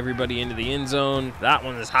to carry everybody into the end zone. That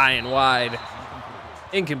one is high and wide.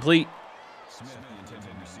 Incomplete.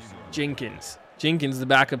 Jenkins, the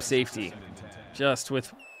backup safety. Just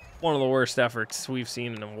with one of the worst efforts we've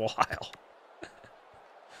seen in a while.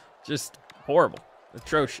 Just horrible.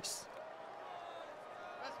 Atrocious.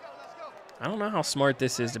 I don't know how smart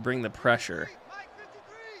this is to bring the pressure.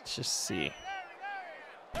 Let's just see.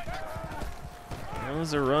 That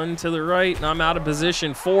was a run to the right, and I'm out of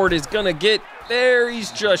position. Ford is going to get there. He's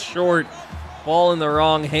just short. Ball in the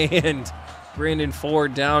wrong hand. Brandon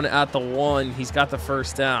Ford down at the 1. He's got the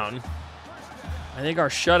first down. I think our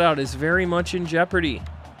shutout is very much in jeopardy,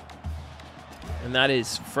 and that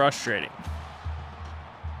is frustrating.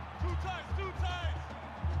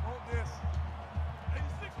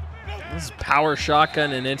 This is power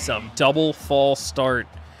shotgun, and it's a double false start.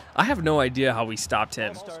 I have no idea how we stopped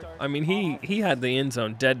him. I mean, he had the end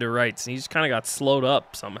zone dead to rights, and he just kind of got slowed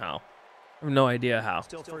up somehow. I have no idea how.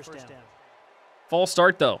 Still first down. False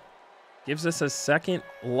start, though. Gives us a second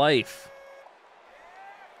life.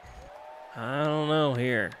 I don't know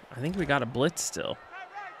here. I think we got a blitz still.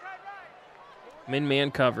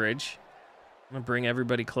 Man coverage. I'm going to bring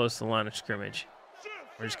everybody close to the line of scrimmage.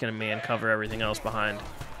 We're just going to man cover everything else behind.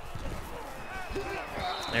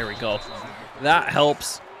 There we go. That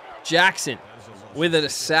helps. Jackson with a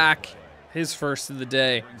sack. His first of the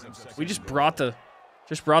day. We just brought the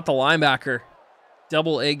linebacker.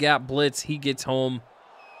 Double A gap blitz. He gets home.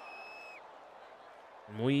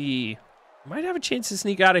 We might have a chance to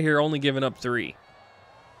sneak out of here only giving up 3.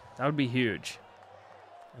 That would be huge.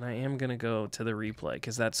 And I am going to go to the replay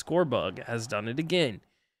because that score bug has done it again.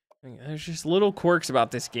 There's just little quirks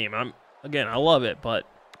about this game. I love it, but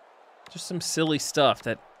just some silly stuff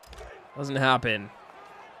that doesn't happen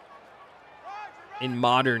in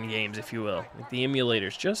modern games, if you will. Like the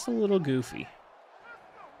emulator's just a little goofy.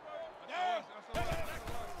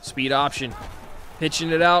 Speed option.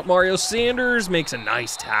 Pitching it out. Mario Sanders makes a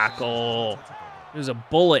nice tackle. There's a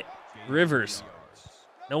bullet. Rivers.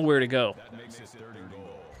 Nowhere to go.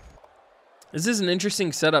 This is an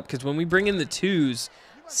interesting setup because when we bring in the 2s,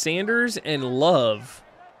 Sanders and Love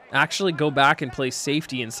actually go back and play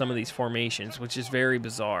safety in some of these formations, which is very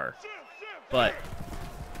bizarre. But,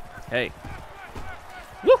 hey.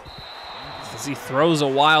 Woo! As he throws a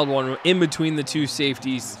wild one in between the 2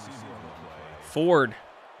 safeties. Ford,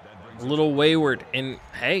 a little wayward, and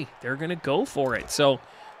hey, they're going to go for it. So,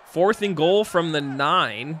 4th and goal from the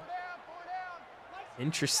 9.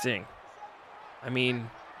 Interesting. I mean,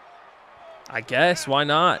 I guess, why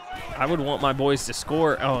not? I would want my boys to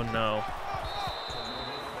score. Oh, no.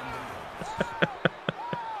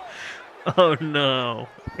 Oh, no.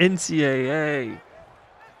 NCAA.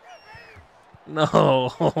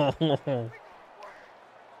 No.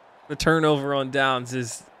 The turnover on downs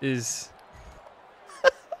is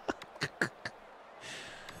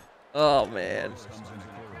oh, man.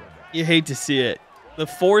 You hate to see it. The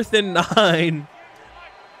 4th and 9.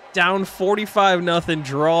 Down 45-0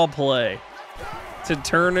 draw play to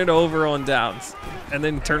turn it over on downs and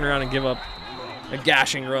then turn around and give up a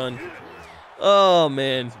gashing run. Oh,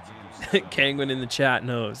 man. Kangwin in the chat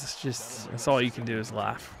knows. It's just, that's all you can do is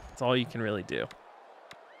laugh. That's all you can really do.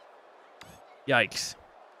 Yikes.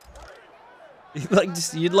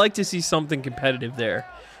 You'd like to see something competitive there.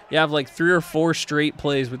 You have like 3 or 4 straight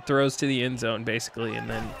plays with throws to the end zone, basically, and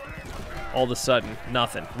then all of a sudden,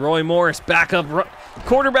 nothing. Roy Morris, back up,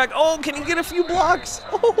 quarterback. Oh, can he get a few blocks?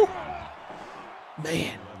 Oh,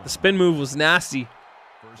 man, the spin move was nasty.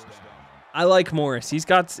 I like Morris. He's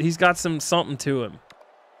got something to him.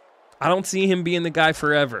 I don't see him being the guy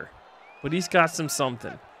forever, but he's got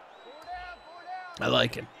something. I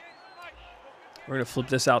like him. We're gonna flip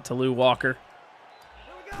this out to Lou Walker.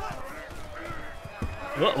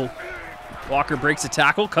 Uh-oh. Walker breaks a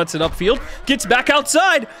tackle, cuts it upfield, gets back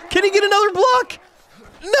outside. Can he get another block?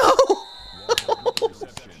 No!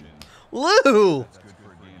 Lou!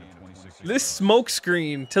 This smoke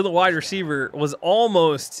screen to the wide receiver was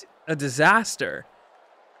almost a disaster.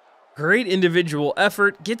 Great individual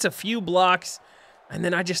effort, gets a few blocks, and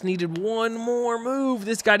then I just needed one more move.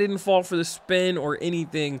 This guy didn't fall for the spin or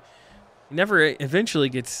anything. He never eventually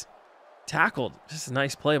gets tackled. Just a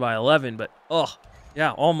nice play by 11, but oh,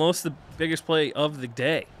 yeah, almost the biggest play of the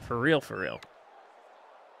day. For real, for real.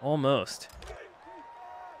 Almost.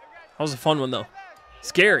 That was a fun one, though.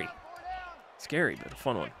 Scary. Scary, but a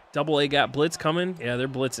fun one. Double A gap blitz coming. Yeah, they're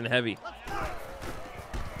blitzing heavy.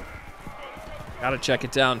 Gotta check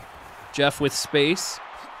it down. Jeff with space.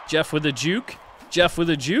 Jeff with a juke. Jeff with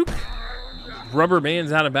a juke. Rubber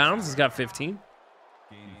band's out of bounds. He's got 15.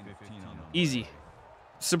 Easy.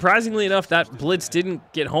 Surprisingly enough, that blitz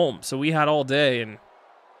didn't get home, so we had all day, and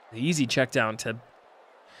the easy check down to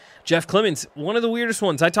Jeff Clemens. One of the weirdest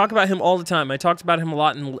ones. I talk about him all the time. I talked about him a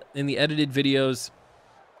lot in the edited videos.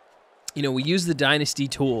 You know, we use the Dynasty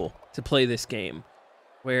tool to play this game,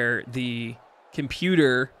 where the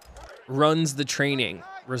computer runs the training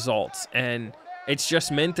results, and it's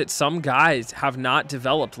just meant that some guys have not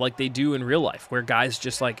developed like they do in real life, where guys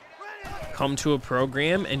just like come to a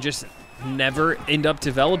program and just never end up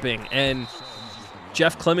developing. And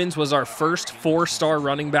Jeff Clemens was our first 4-star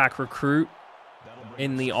running back recruit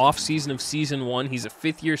in the offseason of season 1. He's a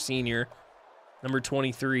 5th-year senior, number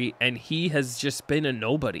 23, and he has just been a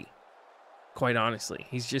nobody, quite honestly.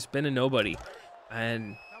 He's just been a nobody.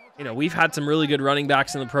 And, you know, we've had some really good running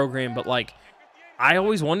backs in the program, but, like, I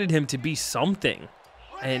always wanted him to be something,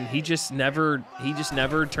 and he just never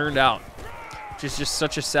turned out. Which is just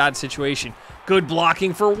such a sad situation. Good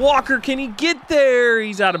blocking for Walker. Can he get there?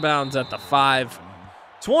 He's out of bounds at the 5.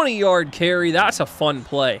 20-yard carry. That's a fun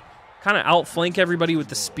play. Kind of outflank everybody with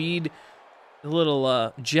the speed, the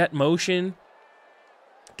little jet motion.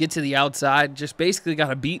 Get to the outside. Just basically got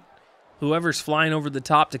to beat whoever's flying over the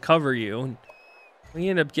top to cover you. And we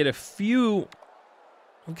end up get a few.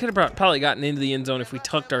 We could have probably gotten into the end zone if we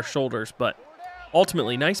tucked our shoulders, but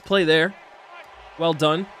ultimately, nice play there. Well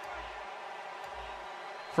done.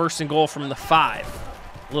 First and goal from the 5.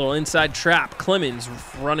 Little inside trap. Clemens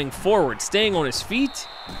running forward, staying on his feet.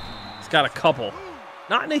 He's got a couple.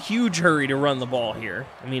 Not in a huge hurry to run the ball here.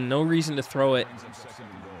 I mean, no reason to throw it.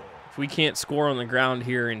 If we can't score on the ground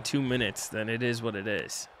here in 2 minutes, then it is what it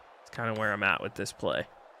is. It's kind of where I'm at with this play.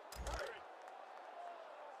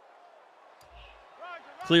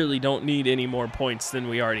 Clearly don't need any more points than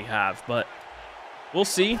we already have, but we'll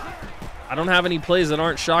see. I don't have any plays that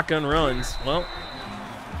aren't shotgun runs. Well,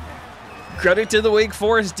 credit to the Wake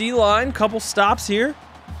Forest D-line. Couple stops here.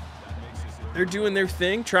 They're doing their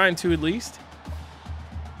thing, trying to at least.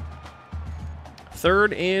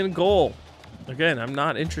 3rd and goal. Again, I'm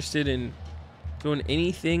not interested in doing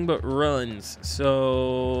anything but runs.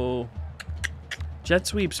 So jet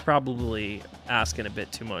sweep's probably asking a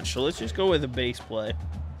bit too much. So let's just go with a base play.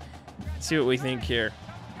 See what we think here.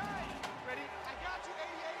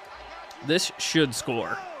 This should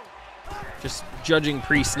score. Just judging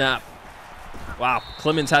pre-snap. Wow,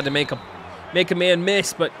 Clemens had to make a man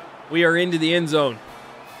miss, but we are into the end zone.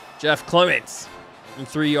 Jeff Clemens from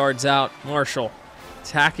 3 yards out. Marshall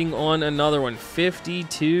tacking on another one.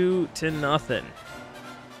 52-0.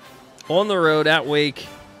 On the road at Wake.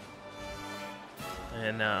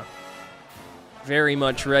 And very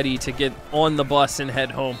much ready to get on the bus and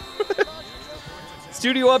head home.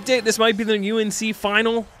 Studio update. This might be the UNC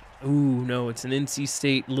final. Ooh, no, it's an NC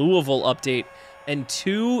State Louisville update. And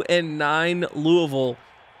 2-9 Louisville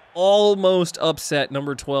almost upset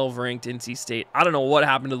number 12 ranked NC State. I don't know what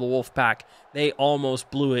happened to the Wolfpack. They almost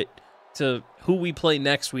blew it to who we play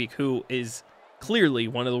next week, who is clearly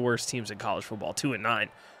one of the worst teams in college football, 2-9.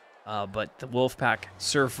 But the Wolfpack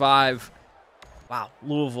survive. Wow,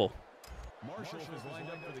 Louisville.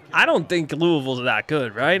 I don't think Louisville's that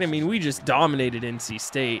good, right? I mean, we just dominated NC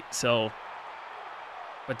State, so.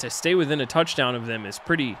 But to stay within a touchdown of them is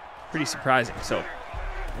pretty surprising. So,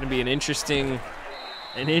 going to be an interesting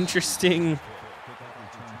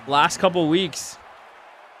last couple weeks.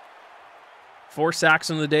 4 sacks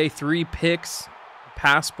on the day, 3 picks,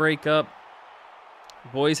 pass breakup.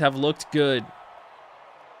 Boys have looked good.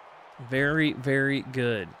 Very, very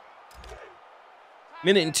good.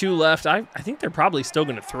 1:02 left. I think they're probably still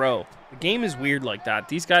going to throw. The game is weird like that.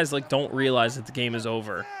 These guys don't realize that the game is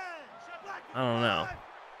over. I don't know.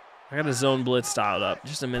 I got a zone blitz styled up.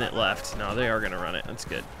 Just a minute left. No, they are going to run it. That's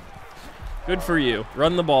good. Good for you.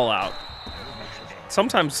 Run the ball out.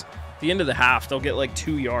 Sometimes at the end of the half, they'll get like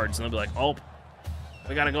 2 yards, and they'll be like, oh,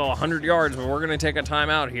 we got to go 100 yards, but we're going to take a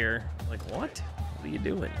timeout here. Like, what? What are you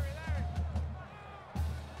doing?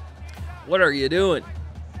 What are you doing?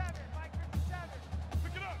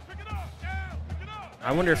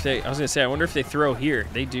 I wonder if they, I was going to say, I wonder if they throw here.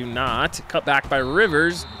 They do not. Cut back by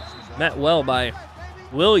Rivers. Met well by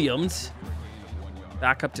Williams.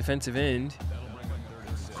 Backup defensive end.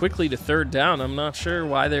 Quickly to 3rd down. I'm not sure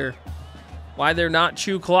why they're not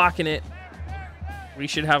chew clocking it. We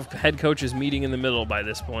should have head coaches meeting in the middle by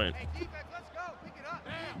this point.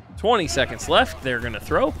 20 seconds left. They're going to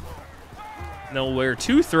throw. Nowhere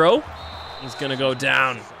to throw. He's going to go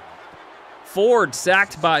down. Ford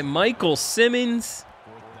sacked by Michael Simmons.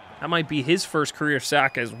 That might be his first career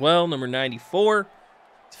sack as well. Number 94.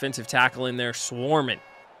 Defensive tackle in there swarming.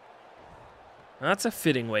 That's a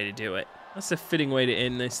fitting way to do it. That's a fitting way to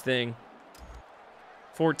end this thing.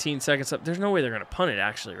 14 seconds up. There's no way they're going to punt it,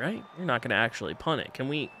 actually, right? You're not going to actually punt it. Can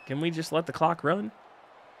we just let the clock run?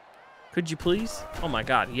 Could you please? Oh, my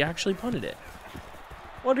God. He actually punted it.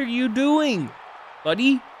 What are you doing,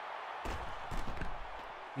 buddy?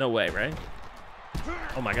 No way, right?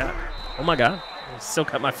 Oh, my God. Oh, my God. I still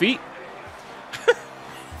cut my feet.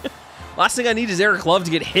 Last thing I need is Eric Love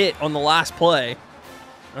to get hit on the last play.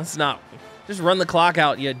 That's not... Just run the clock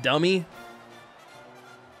out, you dummy.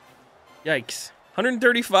 Yikes.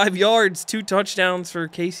 135 yards, 2 touchdowns for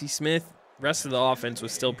Casey Smith. Rest of the offense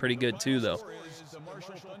was still pretty good too, though.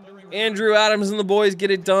 Andrew Adams and the boys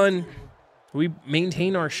get it done. We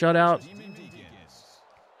maintain our shutout.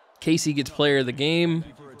 Casey gets player of the game.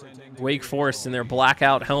 Wake Forest in their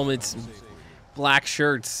blackout helmets and black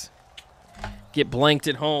shirts get blanked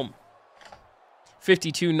at home.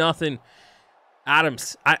 52-0.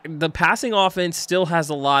 Adams, the passing offense still has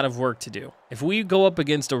a lot of work to do. If we go up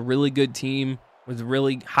against a really good team with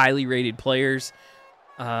really highly rated players,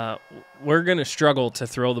 we're going to struggle to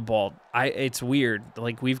throw the ball. It's weird.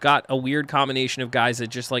 Like, we've got a weird combination of guys that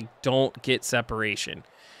just, like, don't get separation.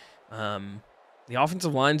 The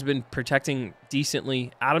offensive line's been protecting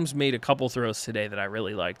decently. Adams made a couple throws today that I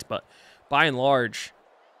really liked, but by and large,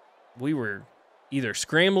 we were either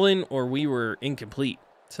scrambling or we were incomplete.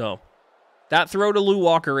 So that throw to Lou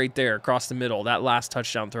Walker right there across the middle, that last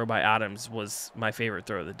touchdown throw by Adams was my favorite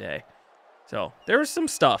throw of the day. So there was some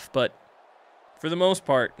stuff, but for the most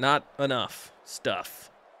part, not enough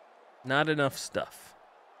stuff. Not enough stuff.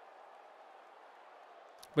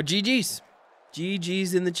 But GG's.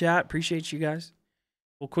 GG's in the chat. Appreciate you guys.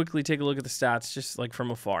 We'll quickly take a look at the stats just like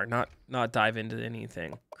from afar. Not dive into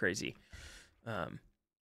anything crazy.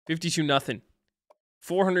 52-0.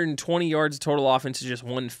 420 yards total offense to just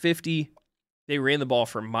 150. They ran the ball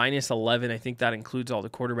for -11. I think that includes all the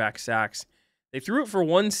quarterback sacks. They threw it for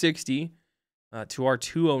 160 to our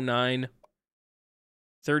 209.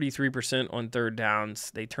 33% on third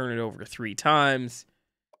downs. They turn it over 3 times.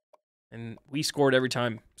 And we scored every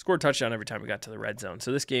time, scored a touchdown every time we got to the red zone.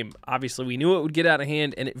 So this game, obviously, we knew it would get out of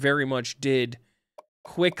hand, and it very much did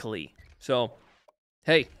quickly. So,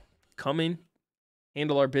 hey, come in,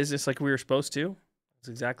 handle our business like we were supposed to. That's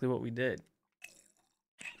exactly what we did.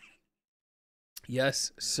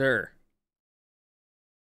 Yes, sir.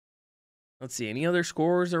 Let's see, any other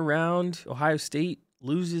scores around? Ohio State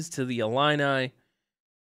loses to the Illini.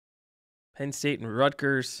 Penn State and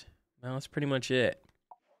Rutgers. No, that's pretty much it.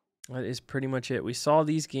 That is pretty much it. We saw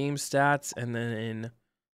these game stats, and then in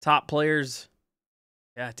top players,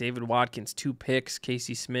 yeah, David Watkins, 2 picks.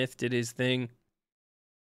 Casey Smith did his thing.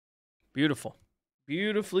 Beautiful.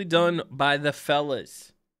 Beautifully done by the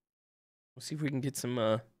fellas. We'll see if we can get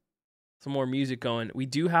some more music going. We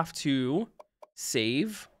do have to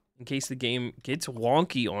save in case the game gets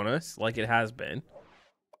wonky on us like it has been.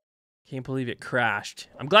 Can't believe it crashed.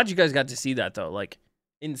 I'm glad you guys got to see that, though. Like,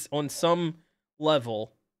 on some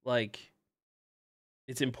level, like,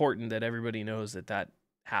 it's important that everybody knows that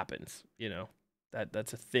happens, you know,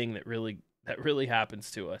 that's a thing that really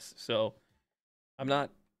happens to us. So I'm not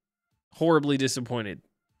horribly disappointed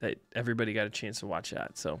that everybody got a chance to watch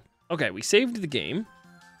that. So, okay, we saved the game.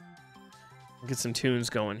 We'll get some tunes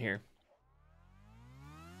going here.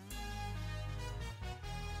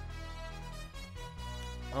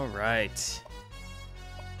 All right.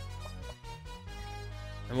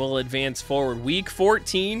 And we'll advance forward. Week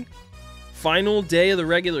 14, final day of the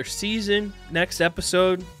regular season. Next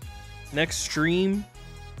episode, next stream.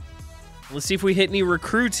 Let's see if we hit any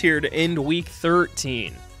recruits here to end week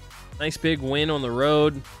 13. Nice big win on the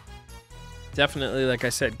road. Definitely, like I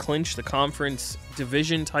said, clinch the conference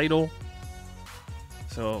division title.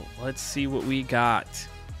 So let's see what we got.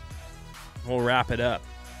 We'll wrap it up.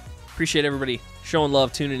 Appreciate everybody showing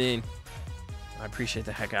love, tuning in. I appreciate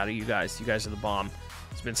the heck out of you guys. You guys are the bomb.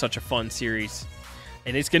 It's been such a fun series.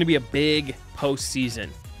 And it's going to be a big postseason.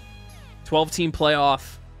 12-team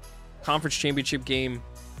playoff, conference championship game.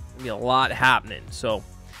 Going to be a lot happening. So,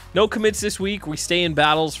 no commits this week. We stay in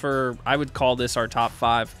battles for, I would call this our top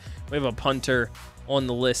 5. We have a punter on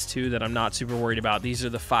the list, too, that I'm not super worried about. These are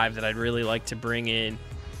the 5 that I'd really like to bring in.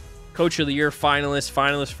 Coach of the Year finalist,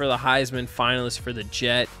 finalist for the Heisman, finalist for the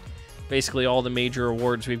Jet. Basically all the major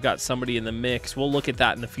awards. We've got somebody in the mix. We'll look at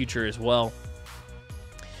that in the future as well.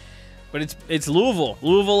 But it's Louisville.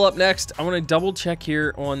 Louisville up next. I want to double check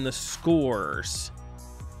here on the scores.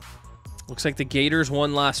 Looks like the Gators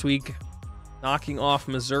won last week, knocking off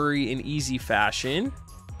Missouri in easy fashion.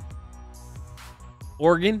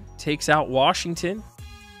 Oregon takes out Washington.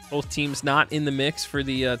 Both teams not in the mix for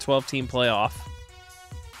the 12-team playoff.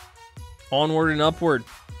 Onward and upward,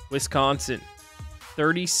 Wisconsin.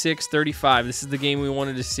 36-35. This is the game we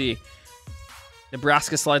wanted to see.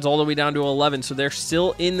 Nebraska slides all the way down to 11, so they're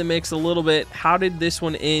still in the mix a little bit. How did this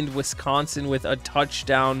one end? Wisconsin with a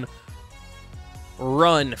touchdown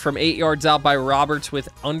run from 8 yards out by Roberts with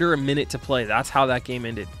under a minute to play. That's how that game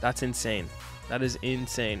ended. That's insane. That is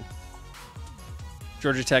insane.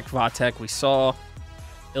 Georgia Tech, Va-Tech, we saw.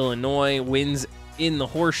 Illinois wins in the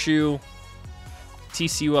horseshoe.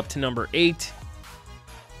 TCU up to number 8.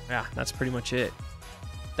 Yeah, that's pretty much it.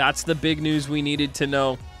 That's the big news we needed to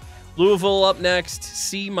know. Louisville up next.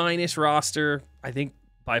 C- roster. I think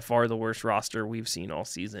by far the worst roster we've seen all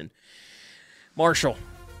season. Marshall.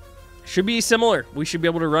 Should be similar. We should be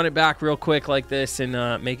able to run it back real quick like this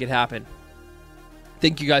and make it happen.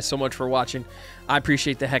 Thank you guys so much for watching. I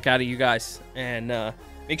appreciate the heck out of you guys. And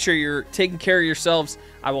make sure you're taking care of yourselves.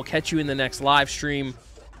 I will catch you in the next live stream.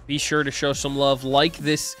 Be sure to show some love. Like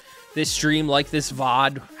this stream, like this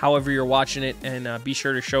VOD, however you're watching it. And be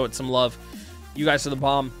sure to show it some love. You guys are the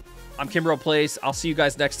bomb. I'm Kimbroplays. I'll see you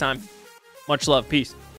guys next time. Much love. Peace.